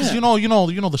 Well, no, because you know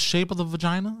the shape of the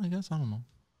vagina. I guess I don't know.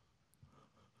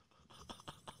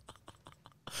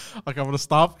 Okay, I'm gonna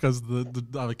stop because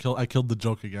I killed the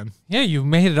joke again. Yeah, you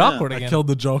made it awkward I again. killed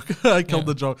the joke. I killed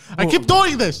the joke. I keep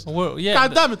doing this. Well, yeah,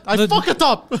 God damn it! I fuck it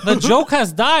up. The joke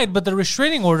has died, but the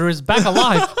restraining order is back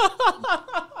alive.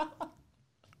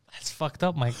 That's fucked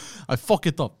up, Mike. I fuck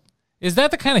it up. Is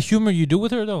that the kind of humor you do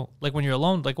with her, though? Like when you're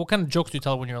alone? Like what kind of jokes do you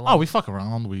tell her when you're alone? Oh, we fuck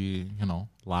around. We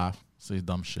laugh, say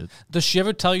dumb shit. Does she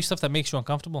ever tell you stuff that makes you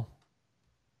uncomfortable?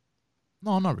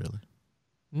 No, not really.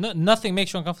 Nothing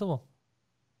makes you uncomfortable?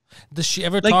 Does she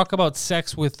ever talk about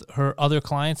sex with her other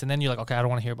clients and then you're like, okay, I don't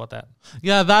want to hear about that?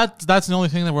 Yeah, that's the only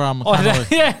thing that where I'm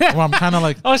kind of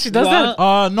like, oh, she does that?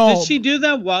 No. Does she do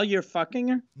that while you're fucking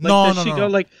her? Like, No, does no, she no. go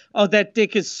like, oh, that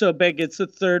dick is so big, it's the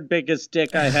third biggest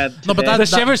dick I had today. No, but Does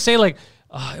she ever say like,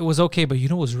 oh, it was okay, but you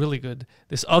know what was really good?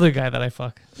 This other guy that I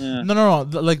fuck. Yeah. No.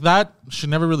 Like that, she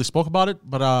never really spoke about it.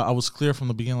 But I was clear from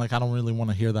the beginning. Like I don't really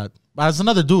want to hear that. But as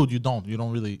another dude, you don't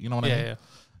really. You know what I mean? Yeah.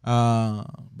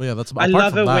 But yeah, that's about. I apart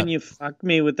love from it that, when you fuck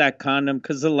me with that condom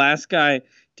because the last guy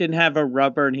didn't have a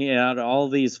rubber and he had all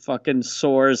these fucking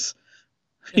sores.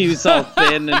 He was all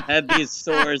thin and had these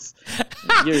sores.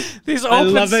 These I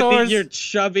open love it that sores. you're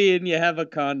chubby and you have a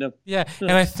condom. Yeah,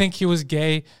 and I think he was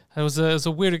gay. It was a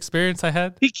weird experience I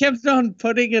had. He kept on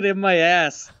putting it in my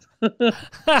ass.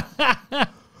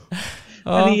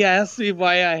 And he asked me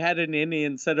why I had an innie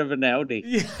instead of an outie.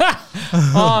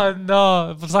 Oh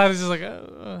no! Poseidon's just like,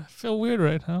 I feel weird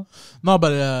right now. No,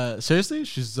 but seriously,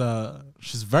 she's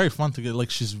very fun to get.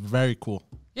 Like she's very cool.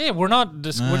 Yeah, we're not.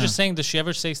 We're just saying. Does she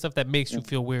ever say stuff that makes you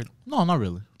feel weird, No, not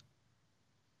really.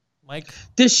 Mike?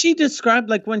 Does she describe,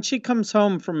 like, when she comes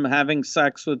home from having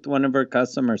sex with one of her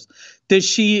customers, does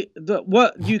she,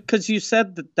 because you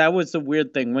said that was the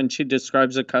weird thing when she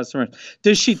describes a customer.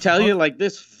 Does she tell you, like,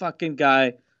 this fucking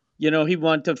guy, he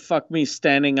wanted to fuck me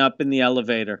standing up in the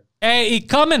elevator? Hey, he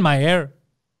come in my hair.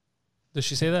 Does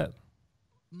she say that?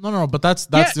 No, but that's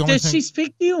the only does thing. she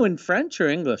speak to you in French or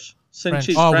English? Since French.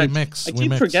 she's Oh, we French. mix, I we keep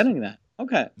mix. forgetting that.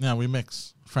 Okay. Yeah, we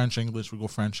mix French English. We go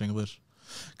French English.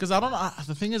 Because I don't.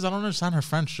 The thing is, I don't understand her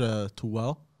French too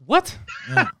well. What?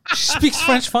 Yeah. She speaks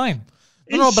French fine.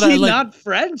 Is but she like, not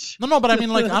French? No, but I mean,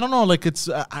 like, I don't know. Like, it's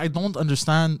I don't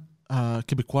understand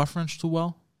Quebecois French too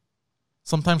well.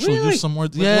 Sometimes she'll Really? use some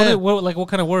words. Like, Yeah, what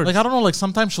kind of words? like I don't know. Like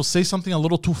sometimes she'll say something a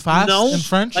little too fast No, in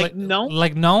French. like no,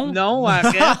 like no, no,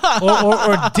 arrête.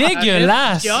 or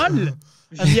dégueulasse. Viol.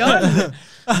 Viol.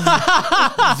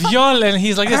 Viol, and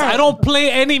he's like this. I don't play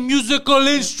any musical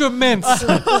instruments.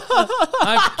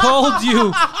 I've told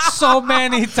you so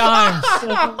many times.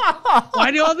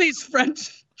 Why do all these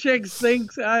French chicks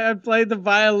think I play the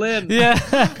violin? Yeah.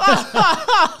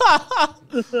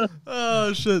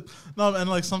 Oh shit! No, and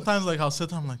like sometimes like I'll sit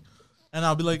there, I'm like, and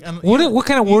I'll be like, and What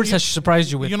kind of words has she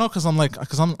surprised you with? you know, because I'm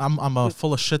a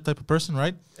full of shit type of person,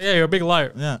 right? Yeah, you're a big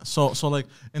liar. Yeah. So like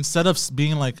instead of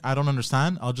being like I don't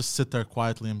understand, I'll just sit there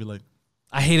quietly and be like,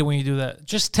 I hate it when you do that.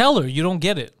 Just tell her you don't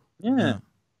get it. Yeah.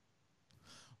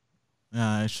 yeah,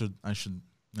 I should, yeah, I should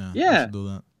do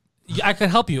that. I can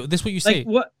help you. This is what you say. Like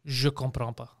what? Je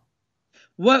comprends pas.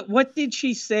 What did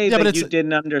she say Yeah, but that you it's-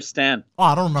 didn't understand? Oh,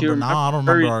 I don't Do you remember now. I don't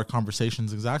remember- remember our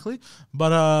conversations exactly,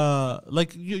 but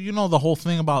like you know the whole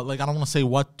thing about like I don't want to say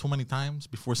what too many times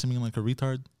before seeming like a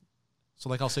retard. So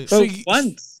like I'll say So you-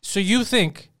 once. So you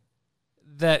think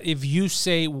that if you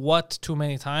say what too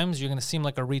many times, you're gonna seem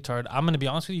like a retard? I'm gonna be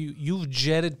honest with you. You've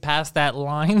jetted past that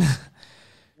line.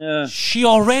 Yeah. She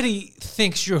already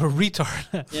thinks you're a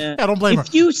retard. Yeah. I don't blame her.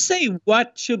 If you say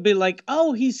what, she'll be like,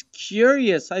 "Oh, he's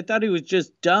curious. I thought he was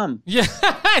just dumb." Yeah,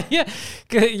 yeah.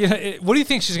 What do you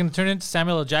think she's gonna turn into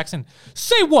Samuel L. Jackson?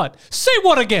 Say what? Say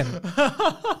what again?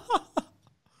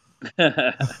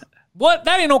 What?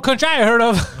 That ain't no country I heard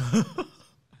of.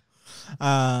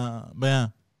 But yeah,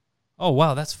 Oh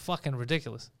wow, that's fucking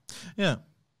ridiculous. yeah.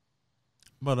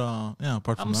 But yeah.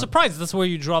 Apart from I'm that, surprised that's where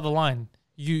you draw the line.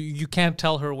 You can't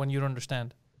tell her when you don't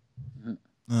understand.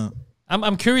 yeah.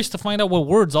 I'm curious to find out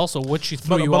what she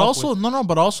threw you but off also with.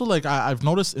 but also like I've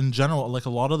noticed in general, like a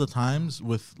lot of the times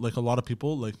with like a lot of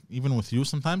people, like even with you,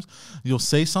 sometimes you'll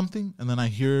say something and then I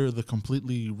hear the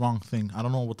completely wrong thing. I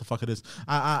don't know what the fuck it is.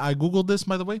 I googled this,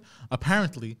 by the way.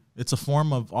 Apparently, it's a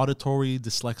form of auditory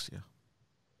dyslexia.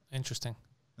 Interesting.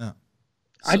 Yeah.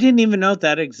 I didn't even know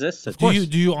that existed. Do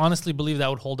you honestly believe that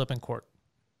would hold up in court?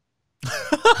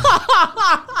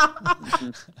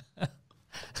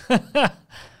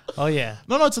 Oh yeah.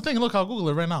 No, it's a thing. Look, I'll Google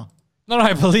it right now. No,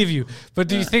 I believe you. But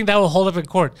do you think that will hold up in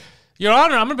court? Your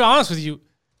Honor, I'm gonna be honest with you.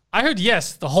 I heard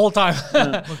yes the whole time.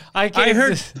 I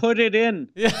heard put it in.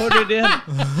 Put it in.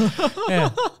 Yeah.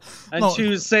 And she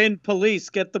was saying police,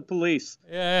 get the police.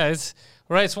 Yeah, it's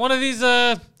right. It's one of these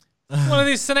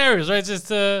scenarios, right? It's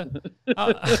just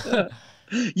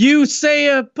you say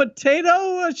a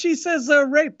potato, she says a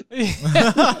rape.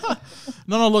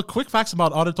 No, look, quick facts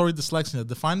about auditory dyslexia.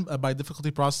 Defined by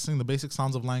difficulty processing the basic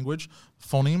sounds of language,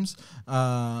 phonemes,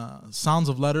 sounds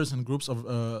of letters and groups of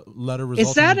letter resulting.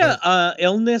 Is that a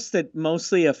illness that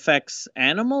mostly affects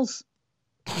animals?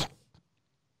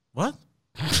 What?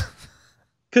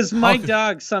 Because my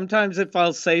dog, sometimes if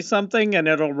I'll say something and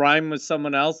it'll rhyme with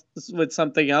something else,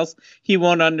 he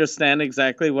won't understand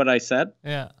exactly what I said.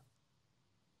 Yeah.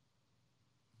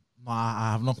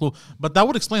 I have no clue. But that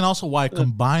would explain also why I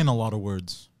combine a lot of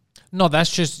words. No,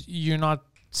 that's just you're not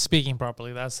speaking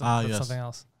properly. That's yes. something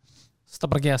else.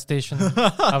 Stop at a gas station. It's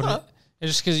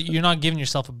just because you're not giving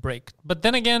yourself a break. But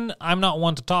then again, I'm not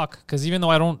one to talk because even though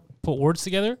I don't put words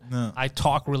together, I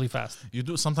talk really fast. You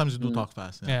do. Sometimes you do talk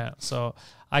fast. Yeah. So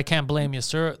I can't blame you,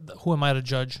 sir. Who am I to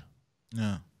judge?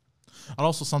 Yeah. And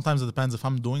also sometimes it depends if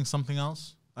I'm doing something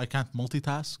else. I can't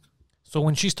multitask. So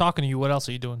when she's talking to you, what else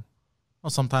are you doing? Well,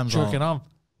 sometimes jerking off.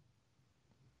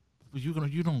 You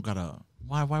don't gotta.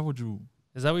 Why would you?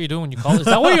 Is that what you're doing when you call? Is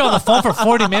that why you're on the phone for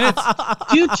 40 minutes?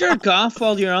 Do you jerk off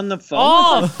while you're on the phone?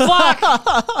 Oh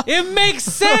fuck! It makes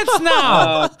sense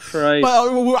now. Oh Christ!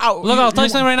 But, look, I'll tell you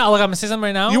something right now. Look, I'm gonna say something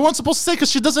right now. You weren't supposed to say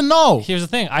because she doesn't know. Here's the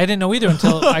thing: I didn't know either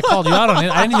until I called you out on it.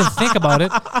 I didn't even think about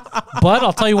it. But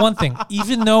I'll tell you one thing: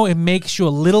 even though it makes you a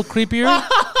little creepier,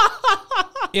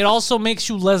 it also makes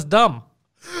you less dumb.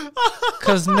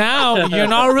 Because now you're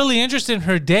not really interested in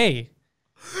her day.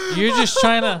 You're just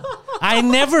trying to. I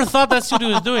never thought that's what he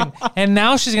was doing. And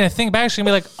now she's going to think back. She's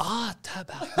going to be like,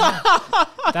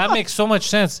 that makes so much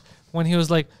sense. When he was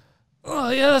like,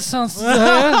 oh, yeah, that sounds.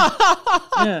 Yeah.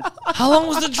 How long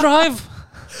was the drive?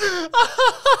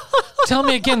 Tell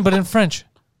me again, but in French.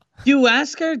 Do you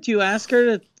ask her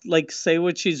to like say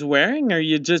what she's wearing, or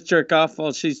you just jerk off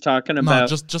while she's talking about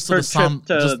just to her the sound,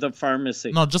 trip to the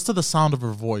pharmacy? No, just to the sound of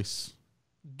her voice.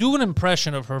 Do an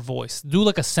impression of her voice. Do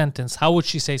like a sentence. How would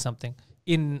she say something?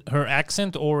 In her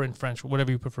accent or in French,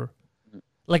 whatever you prefer.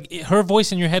 Like her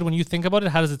voice in your head when you think about it,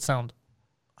 how does it sound?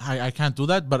 I can't do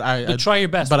that, but I try your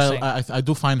best. But I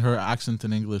do find her accent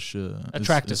in English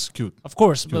attractive. is cute. Of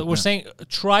course, cute, but we're saying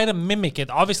try to mimic it.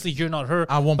 Obviously, you're not her.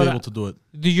 I won't be able to do it.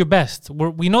 Do your best.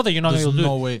 We know that you're not going to do it. There's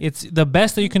no way. It's the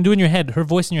best that you can do in your head. Her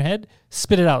voice in your head,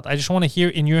 spit it out. I just want to hear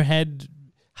in your head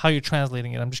how you're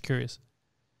translating it. I'm just curious.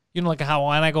 You know, like how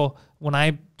when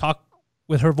I talk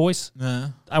with her voice,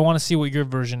 I want to see what your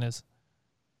version is.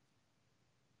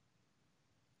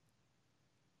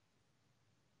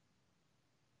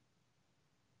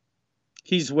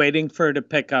 He's waiting for her to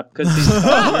pick up because he's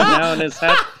calling her now in his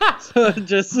head. So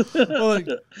just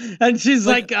and she's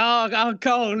like, "Oh, I'll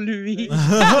call Louis."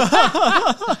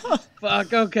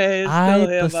 Fuck. Okay.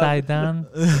 Poseidon.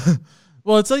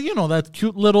 Well, it's like that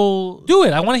cute little. Do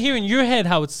it. I want to hear in your head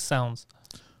how it sounds.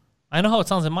 I know how it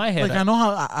sounds in my head. Like I know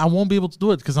how I won't be able to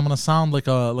do it because I'm gonna sound like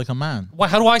a man. Why?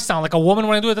 How do I sound like a woman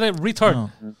when I do it today? Retard. No.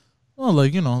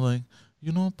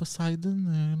 Well,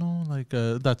 Poseidon, like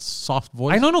that soft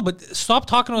voice. I don't know, but stop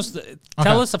talking to us.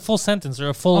 Tell us a full sentence or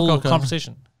a full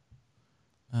conversation.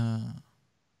 When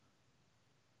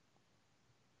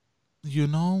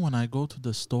I go to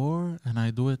the store and I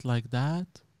do it like that,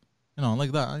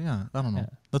 like that. Yeah, I don't know. Yeah.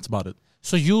 That's about it.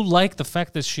 So you like the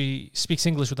fact that she speaks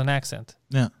English with an accent.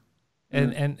 Yeah.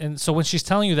 And so when she's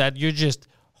telling you that, you're just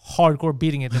hardcore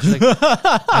beating it. And she's like,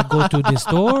 I go to the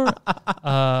store.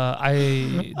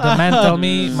 The man tell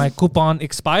me my coupon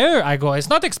expire. I go, it's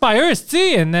not expire, it's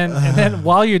see. And then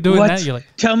while you're doing that, you're like,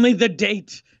 tell me the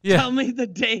date. Yeah. Tell me the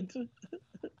date.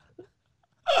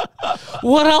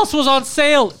 What else was on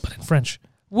sale? But in French.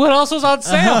 What else was on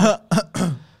sale?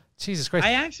 Jesus Christ.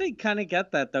 I actually kind of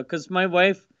get that though, because my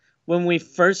wife, when we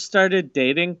first started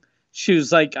dating, she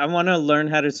was like, I want to learn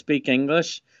how to speak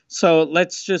English. So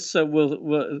let's just,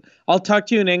 I'll talk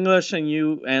to you in English and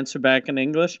you answer back in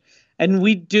English. And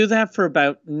we'd do that for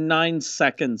about 9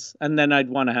 seconds, and then I'd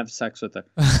want to have sex with her.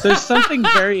 There's something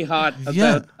very hot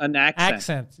about an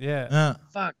accent. Yeah.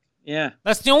 Fuck. Yeah.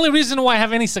 That's the only reason why I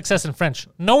have any success in French.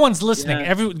 No one's listening.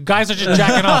 Yeah. Guys are just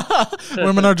jacking off.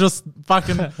 Women are just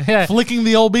fucking flicking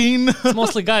the old bean. It's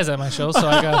mostly guys at my show, so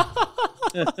I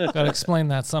gotta explain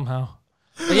that somehow.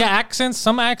 But yeah, accents.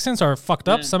 Some accents are fucked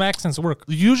up. Some accents work.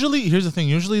 Usually, here's the thing.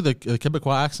 Usually, the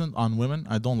Quebecois accent on women,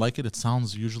 I don't like it. It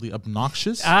sounds usually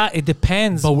obnoxious. It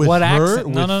depends But with what her,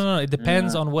 accent. No. It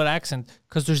depends on what accent.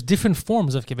 Because there's different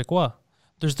forms of Quebecois.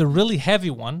 There's the really heavy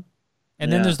one,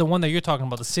 and then there's the one that you're talking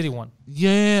about, the city one.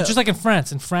 Yeah. Just like in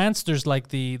France. In France, there's like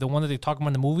the one that they talk about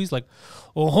in the movies, like,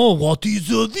 oh, what is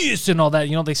this? And all that.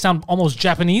 You know, they sound almost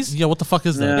Japanese. Yeah, what the fuck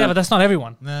is that? Yeah, but that's not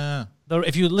everyone. Nah.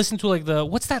 If you listen to like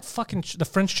what's that fucking the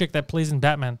French chick that plays in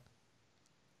Batman?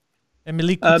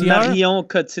 Emily Cotillard? Marion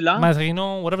Cotillard. Marion,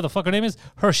 whatever the fuck her name is.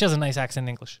 She has a nice accent in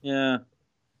English. Yeah.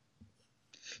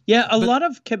 Yeah, a lot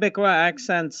of Quebecois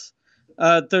accents,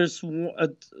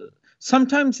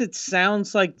 sometimes it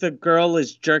sounds like the girl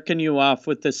is jerking you off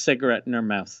with a cigarette in her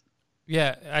mouth.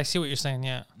 Yeah, I see what you're saying,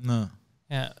 yeah. No.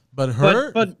 Yeah. But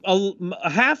her... But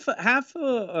half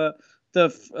the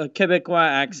Quebecois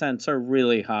accents are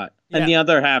really hot. And the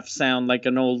other half sound like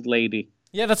an old lady.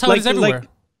 Yeah, that's how it is everywhere.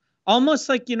 Almost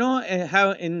like, you know,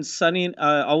 how in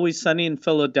Always Sunny in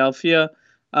Philadelphia,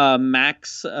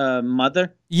 Mac's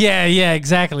mother? Yeah,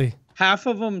 exactly. Half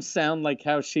of them sound like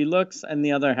how she looks, and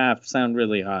the other half sound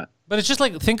really hot. But it's just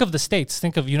like, think of the States.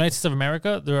 Think of United States of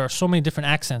America. There are so many different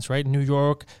accents, right? New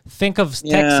York. Think of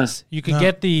Texas. You could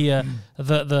get the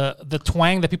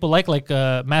twang that people like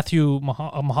Matthew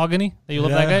Mahogany. That you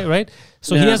love that guy, right?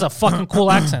 So he has a fucking cool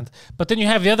accent. But then you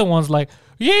have the other ones like,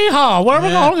 yeehaw, where am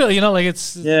I going? You know, like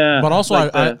it's... Yeah. But also,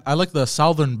 I like the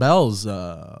Southern Belles.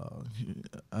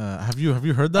 Have you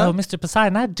heard that? Oh, Mr.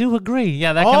 Poseidon, I do agree.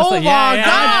 Yeah, that kind of stuff. Oh my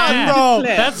God, bro!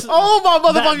 That's my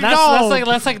motherfucking God!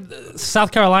 That's like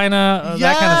South Carolina,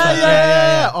 that kind of stuff.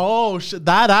 Yeah. Oh shit,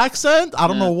 that accent! I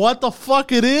don't know what the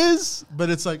fuck it is, but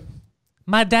it's like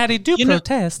my daddy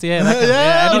protest.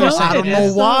 I don't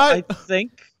know why. I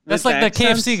think that's like the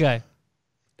KFC guy,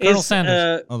 Colonel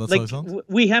Sanders. Like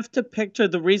we have to picture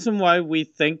the reason why we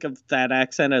think of that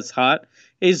accent as hot.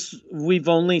 Is we've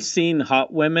only seen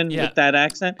hot women with that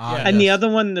accent. The other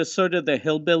one, the sort of the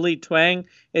hillbilly twang,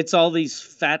 it's all these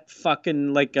fat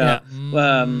fucking like what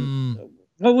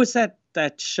was that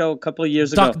show a couple of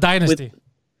years ago? Duck Dynasty.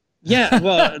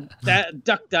 That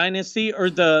Duck Dynasty,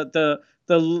 or the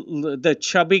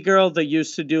chubby girl that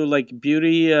used to do like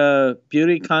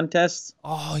beauty contests.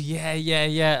 Oh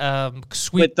yeah.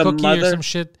 Sweet with the Cookie mother. Or some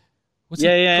shit. What's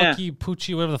it? Cookie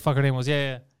Poochie, whatever the fuck her name was.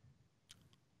 Yeah.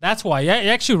 That's why. Yeah,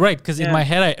 you're actually right. Because in my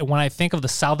head, when I think of the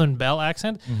Southern Belle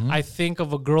accent, I think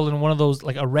of a girl in one of those,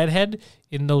 like a redhead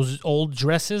in those old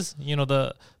dresses. You know,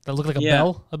 that look like a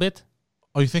belle a bit.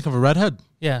 Oh, you think of a redhead?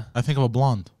 Yeah. I think of a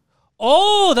blonde.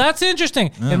 Oh, that's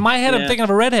interesting. Yeah. In my head, I'm thinking of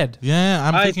a redhead.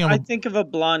 Yeah, I think of a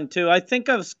blonde too. I think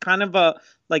of kind of a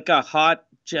hot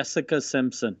Jessica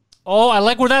Simpson. Oh, I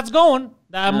like where that's going.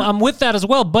 I'm with that as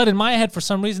well. But in my head, for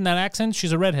some reason, that accent,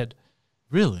 she's a redhead.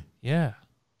 Really? Yeah.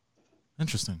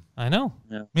 Interesting. I know.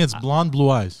 Yeah. Me, it's blonde, blue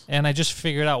eyes. And I just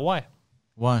figured out why.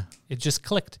 Why? It just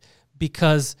clicked.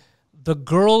 Because the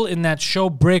girl in that show,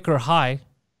 Breaker High,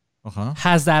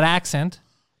 has that accent.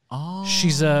 Oh.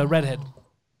 She's a redhead.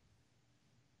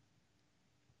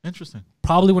 Interesting.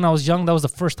 Probably when I was young, that was the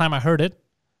first time I heard it.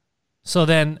 So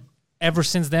then, ever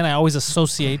since then, I always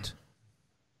associate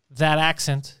that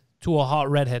accent to a hot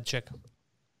redhead chick.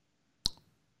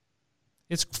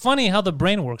 It's funny how the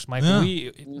brain works, Mike. Yeah.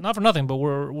 We, not for nothing, but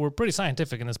we're pretty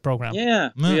scientific in this program.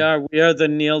 Yeah, we are. We are the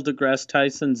Neil deGrasse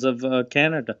Tysons of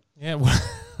Canada. Yeah,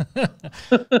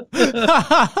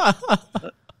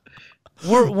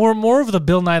 we're more of the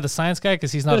Bill Nye the Science Guy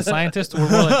because he's not a scientist. We're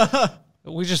more like,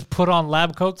 we just put on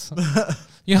lab coats.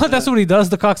 You know, that's what he does,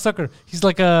 the cocksucker. He's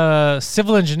like a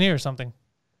civil engineer or something.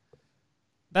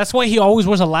 That's why he always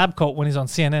wears a lab coat when he's on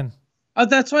CNN. Oh,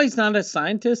 that's why he's not a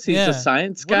scientist. He's a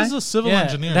science guy. What does a civil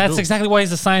engineer That's do? exactly why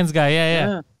he's a science guy.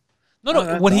 Yeah.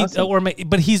 No. What awesome.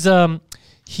 but he's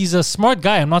a smart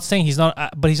guy. I'm not saying he's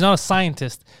not, but he's not a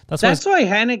scientist. That's why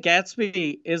Hannah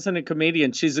Gatsby isn't a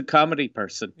comedian. She's a comedy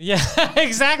person. Yeah,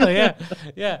 exactly.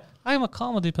 Yeah. I'm a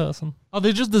comedy person. Oh,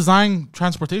 they just design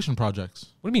transportation projects.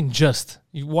 What do you mean just?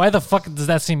 Why the fuck does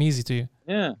that seem easy to you?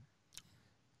 Yeah.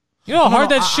 You know how hard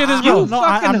that shit is, bro. You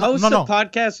fucking host a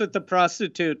podcast with the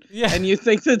prostitute, and you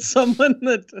think that someone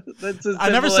that's a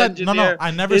civil engineer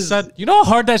I never said. You know how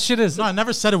hard that shit is. No, I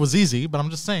never said it was easy, but I'm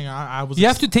just saying I was. You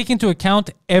have to take into account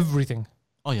everything.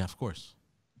 Oh yeah, of course.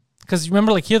 Because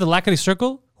remember, like here, the Lacquerty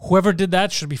Circle. whoever did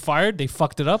that should be fired. They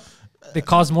fucked it up. They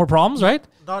caused more problems, right?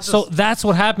 So that's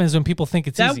what happens when people think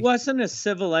it's easy. That wasn't a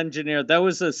civil engineer. That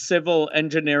was a civil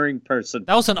engineering person.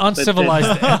 That was an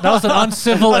uncivilized. That was an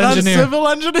uncivil engineer. Uncivil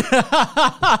engineer.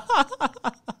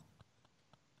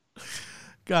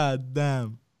 God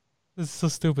damn. This is so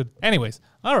stupid. Anyways,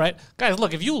 all right. Guys,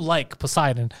 look, if you like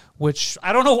Poseidon, which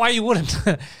I don't know why you wouldn't.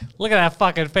 Look at that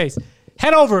fucking face.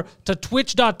 Head over to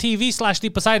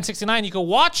twitch.tv/theposeidon69. You can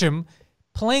watch him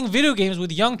playing video games with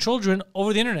young children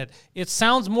over the internet. It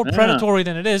sounds more predatory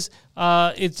than it is.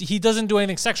 He doesn't do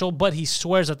anything sexual, but he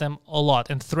swears at them a lot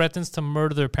and threatens to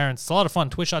murder their parents. It's a lot of fun.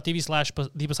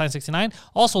 Twitch.tv/theposeidon69.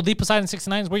 Also,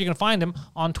 theposeidon69 is where you can find him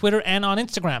on Twitter and on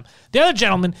Instagram. The other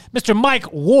gentleman, Mr.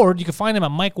 Mike Ward, you can find him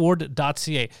at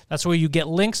mikeward.ca. That's where you get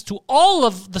links to all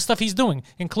of the stuff he's doing,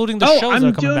 including the shows that are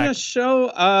coming back. I'm doing a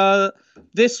show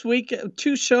this week,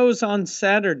 2 shows on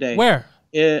Saturday. Where?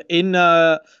 In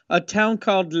a town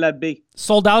called Labé.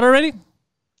 Sold out already?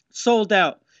 Sold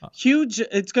out. Huge.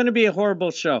 It's going to be a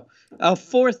horrible show. A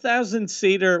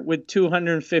 4,000-seater with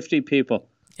 250 people.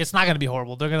 It's not going to be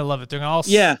horrible. They're going to love it. They're going to all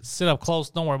sit up close.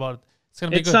 Don't worry about it. It's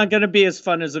going to be good. It's not going to be as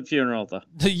fun as a funeral, though.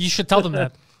 You should tell them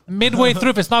that. Midway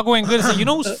through, if it's not going good, say, you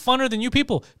know who's funner than you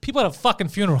people? People at a fucking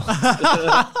funeral.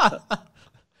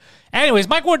 Anyways,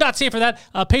 MikeWard.ca for that.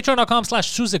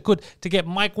 Patreon.com/Suzekut to get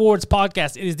Mike Ward's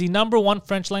podcast. It is the #1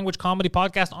 French language comedy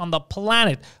podcast on the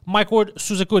planet. Mike Ward,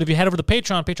 Suzekut. If you head over to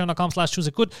Patreon,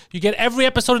 patreon.com/Suzekut, you get every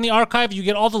episode in the archive. You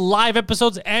get all the live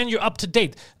episodes, and you're up to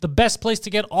date. The best place to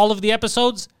get all of the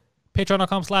episodes,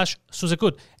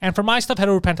 patreon.com/Suzekut. And for my stuff, head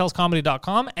over to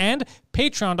panteliscomedy.com and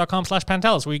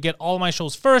patreon.com/Pantelis, where you get all my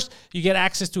shows first. You get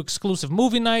access to exclusive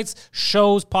movie nights,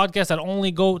 shows, podcasts that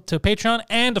only go to Patreon,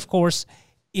 and, of course,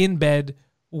 In Bed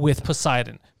with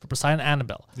Poseidon for Poseidon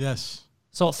Annabelle. Yes.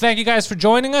 So thank you guys for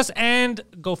joining us, and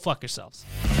go fuck yourselves.